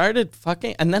we started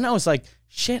fucking, and then I was like,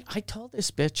 shit, I told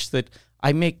this bitch that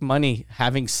I make money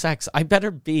having sex. I better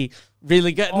be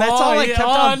really good. And that's all I kept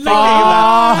on thinking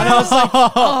about. And I was like,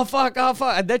 oh, fuck.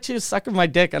 And then she was sucking my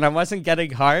dick, and I wasn't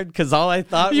getting hard because all I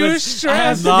thought You're was,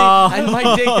 stressed. and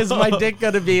my dick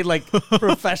going to be like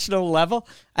professional level?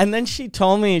 And then she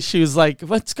told me, she was like,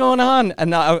 what's going on?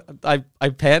 And I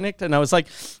panicked, and I was like,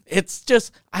 it's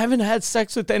just, I haven't had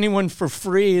sex with anyone for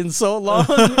free in so long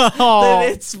that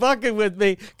it's fucking with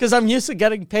me because I'm used to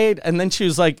getting paid. And then she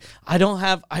was like,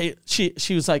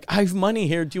 she was like, I have money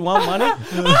here. Do you want money?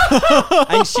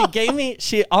 And she gave me,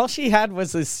 all she had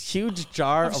was this huge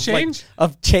jar of change?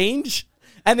 change.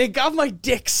 And it got my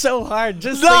dick so hard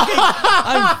just thinking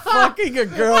I'm fucking a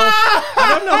girl.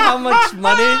 I don't know how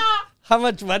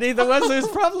much money there was. It was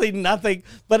probably nothing,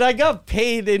 but I got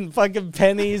paid in fucking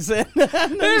pennies. This is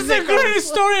the greatest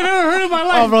story I've ever heard in my Oh,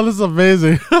 life. bro, this is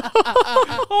amazing.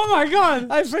 Oh my God.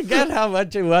 I forget how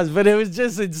much it was, but it was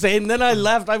just insane. Then I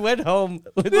left. I went home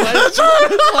with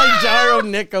my jar of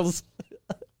nickels.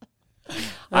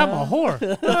 I'm a whore.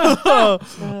 Oh,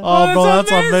 bro,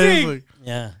 that's amazing. amazing.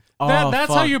 Yeah.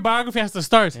 That's how your biography has to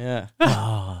start. Yeah.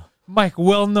 Mike,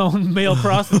 well-known male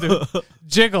prostitute,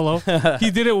 gigolo. He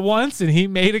did it once and he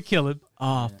made a killing.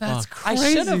 Oh, That's fuck. I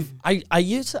crazy. should have. I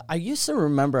used to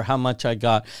remember how much I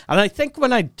got, and I think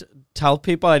when I tell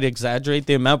people, I'd exaggerate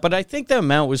the amount, but I think the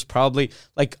amount was probably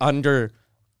like under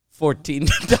 $14.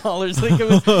 Like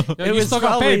it was still got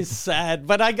probably paid. sad,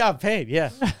 but I got paid. Yeah.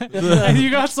 And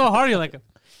you got so hard, you're like,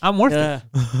 I'm worth Yeah.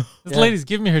 it. This lady's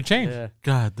giving me her change. Yeah.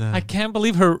 God damn. I can't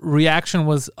believe her reaction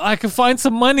was, I can find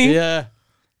some money. Yeah.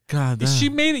 God damn.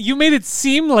 You made it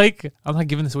seem like, I'm not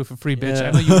giving this away for free, bitch. Yeah.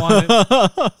 I know you want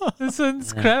it. It's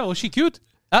incredible. Was she cute?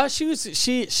 She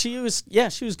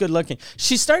was good looking.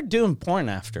 She started doing porn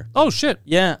after. Oh, shit.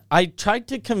 Yeah, I tried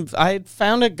to. I had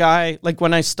found a guy. Like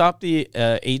when I stopped the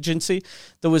agency,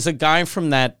 there was a guy from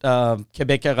that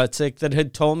Quebec Erotique that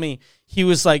had told me, he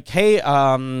was like, "Hey,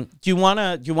 do you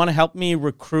wanna help me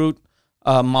recruit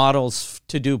models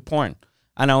to do porn?"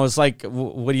 And I was like,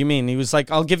 "What do you mean?" He was like,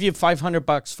 "I'll give you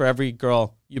 $500 for every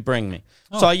girl you bring me."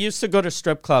 So I used to go to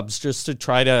strip clubs just to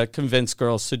try to convince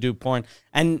girls to do porn,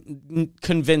 and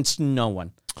convince no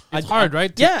one. It's hard,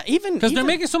 right? Yeah, even Because they're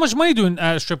making so much money doing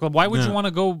strip club. Why would you want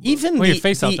to go even put the, your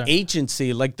face out the there?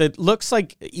 agency, like that looks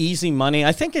like easy money.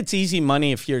 I think it's easy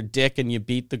money if you're a dick and you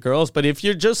beat the girls, but if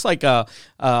you're just like a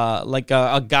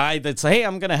guy that's, hey,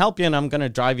 I'm gonna help you and I'm gonna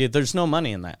drive you, there's no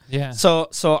money in that. Yeah. So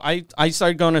I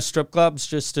started going to strip clubs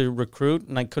just to recruit,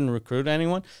 and I couldn't recruit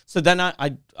anyone. So then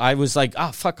I was like,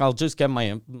 fuck, I'll just get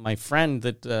my friend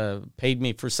that paid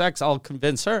me for sex. I'll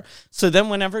convince her. So then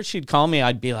whenever she'd call me,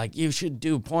 I'd be like, you should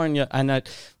do porn,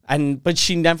 but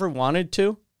she never wanted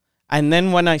to. And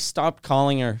then when I stopped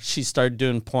calling her, she started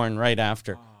doing porn right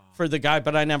after for the guy,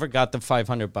 but I never got the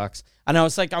 $500. And I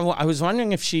was like, I was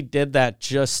wondering if she did that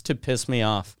just to piss me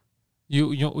off.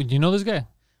 You know this guy?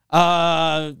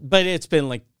 But it's been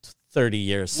like 30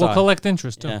 years. We'll so collect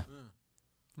interest too. yeah,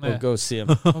 Yeah. we'll go see him.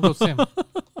 We'll go see him.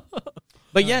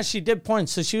 But yeah, she did porn.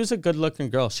 So she was a good looking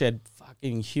girl. She had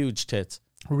fucking huge tits.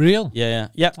 Real? Yeah.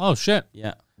 Oh shit!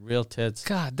 Yeah. Real tits.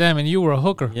 God damn! And you were a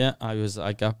hooker. Yeah,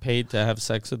 I got paid to have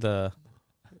sex with a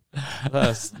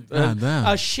God damn.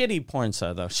 shitty porn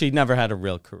star though. She never had a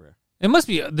real career. There must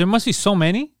be so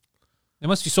many. It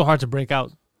must be so hard to break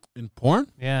out. In porn?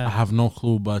 Yeah. I have no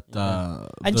clue, but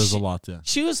there's a lot, yeah.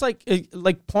 She was like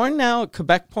porn now,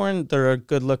 Quebec porn, there are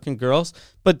good looking girls,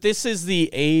 but this is the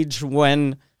age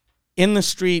when in the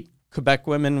street Quebec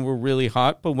women were really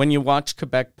hot, but when you watch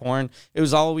Quebec porn, it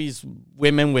was always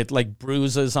women with like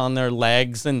bruises on their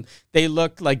legs, and they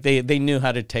looked like they knew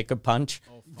how to take a punch.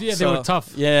 Yeah, they were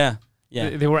tough. Yeah. Yeah.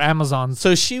 They were Amazons.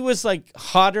 So she was like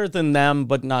hotter than them,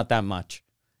 but not that much.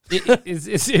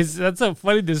 That's a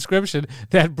funny description.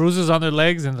 They had bruises on their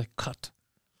legs and like, cut,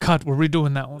 we're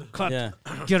redoing that one. Cut, Yeah.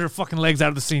 get her fucking legs out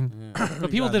of the scene.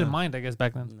 But people didn't mind, I guess,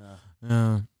 back then.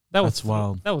 Yeah. That's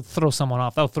wild. That would throw someone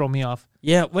off. That would throw me off.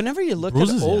 Yeah, whenever you look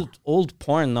Bruises, at old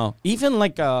porn, though, even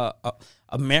like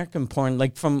American porn,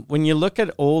 like from when you look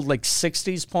at old like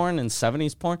 60s porn and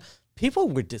 70s porn, people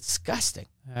were disgusting.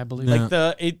 I believe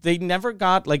Yeah. it. They never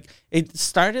got like, it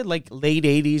started like late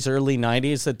 80s, early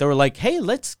 90s that they were like, hey,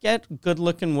 let's get good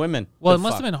looking women. Well, to it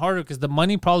must fuck. have been harder because the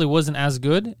money probably wasn't as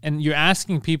good, and you're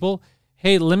asking people,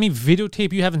 hey, let me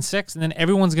videotape you having sex, and then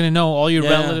everyone's gonna know, all your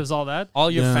Yeah. relatives, all that. All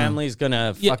your Yeah. family's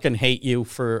gonna Yeah. fucking hate you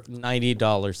for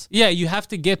 $90. Yeah, you have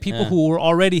to get people Yeah. who were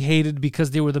already hated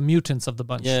because they were the mutants of the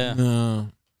bunch. Yeah. Yeah.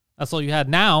 That's all you had.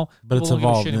 Now, But people it's don't give a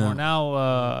evolved, shit anymore. yeah.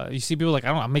 Now, you see people like,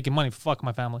 I'm making money. Fuck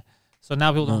my family. So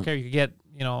now people don't care. You get,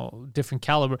 different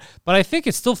caliber. But I think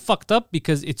it's still fucked up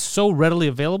because it's so readily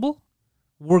available.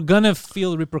 We're gonna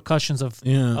feel repercussions of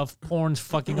porn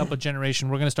fucking up a generation.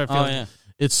 We're gonna start Oh, feeling. yeah.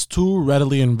 It's too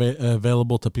readily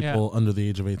available to people under the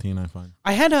age of 18, I find.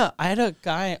 I had a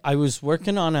guy, I was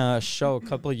working on a show a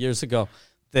couple of years ago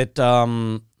that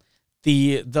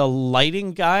the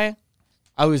lighting guy,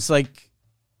 I was like,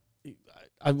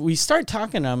 we started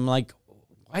talking, I'm like,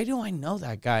 why do I know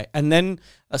that guy? And then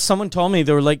someone told me,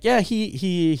 they were like, yeah,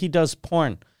 he does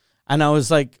porn. And I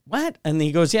was like, what? And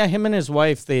he goes, yeah, him and his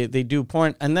wife, they do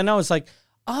porn. And then I was like,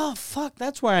 oh, fuck,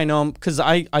 that's where I know him. Because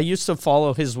I used to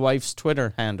follow his wife's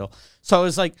Twitter handle. So I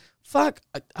was like, fuck,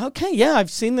 okay, yeah,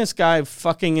 I've seen this guy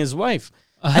fucking his wife.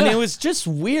 And it was just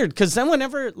weird because then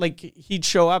whenever like he'd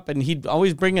show up and he'd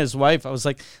always bring his wife, I was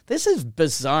like, this is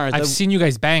bizarre. I've seen you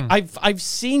guys bang. I've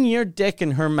seen your dick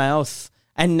in her mouth.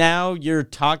 And now you're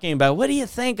talking about, what do you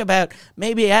think about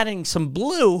maybe adding some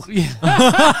blue?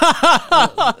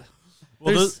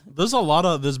 Well,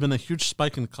 there's been a huge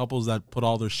spike in couples that put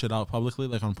all their shit out publicly,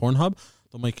 like on Pornhub.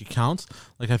 They'll make accounts.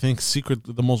 Like I think one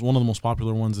of the most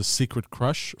popular ones is Secret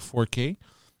Crush 4K.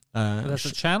 That's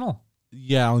a channel.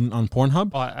 Yeah, on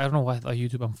Pornhub. Oh, I don't know why I thought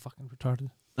YouTube. I'm fucking retarded.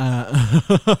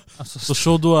 So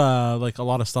she'll do like a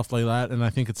lot of stuff like that, and I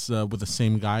think it's with the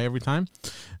same guy every time,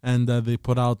 and they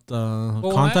put out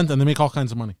content and they make all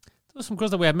kinds of money. There was some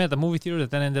girls that we had met at the movie theater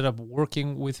that then ended up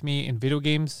working with me in video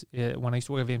games when I used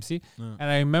to work at VMC. And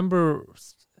I remember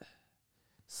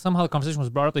somehow the conversation was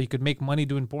brought up that you could make money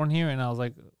doing porn here, and I was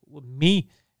like, well, me?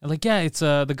 And like, yeah, it's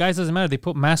the guys doesn't matter. They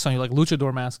put masks on you, like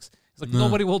luchador masks. It's like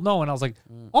nobody will know, and I was like,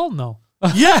 I'll know.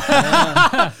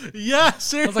 Yeah, yeah, I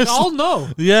seriously. was like, I'll know.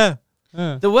 Yeah.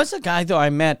 There was a guy, though, I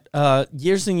met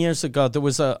years and years ago. There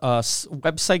was a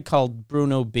website called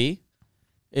Bruno B.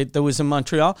 There was in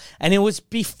Montreal, and it was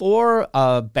before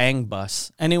Bang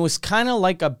Bus, and it was kind of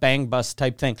like a Bang Bus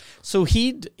type thing. So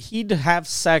he'd have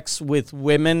sex with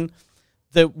women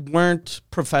that weren't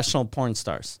professional porn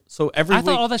stars. So every I week,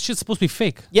 thought all that shit's supposed to be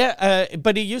fake. yeah,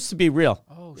 but it used to be real.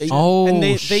 Oh, shit. Oh, and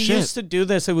they shit. used to do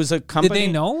this. It was a Did company. they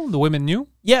know? The women knew?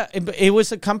 Yeah, it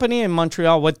was a company in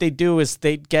Montreal. What they do is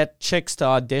they'd get chicks to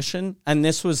audition, and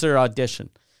this was their audition.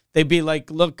 They'd be like,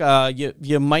 look,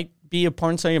 you might be a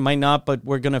porn star, you might not, but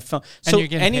we're going to film. And So you're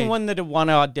getting anyone that would want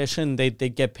to audition, they'd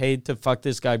get paid to fuck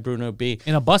this guy, Bruno B.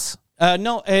 In a bus?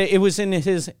 No, it was in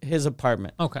his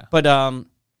apartment. Okay. But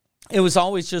it was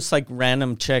always just like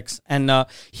random chicks. And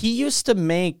he used to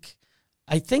make,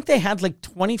 I think they had like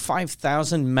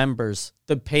 25,000 members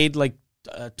that paid like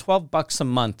 $12 a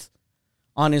month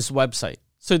on his website.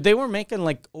 So they were making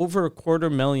like over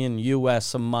 $250,000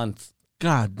 US a month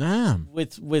God damn.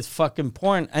 with fucking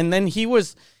porn. And then he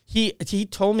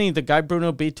told me, the guy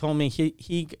Bruno B told me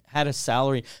he had a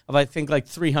salary of I think like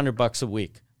 $300 a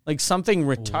week. Like something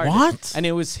retarded. What? And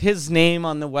it was his name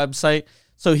on the website.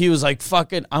 So he was like,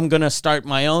 fuck it, I'm going to start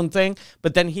my own thing.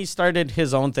 But then he started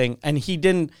his own thing, and he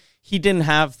didn't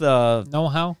have the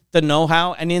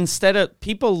know-how. And instead of,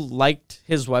 people liked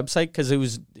his website because it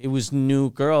was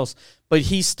new girls. But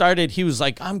he was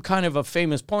like, I'm kind of a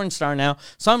famous porn star now,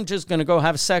 so I'm just going to go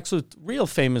have sex with real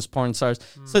famous porn stars.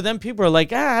 So then people are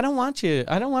like, I don't want you.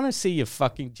 I don't want to see you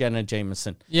fucking Jenna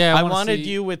Jameson. Yeah, I wanted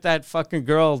you with that fucking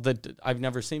girl that I've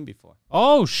never seen before.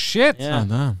 Oh, shit. Yeah. God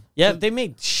damn. Yeah, they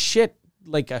made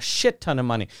like a shit ton of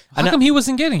money. How come he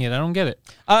wasn't getting it? I don't get it.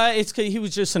 It's 'cause he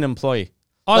was just an employee.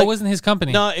 Oh, Like- it wasn't his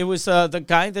company. No, it was the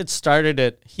guy that started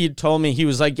it. He had told me, he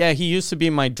was like, yeah, he used to be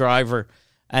my driver.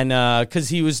 And because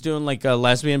he was doing like a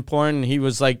lesbian porn, and he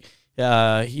was like,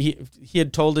 he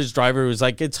had told his driver, he was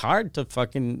like, it's hard to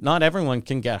fucking, not everyone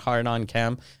can get hard on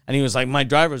cam. And he was like, my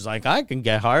driver's like, I can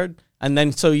get hard. And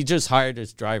then so he just hired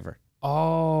his driver.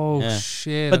 Oh, Yeah.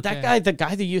 shit. But okay. that guy, the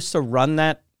guy that used to run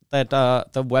that the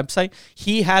website.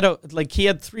 He had he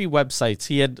had 3 websites.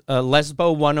 He had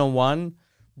Lesbo 101,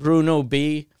 Bruno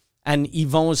B, and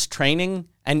Yvon's Training.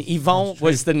 And Yvon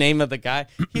was the name of the guy.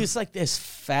 He was like this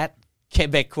fat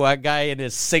Quebecois guy in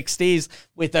his 60s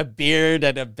with a beard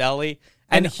and a belly.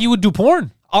 And he would do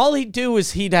porn. All he'd do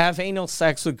is he'd have anal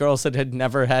sex with girls that had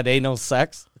never had anal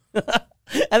sex.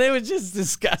 And it was just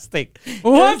disgusting.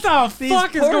 What the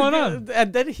fuck is going on?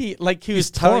 And then he was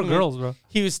telling me, girls, bro.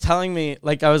 He was telling me,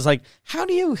 I was like, how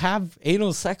do you have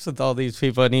anal sex with all these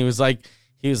people? And he was like,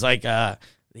 the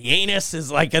anus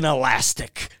is like an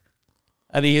elastic.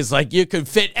 And he is like, you could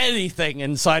fit anything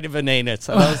inside of an anus.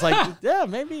 And I was like, yeah,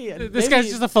 maybe. This guy's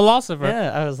just a philosopher.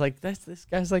 Yeah, I was like, this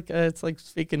guy's like, it's like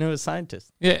speaking to a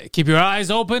scientist. Yeah, keep your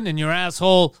eyes open and your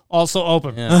asshole also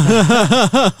open.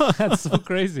 Yeah. That's so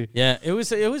crazy. Yeah, it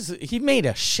was. He made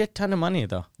a shit ton of money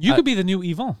though. You could be the new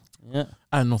Yvon. Yeah.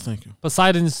 No, thank you.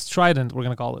 Poseidon's Trident, we're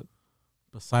gonna call it.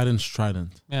 Poseidon's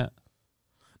Trident. Yeah.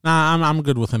 Nah, I'm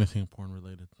good with anything porn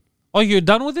related. Oh, you're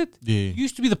done with it? Yeah. You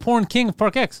used to be the porn king of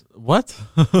Park X. What?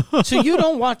 So you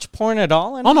don't watch porn at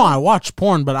all? Oh no, I watch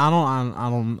porn, but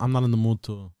I'm not in the mood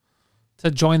to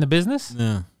join the business?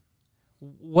 Yeah.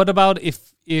 What about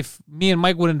if me and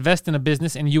Mike would invest in a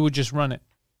business and you would just run it?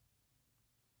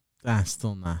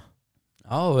 Still nah.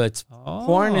 Oh,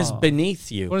 porn is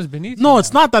beneath you. What is beneath you? No,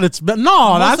 it's not that it's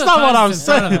no, that's not what I'm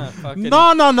saying.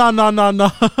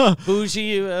 No.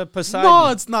 Bougie Poseidon. No,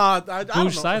 it's not. I don't know.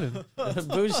 Poseidon.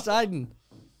 Bougie Poseidon.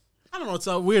 I don't know. It's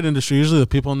a weird industry. Usually the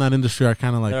people in that industry are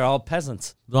kind of like They're all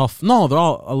peasants. they're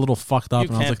all a little fucked up. You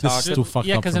And I was can't like, this talk is too fucked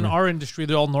Yeah, up. because for in me. our industry,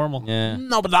 they're all normal. Yeah.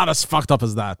 No, but not as fucked up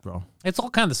as that, bro. It's all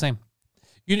kind of the same.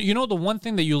 You know the one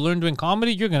thing that you learn doing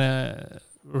comedy, you're going to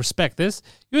respect this.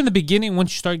 You're in the beginning,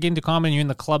 once you start getting to comedy and you're in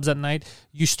the clubs at night,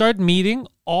 you start meeting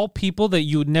all people that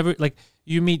you would never,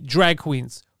 you meet drag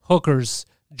queens, hookers,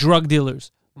 drug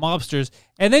dealers, mobsters,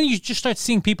 and then you just start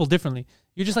seeing people differently.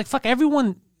 You're just like, fuck,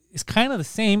 everyone is kind of the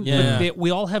same. Yeah. But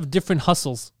we all have different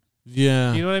hustles.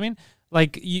 Yeah. You know what I mean?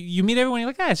 Like, you meet everyone, you're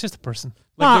like, it's just a person.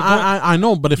 No, Like, I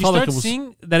know, but it you felt start like it was.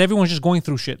 seeing that everyone's just going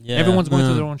through shit. Yeah. Everyone's going Yeah.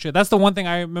 through their own shit. That's the one thing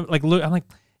I remember. I'm like,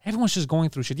 everyone's just going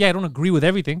through shit. Yeah, I don't agree with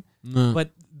everything,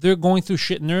 but they're going through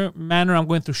shit in their manner. I'm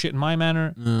going through shit in my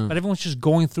manner. But everyone's just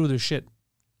going through their shit.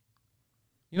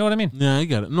 You know what I mean? Yeah, I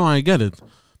get it. No, I get it.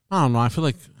 I don't know. I feel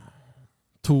like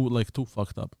too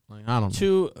fucked up. Like I don't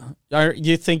know.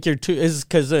 You think you're too? Is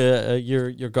because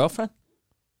your girlfriend?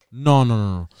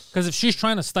 No. Because if she's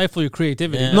trying to stifle your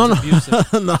creativity, Yeah. that's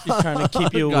abusive. No. She's trying to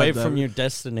keep you God away damn from it. your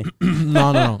destiny.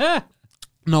 No.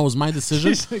 No, it was my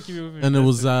decision, She's like, you- and it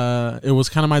was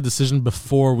kind of my decision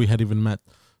before we had even met.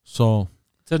 So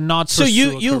to not. So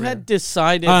pursue a you career. had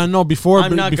decided. no, before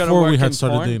I'm not gonna before we work had in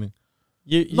started porn? dating.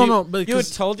 You had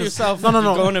because- told yourself No, you're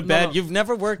going to no, bed. no. You've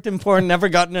never worked in porn, never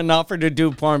gotten an offer to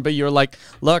do porn, but you're like,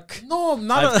 look, No,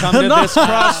 not I've come to this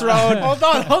crossroad. Hold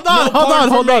on.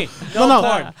 No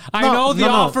porn. I know the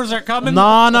offers are coming.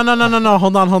 No.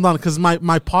 Hold on. Because my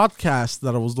podcast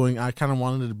that I was doing, I kind of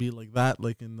wanted it to be like that,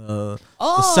 like in the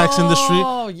sex industry.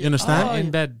 You understand?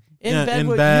 In bed. In Yeah, bed, in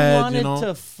what, bed, you wanted you know.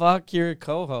 to fuck your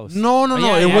co-host. No.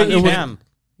 yeah, it yeah, was. Damn.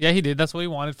 Yeah, he did. That's what he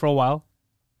wanted for a while.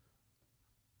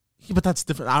 Yeah, but that's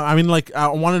different. I mean, like I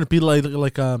wanted to be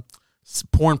like a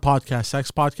porn podcast, sex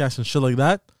podcast, and shit like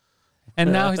that.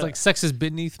 And now he's like, sex is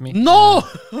beneath me. No.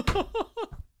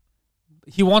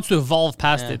 He wants to evolve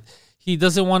past Yeah. it. He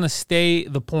doesn't want to stay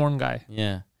the porn guy.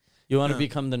 Yeah. You want to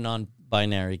become the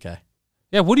non-binary guy.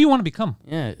 Yeah, what do you want to become?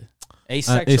 Yeah.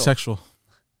 Asexual. Asexual.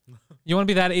 You want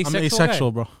to be that asexual I'm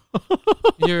asexual, bro. guy?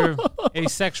 You're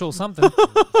asexual something.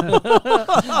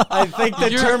 I think the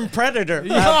term predator.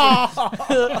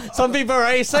 Some people are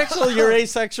asexual. You're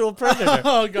asexual predator.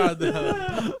 Oh god damn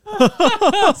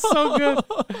it. So good.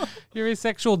 You're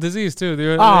asexual disease too.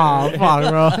 Oh fuck,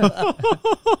 bro.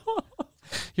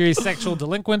 You're a sexual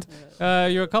delinquent.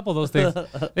 You're a couple of those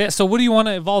things. Yeah. So what do you want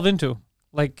to evolve into?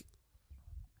 Like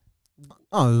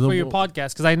for your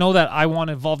podcast? Because I know that I want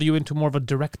to evolve you into more of a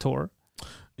director.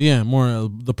 Yeah, more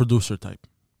the producer type.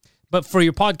 But for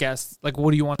your podcast, like what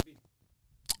do you want to be?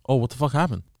 Oh, what the fuck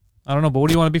happened? I don't know, but what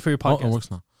do you want to be for your Oh, podcast? it works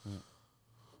now.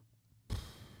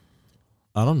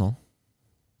 I don't know.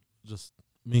 Just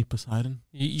me, Poseidon,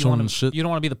 You showing want to, shit. you don't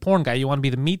want to be the porn guy. You want to be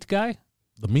the meat guy.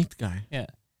 The meat guy. Yeah.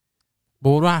 But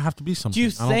what do I have to be? Something? Do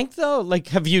you think though? Like,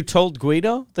 have you told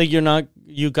Guido that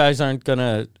you guys aren't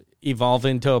gonna evolve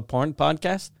into a porn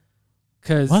podcast?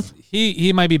 Because What?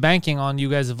 he might be banking on you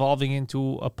guys evolving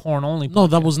into a porn only. No,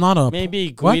 that was not a.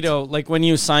 Maybe Guido, like when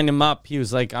you signed him up, he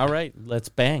was like, "All right, let's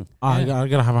bang." I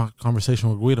gotta have a conversation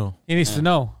with Guido. He needs to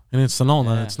know He needs to know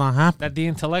Yeah. that it's not happening. that the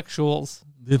intellectuals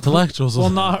The intellectuals.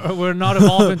 Well, we're not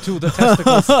evolving to the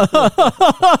testicles.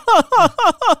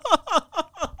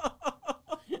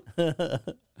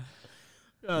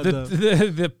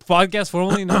 The podcast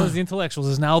formerly known as the intellectuals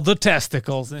is now the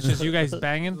testicles. And it's just you guys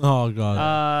banging. Oh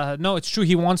god. No, it's true.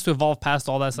 He wants to evolve past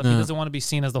all that stuff. He doesn't want to be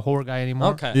seen as the horror guy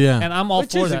anymore. Okay. Yeah. And I'm all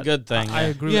Which for is that. a good thing. I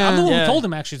agree. Yeah. I'm the one Yeah. who told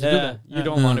him actually to do Yeah, that. you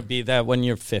don't want to be that when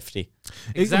you're 50.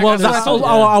 Exactly. Well, That's that's, what I I, told him.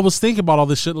 I was thinking about all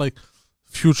this shit, like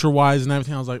future wise and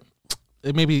everything. I was like,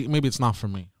 maybe it's not for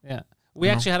me. Yeah. We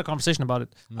actually had a conversation about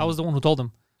it. I was the one who told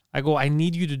him. I go, I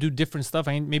need you to do different stuff.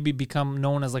 I need maybe become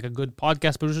known as like a good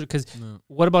podcast producer. Because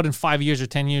what about in 5 years or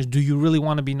 10 years? Do you really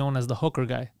want to be known as the hooker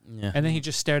guy? Yeah. And then he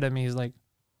just stared at me. He's like,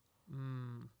 you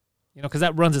know, because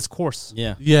that runs its course.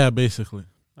 Yeah. Yeah, basically.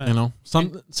 Right. You know,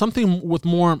 something with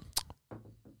more.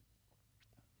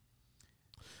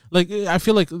 Like I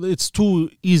feel like it's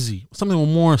too easy. Something with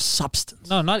more substance.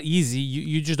 No, not easy.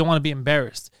 You just don't want to be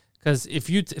embarrassed. Because if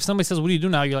somebody says, what do you do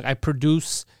now? You're like, I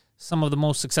produce some of the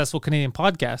most successful Canadian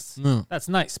podcasts. No. That's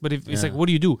nice. But if it's like, what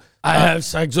do you do? I have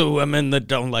sex with women that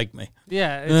don't like me.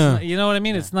 Yeah. It's Yeah. Not, you know what I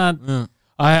mean? It's not, Yeah.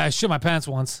 I shit my pants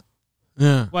once.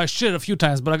 Yeah. Well, I shit a few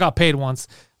times, but I got paid once.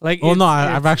 Like, Oh no,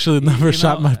 I've actually never you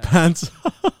shot know, my pants.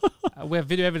 We have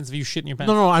video evidence of you shitting your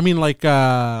pants No, I mean like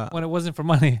when it wasn't for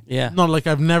money. Yeah. no, like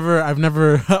I've never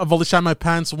I've only shot my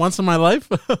pants once in my life.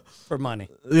 For money.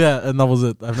 Yeah, and that was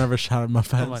it. I've never shot my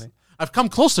pants. money. I've come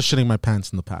close to shitting my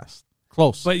pants in the past.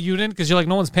 Close. But you didn't because you're like,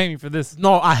 no one's paying me for this.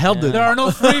 no, I held it. There are no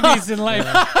freebies in life.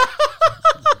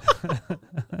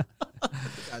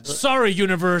 Sorry,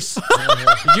 universe.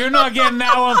 You're not getting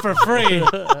that one for free.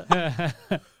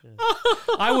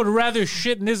 I would rather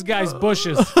shit in this guy's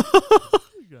bushes.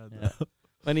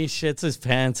 When he shits his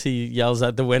pants, he yells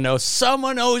out the window,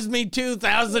 "Someone owes me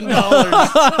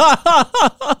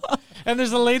 $2,000." And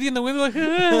there's a lady in the window like,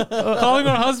 calling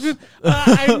her husband.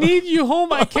 I need you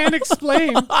home. I can't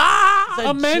explain.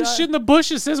 A man shit in the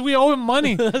bushes says we owe him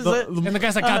money. And the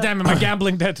guy's like, God damn it, my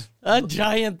gambling debt. A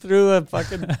giant threw a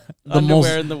fucking the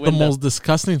underwear in the window. most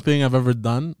disgusting thing I've ever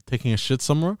done, taking a shit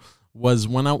somewhere, was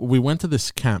when we went to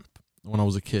this camp when I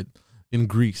was a kid in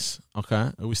Greece. Okay,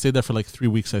 we stayed there for like 3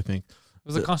 weeks, I think. It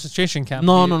was a concentration camp.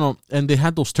 No, and they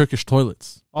had those Turkish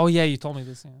toilets, Oh, yeah, you told me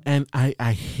this. Yeah. and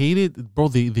I hated, bro.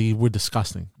 They were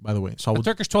disgusting, by the way. So I A would,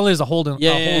 Turkish toilet is a hold in.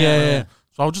 yeah.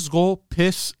 So I would just go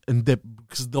piss and dip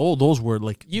because those were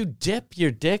like You dip your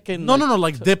dick in. no,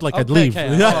 like dip, like I'd Okay, leave.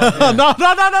 okay. Yeah. Oh, yeah. No.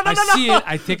 I see it.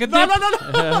 I take a dip. No.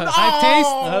 I taste.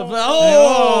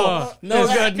 Oh, no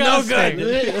good, no Disgusting.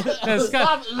 good.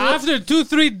 Disgusting. After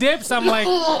 2-3 dips, I'm like,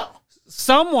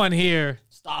 someone here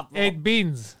Stop. ate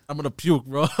beans. I'm gonna puke,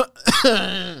 bro.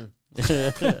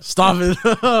 Stop it.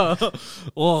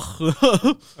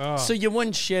 Ugh. So you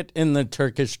wouldn't shit in the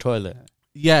Turkish toilet.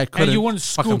 Yeah, I couldn't. you wouldn't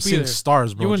Fuck, scoop I'm seeing either.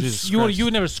 stars, bro. You wouldn't. Jesus You Christ.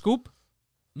 would never scoop.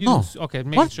 You No. didn't- Okay,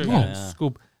 making What? sure No. you didn't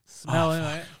scoop. Smell it.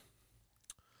 Right?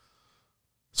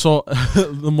 So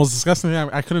the most disgusting thing,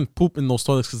 I couldn't poop in those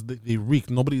toilets because they reek.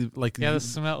 Nobody like. Yeah, the there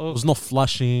smell. was no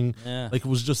flushing. Yeah. Like it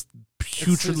was just It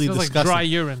putridly smells like disgusting. dry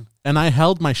urine. And I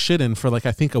held my shit in for like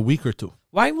I think a week or two.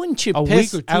 Why wouldn't you A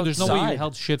piss week or two. outside? There's no way you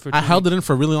held shit for. 2 I held weeks. it in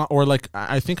for really long, or like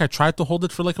I think I tried to hold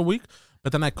it for like a week,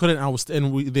 but then I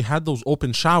couldn't. They had those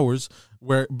open showers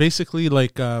where basically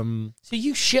like So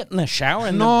you shit in the shower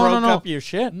and No, then broke no. up your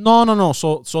shit? No.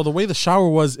 So the way the shower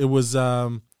was, it was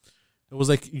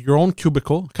like your own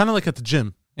cubicle, kind of like at the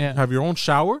gym. Yeah. You have your own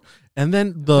shower, and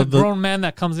then The the grown man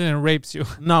that comes in and rapes you.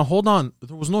 now hold on.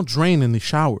 There was no drain in the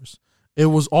showers. It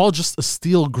was all just a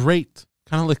steel grate,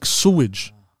 kind of like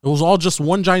sewage. It was all just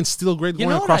one giant steel grate going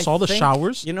what across I all the think-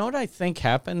 showers. You know what I think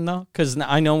happened though? Because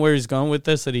I know where he's going with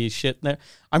this, that he's shitting there.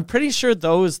 I'm pretty sure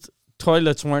those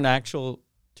toilets weren't actual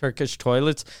Turkish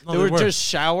toilets. No, they they were were. just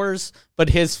showers, but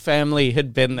his family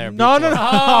had been there No, before.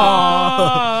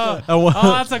 Oh, And what-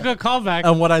 that's a good callback.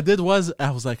 And what I did was,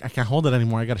 I was like, I can't hold it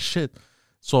anymore. I got to shit.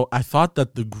 So I thought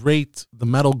that the grate, the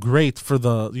metal grate for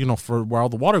the, for where all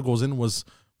the water goes in was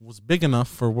big enough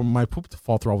for when my poop to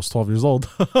fall through. I was 12 years old.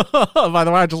 By the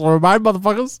way, I just want to remind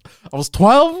motherfuckers, I was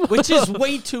 12. Which is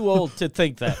way too old to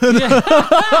think that.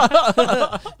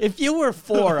 If you were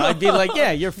 4, I'd be like,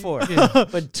 yeah, you're 4.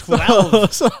 But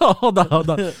 12. So hold on.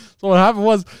 So what happened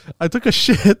was, I took a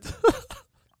shit.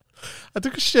 But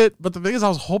the thing is, I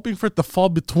was hoping for it to fall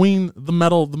between the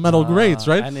metal grates,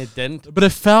 right? And it didn't. But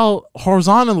it fell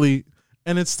horizontally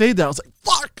and it stayed there. I was like,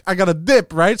 fuck, I got to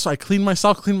dip, right? So I cleaned my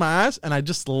ass, and I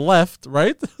just left,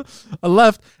 right? I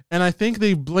left, and I think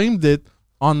they blamed it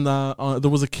on there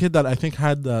was a kid that I think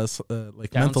had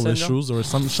like Down mental syndrome? issues or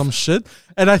some shit,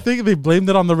 and I think they blamed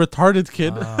it on the retarded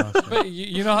kid. But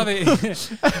you know how they,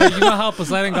 you know how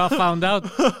Poseidon got found out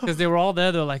because they were all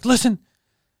there. They're like, listen,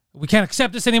 we can't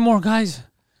accept this anymore, guys.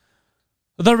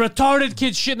 The retarded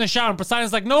kid shit in the shower. And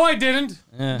Poseidon's like, no, I didn't.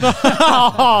 And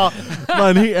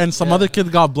some other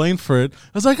kid got blamed for it. I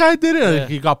was like, I did it. Yeah.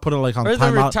 He got put on Or the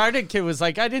timeout. retarded kid was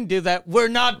like, I didn't do that. We're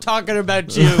not talking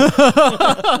about you.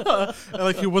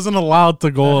 Like he wasn't allowed to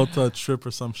go to a trip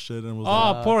or some shit. And was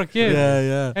like, Poor kid.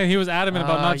 yeah. And he was adamant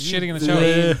about not You shitting in the shower.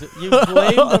 You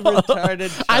blamed the retarded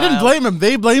child. I didn't blame him.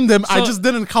 They blamed him. I So- just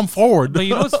didn't come forward. But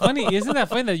you know what's funny? Isn't that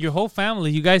funny that your whole family,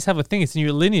 you guys have a thing, it's in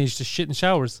your lineage to shit in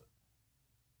showers?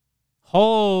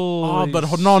 Holy No. shit.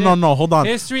 Hold on.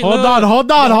 History, hold look. on.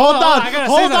 I gotta say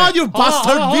Hold on, something. you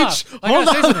bastard bitch. I Hold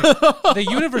gotta say on. something. The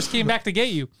universe came back to get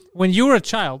you. When you were a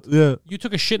child, Yeah. you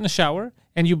took a shit in the shower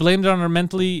and you blamed it on a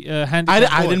mentally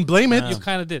handicapped I boy. didn't blame it. You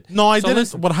kind of did. No, I So didn't.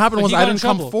 listen, What happened so was he I got in didn't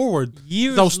come trouble. forward.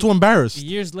 Years- I was too embarrassed.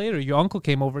 Years later, your uncle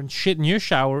came over and shit in your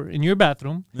shower, in your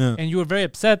bathroom, Yeah. and you were very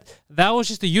upset. That was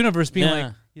just the universe being Yeah.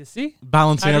 like, you see?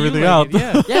 Balancing How do you everything like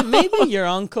out. it? Yeah. Yeah, maybe your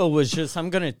uncle was just, I'm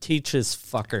going to teach this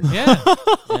fucker.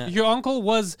 Yeah. Your uncle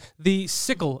was the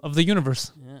sickle of the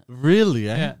universe. Really,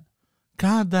 eh? Yeah.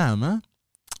 God damn, eh?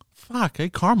 Fuck, eh?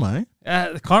 Karma,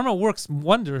 eh? Karma works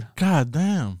wonder. God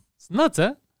damn. It's nuts,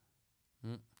 eh?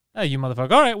 Hey, you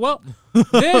motherfucker. All right, well,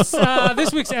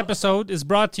 this week's episode is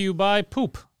brought to you by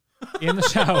poop in the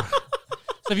shower.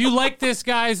 So if you like this,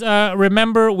 guys,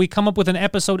 remember we come up with an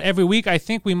episode every week. I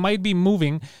think we might be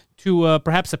moving to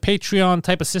perhaps a Patreon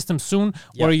type of system soon,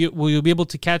 where you'll be able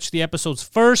to catch the episodes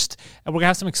first, and we're gonna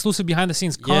have some exclusive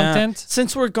behind-the-scenes content.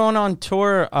 Since we're going on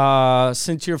tour,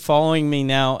 since you're following me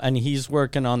now, and he's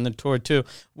working on the tour too,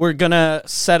 we're gonna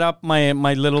set up my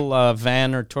little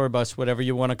van or tour bus, whatever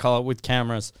you want to call it, with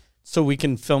cameras, so we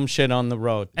can film shit on the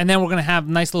road. And then we're going to have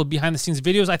nice little behind-the-scenes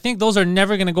videos. I think those are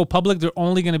never going to go public. They're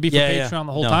only going to be for Patreon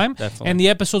the whole time. Definitely. And the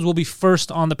episodes will be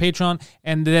first on the Patreon,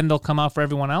 and then they'll come out for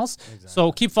everyone else. Exactly.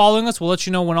 So keep following us. We'll let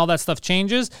you know when all that stuff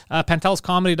changes.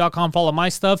 PantelisComedy.com. Follow my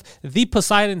stuff. The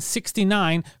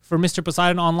Poseidon69 for Mr.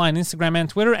 Poseidon online, Instagram and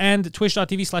Twitter, and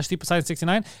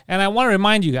twitch.tv/ThePoseidon69. And I want to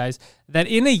remind you guys that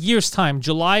in a year's time,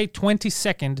 July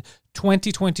 22nd,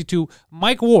 2022,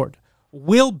 Mike Ward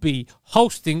will be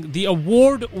hosting the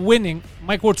award-winning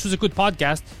Mike Ward's Who's a Good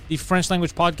podcast, the French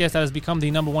language podcast that has become the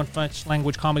 #1 French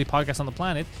language comedy podcast on the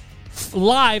planet,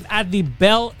 live at the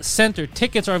Bell Center.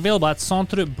 Tickets are available at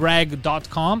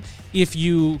centrebrag.com. If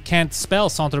you can't spell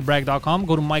centrebrag.com,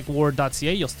 go to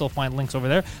mikeward.ca. You'll still find links over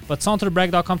there. But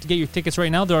centrebrag.com to get your tickets right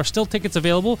now. There are still tickets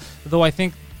available, though I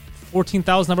think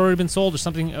 14,000 have already been sold or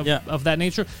something of that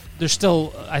nature. There's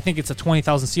still, I think it's a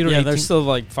 20,000 seater. Yeah, 18. there's still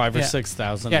like 5,000 or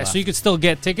 6,000. Yeah, left. so you could still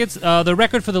get tickets. The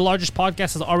record for the largest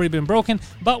podcast has already been broken,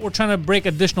 but we're trying to break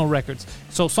additional records.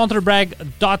 So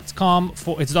centrebrag.com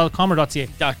it's .com or .ca?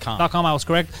 .com, I was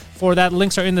correct. For that,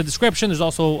 links are in the description. There's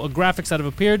also graphics that have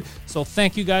appeared. So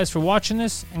thank you guys for watching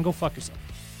this, and go fuck yourself.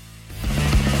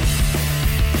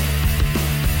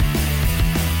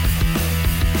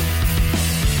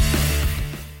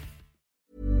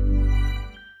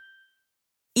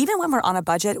 Even when we're on a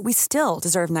budget, we still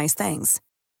deserve nice things.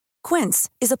 Quince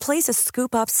is a place to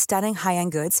scoop up stunning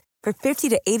high-end goods for 50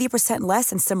 to 80% less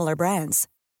than similar brands.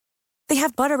 They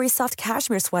have buttery soft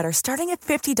cashmere sweaters starting at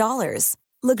 $50,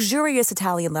 luxurious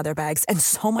Italian leather bags, and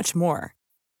so much more.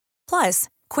 Plus,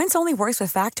 Quince only works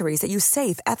with factories that use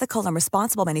safe, ethical, and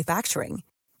responsible manufacturing.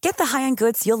 Get the high-end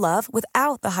goods you'll love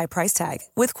without the high price tag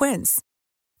with Quince.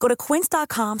 Go to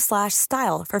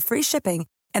quince.com/style for free shipping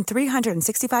and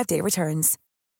 365-day returns.